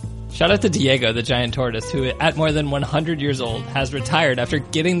 Shout out to Diego, the giant tortoise, who at more than 100 years old has retired after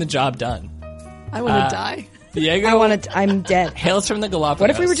getting the job done. I want to die. Diego I'm dead. hails from the Galapagos. What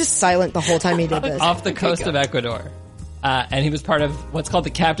if we were just silent the whole time he did this? Off the coast of Ecuador. And he was part of what's called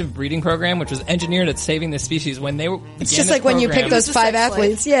the captive breeding program, which was engineered at saving the species when they were. It's just like when you pick those 5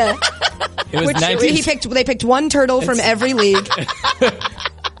 athletes. Yeah. It was They picked one turtle from every league.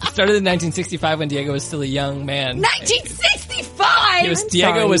 It started in 1965 when Diego was still a young man. 1965!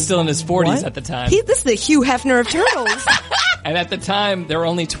 Diego was still in his 40s at the time. This is the Hugh Hefner of turtles. And at the time, there were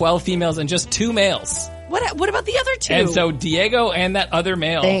only 12 females and just 2 males. What about the other 2? And so Diego and that other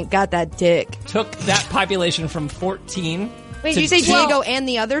male They ain't got that dick. took that population from 14. Wait, did you say Diego and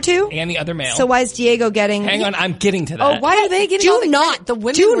the other 2? And the other male. So why is Diego getting... Hang on, I'm getting to that. Oh, why are they getting all the credit? The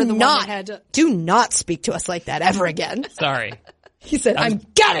women were the one that had to... Do not speak to us like that ever again. Sorry. He said, I'm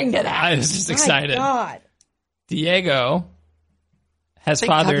getting to that. I was just excited. My God. Diego has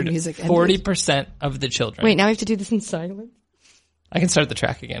fathered 40% of the children. Wait, now we have to do this in silence? I can start the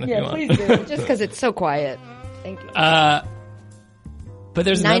track again if you want. Please do. Just because it's so quiet. Thank you. But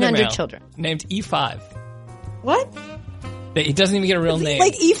there's another 900 male children. named E5. What? He doesn't even get a real name.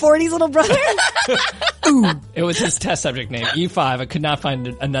 Like E40's little brother? It was his test subject name, E5. I could not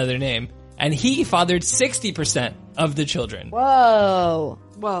find another name. And he fathered 60% of the children. Whoa.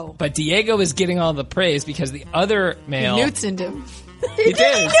 But Diego is getting all the praise because the other male... He newtsened him. He did.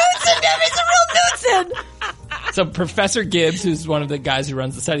 He newtsened him. He's a real newtsen. So Professor Gibbs, who's one of the guys who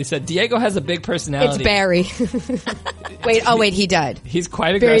runs the study, said Diego has a big personality. It's Barry. wait, he died. He's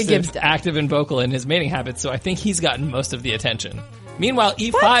quite aggressive, active, and vocal in his mating habits, so I think he's gotten most of the attention. Meanwhile,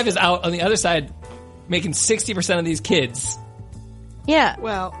 E5 is out on the other side making 60% of these kids. Yeah.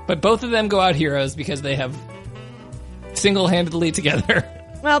 Well, but both of them go out heroes because they have single-handedly together.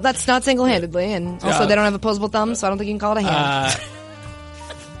 Well, that's not single-handedly, and also they don't have opposable thumbs, so I don't think you can call it a hand.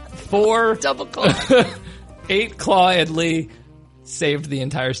 4 double call. 8-clawedly saved the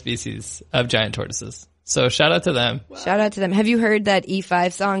entire species of giant tortoises. So shout out to them. Wow. Shout out to them. Have you heard that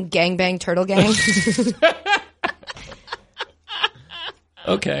E5 song, Gang Bang Turtle Gang?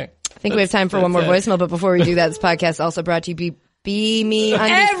 Okay. I think we have time for one more voicemail, but before we do that, this podcast is also brought to you Be Me on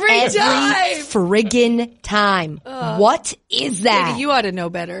every time. Friggin' time. What is that? Lady, you ought to know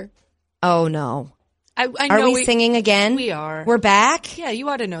better. Oh no. I know are we singing again? We are. We're back? Yeah, you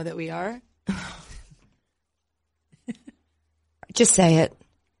ought to know that we are. Just say it.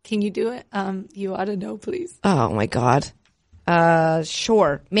 Can you do it? You ought to know, please. Oh my God.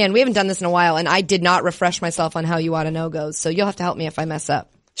 Sure. Man, we haven't done this in a while, and I did not refresh myself on how You Ought to Know goes, so you'll have to help me if I mess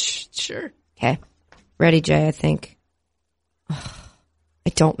up. Sure. Okay. Ready, Jay, I think. I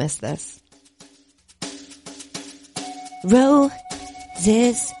don't miss this.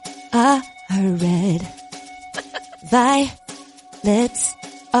 Roses are red. Violets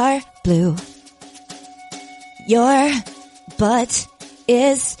are blue. Your butt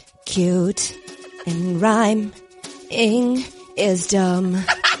is cute and rhyming is dumb.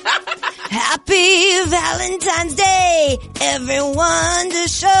 Happy Valentine's Day, everyone, to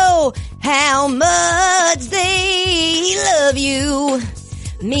show how much they love you.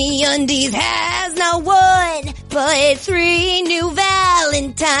 MeUndies has not one, but 3 new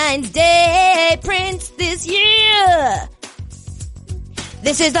Valentine's Day prints this year.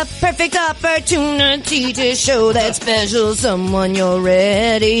 This is the perfect opportunity to show that special someone you're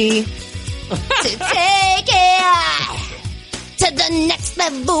ready to take it to to the next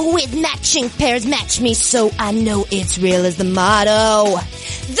level with matching pairs. Match me so I know it's real is the motto.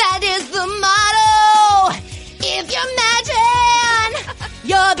 That is the motto. If you're matching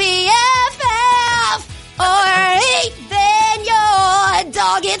your BFF or even your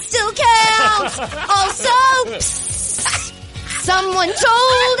dog, it still counts. Also, someone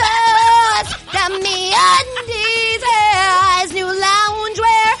told us that MeUndies has new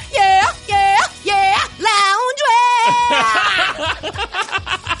loungewear.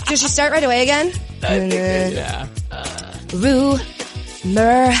 Loungewear. Does she start right away again? Yeah.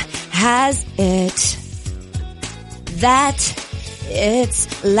 Rumor has it that it's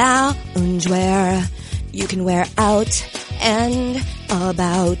loungewear you can wear out and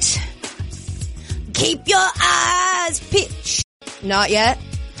about. Keep your eyes peeled. Not yet.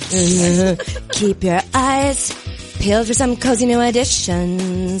 Keep your eyes peeled for some cozy new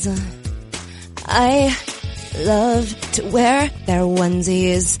additions. I love to wear their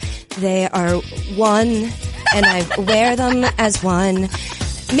onesies. They are one, and I wear them as one.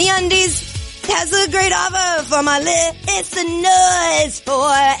 MeUndies has a great offer for my listeners.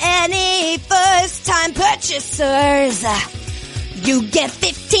 For any first-time purchasers, you get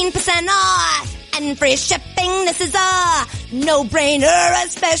 15% off and free shipping. This is a no-brainer,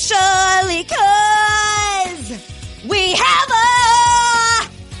 especially 'cause we have a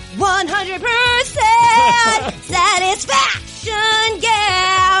 100% satisfaction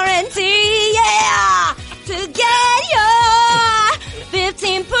guarantee. Yeah, to get your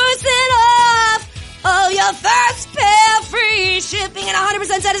 15% off of your first pair, free shipping and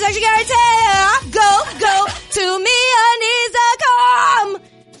 100% satisfaction guarantee. Go to MeUndies.com.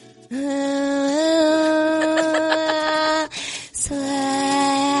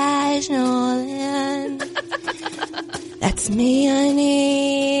 /Nolan. That's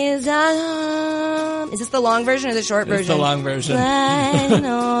MeUndies.com. Is this the long version or the short version? It's the long version.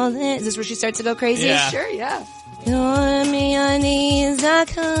 Is this where she starts to go crazy? Yeah. Sure, yeah. You're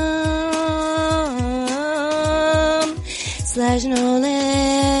MeUndies.com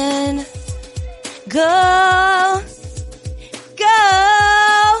 /Nolan. Go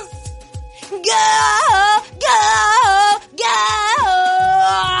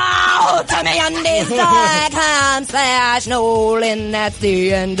to MeUndies.com /Nolan. That's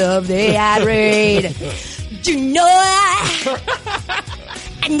the end of the ad read. You know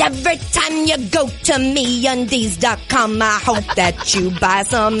and every time you go to MeUndies.com, I hope that you buy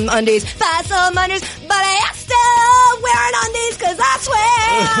some undies. But I still wearing undies 'cause I swear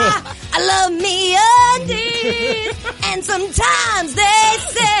I love MeUndies. And sometimes they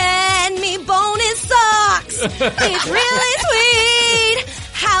send me bonus socks. It's really sweet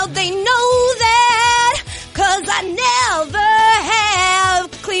how they know that, 'cause I never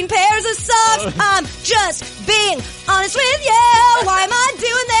have clean pairs of socks. I'm just being honest with you. Why am I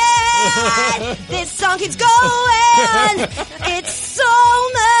doing that? This song keeps going. It's so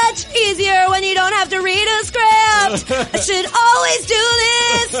much easier when you don't have to read a script. I should always do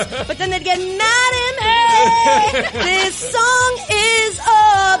this, but then they'd get mad at me. This song is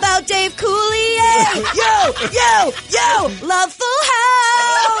about Dave Coulier. Yo, love Full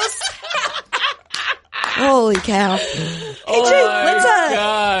House. Holy cow. Hey, Jay,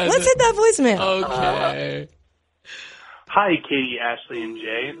 let's hit that voicemail. Okay. Hi, Katie, Ashley, and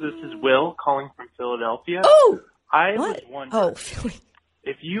Jay. This is Will calling from Philadelphia. Oh! I What? was wondering,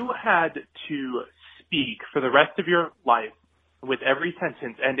 if you had to speak for the rest of your life with every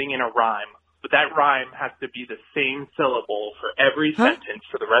sentence ending in a rhyme, but that rhyme has to be the same syllable for every sentence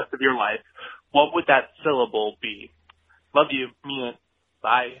for the rest of your life, what would that syllable be? Love you. Mean it.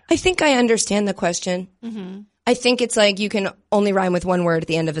 Bye. I think I understand the question. Mm-hmm. I think it's like you can only rhyme with one word at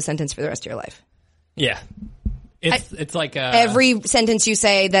the end of a sentence for the rest of your life. Yeah. It's like every sentence you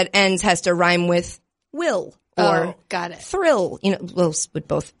say that ends has to rhyme with will or got it. Thrill. You know, wills would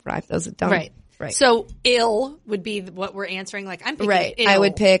both rhyme. Those are dumb. Right. So ill would be what we're answering. Like I'm picking ill. I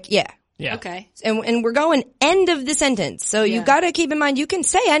would pick yeah. Okay. And we're going end of the sentence. So you got to keep in mind you can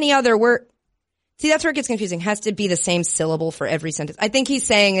say any other word. See, that's where it gets confusing. Has to be the same syllable for every sentence. I think he's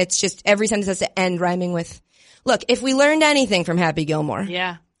saying it's just every sentence has to end rhyming with. Look, if we learned anything from Happy Gilmore,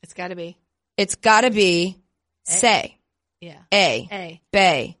 it's got to be. It's got to be say. Yeah. A.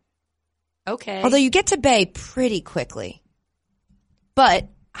 Bay. Okay. Although you get to bay pretty quickly. But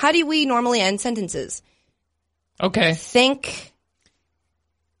how do we normally end sentences? Okay. Think.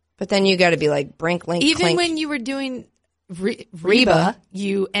 But then you got to be like brink, link, Even clink. when you were doing Reba,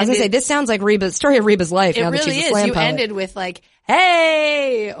 you ended. I was going to say, this sounds like Reba's story of Reba's life. It now really that she's a is. slam You poet. ended with like,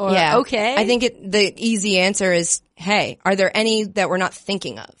 hey, or okay. I think the easy answer is, hey. Are there any that we're not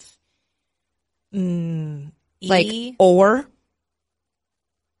thinking of? Like, or?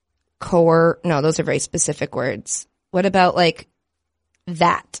 No, those are very specific words. What about like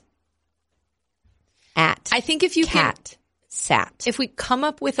that? At. I think if you cat. Sat. If we come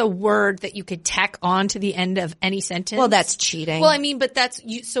up with a word that you could tack on to the end of any sentence. Well, that's cheating. Well, I mean, but that's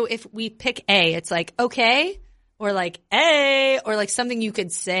you. So if we pick A, it's like, okay, or like A, or like something you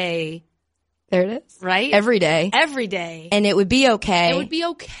could say. There it is. Right? Every day. Every day. And it would be okay. It would be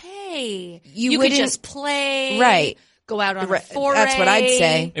okay. You could just play. Right. Go out on a foray. That's what I'd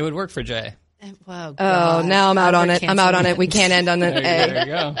say. It would work for Jay. Oh, oh, now I'm out on it. I'm out on it. We can't end on an A. There you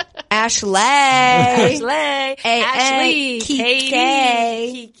go. Ashley. Ashley.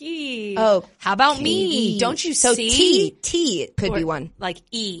 Kiki. Oh. How about me? Don't you so see? T could be one. Like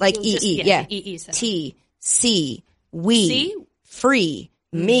E. Like E. Yeah. T, C, we, see? Free,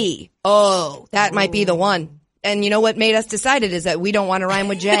 me. Oh, that might be the one. And you know what made us decide it is that we don't want to rhyme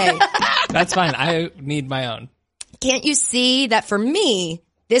with Jay. That's fine. I need my own. Can't you see that for me,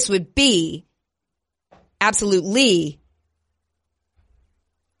 this would be absolutely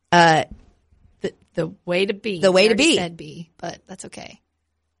the way to be. The way to be. Said be, but that's okay.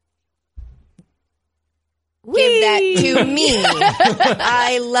 Give that to me.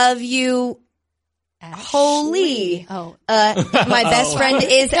 I love you. Ashley. Holy. Oh. My best friend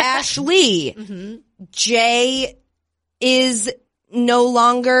is Ashley. Mm-hmm. Jay is no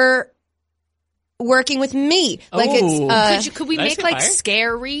longer working with me. Like it's could we make like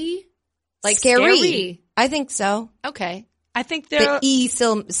scary? Like scary. I think so. Okay. I think the E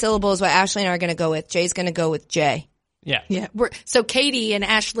syllable is what Ashley and I are going to go with. Jay's going to go with J. Yeah. Yeah. So Katie and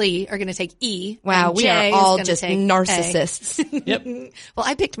Ashley are going to take E. Wow. We are all just narcissists. Yep. Well,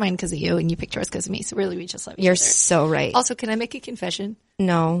 I picked mine because of you and you picked yours because of me. So really we just love each other. You're so right. Also, can I make a confession?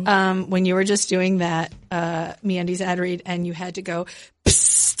 No. When you were just doing that, MeUndies ad read and you had to go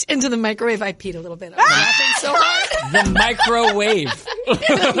psst into the microwave, I peed a little bit. I was laughing so hard. The microwave.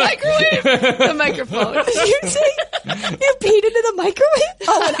 The microwave. The microphone. You say you peed into the microwave?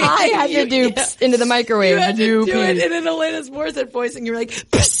 Oh, and I had to do into the microwave. You had to do it in an Alanis Morissette voice and you were like,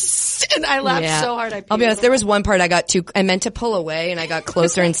 psst, and I laughed so hard. I'll be honest, there was one part I meant to pull away and I got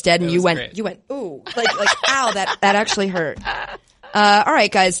closer instead and you went, ooh, like, ow, that actually hurt. All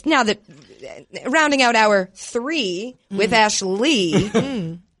right, guys. Now that rounding out hour 3 with Ashley,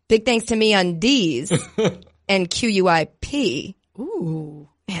 big thanks to MeUndies and QUIP. Ooh,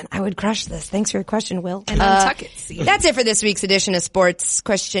 man, I would crush this. Thanks for your question, Will. And untuck it. See? That's it for this week's edition of Sports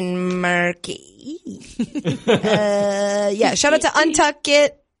Question Marky. Yeah, shout out to Untuck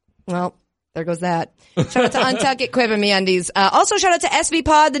It. Well, there goes that. Shout out to Untuck It, Quib, and MeUndies. Also, shout out to SV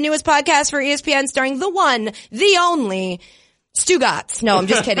Pod, the newest podcast for ESPN, starring the one, the only. Stugotz. No, I'm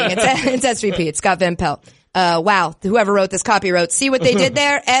just kidding. It's SVP. It's Scott Van Pelt. Wow. Whoever wrote this copy wrote, see what they did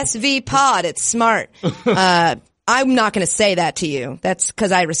there? SV Pod. It's smart. I'm not going to say that to you. That's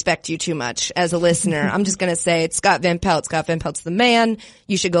because I respect you too much as a listener. I'm just going to say it's Scott Van Pelt. Scott Van Pelt's the man.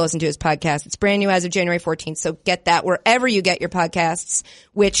 You should go listen to his podcast. It's brand new as of January 14th. So get that wherever you get your podcasts,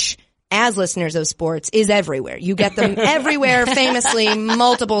 which as listeners of sports is everywhere. You get them everywhere, famously,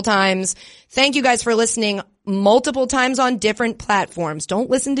 multiple times. Thank you guys for listening multiple times on different platforms. Don't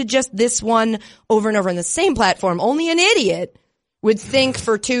listen to just this one over and over on the same platform. Only an idiot would think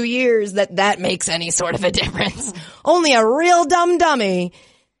for 2 years that makes any sort of a difference. Only a real dumb dummy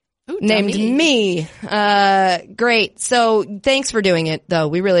named me. Great. So thanks for doing it, though.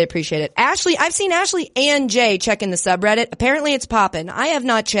 We really appreciate it. Ashley, I've seen Ashley and Jay check in the subreddit. Apparently it's poppin'. I have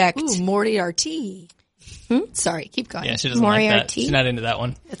not checked. Ooh, Moriarty. Sorry, keep going. Yeah, she doesn't like that. She's not into that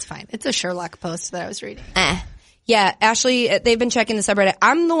one. It's fine. It's a Sherlock post that I was reading. Yeah, Ashley, they've been checking the subreddit.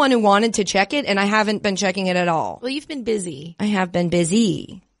 I'm the one who wanted to check it, and I haven't been checking it at all. Well, you've been busy. I have been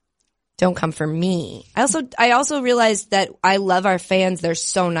busy. Don't come for me. I also realized that I love our fans. They're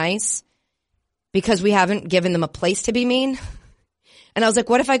so nice because we haven't given them a place to be mean. And I was like,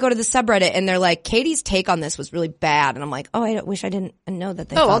 what if I go to the subreddit and they're like, Katie's take on this was really bad. And I'm like, oh, I wish I didn't know that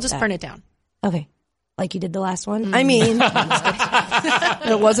they thought I'll just that. burn it down. Okay. Like you did the last one? I mean,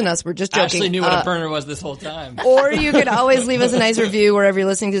 it wasn't us. We're just joking. Ashley knew what a burner was this whole time. Or you could always leave us a nice review wherever you're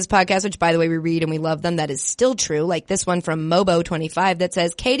listening to this podcast, which, by the way, we read and we love them. That is still true. Like this one from Mobo25 that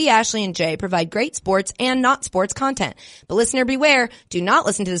says, Katie, Ashley, and Jay provide great sports and not sports content. But listener beware, do not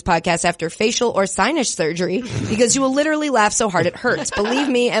listen to this podcast after facial or sinus surgery because you will literally laugh so hard it hurts. Believe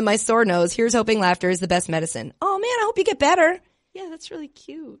me and my sore nose, here's hoping laughter is the best medicine. Oh, man, I hope you get better. Yeah, that's really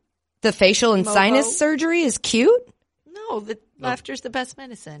cute. The facial and sinus surgery is cute? No, the laughter's the best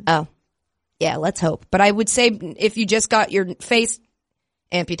medicine. Oh. Yeah, let's hope. But I would say if you just got your face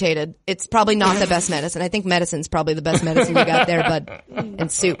amputated, it's probably not the best medicine. I think medicine's probably the best medicine you got there, bud.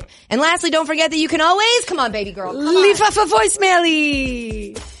 And soup. And lastly, don't forget that you can always, come on, baby girl. Leave off a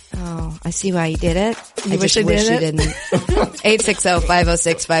voicemail. Oh. see why you did it. You wish I wish did you it? didn't.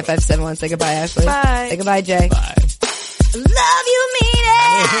 860-506-5571. Say goodbye, Ashley. Bye. Say goodbye, Jay. Bye. Love you, mean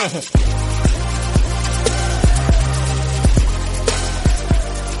it.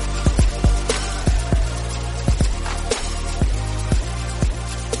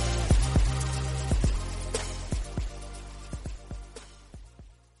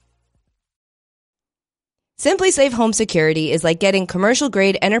 Simply Safe Home Security is like getting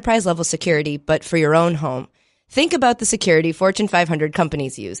commercial-grade enterprise-level security, but for your own home. Think about the security Fortune 500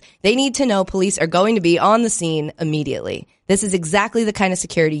 companies use. They need to know police are going to be on the scene immediately. This is exactly the kind of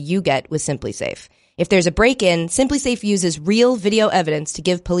security you get with Simply Safe. If there's a break-in, Simply Safe uses real video evidence to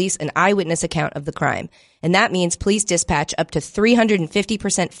give police an eyewitness account of the crime. And that means police dispatch up to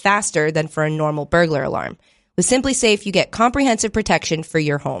 350% faster than for a normal burglar alarm. With Simply Safe, you get comprehensive protection for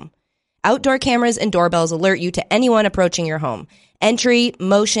your home. Outdoor cameras and doorbells alert you to anyone approaching your home. Entry,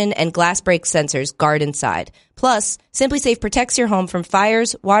 motion, and glass break sensors guard inside. Plus, Simply Safe protects your home from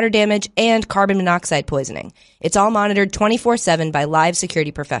fires, water damage, and carbon monoxide poisoning. It's all monitored 24/7 by live security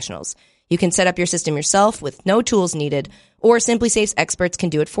professionals. You can set up your system yourself with no tools needed, or Simply Safe's experts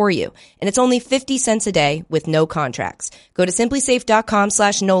can do it for you. And it's only 50 cents a day with no contracts. Go to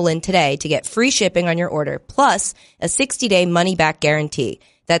simplysafe.com/Nolan today to get free shipping on your order, plus a 60-day money-back guarantee.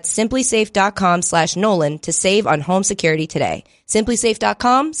 That's simplysafe.com/Nolan to save on home security today.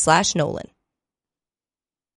 Simplysafe.com/Nolan.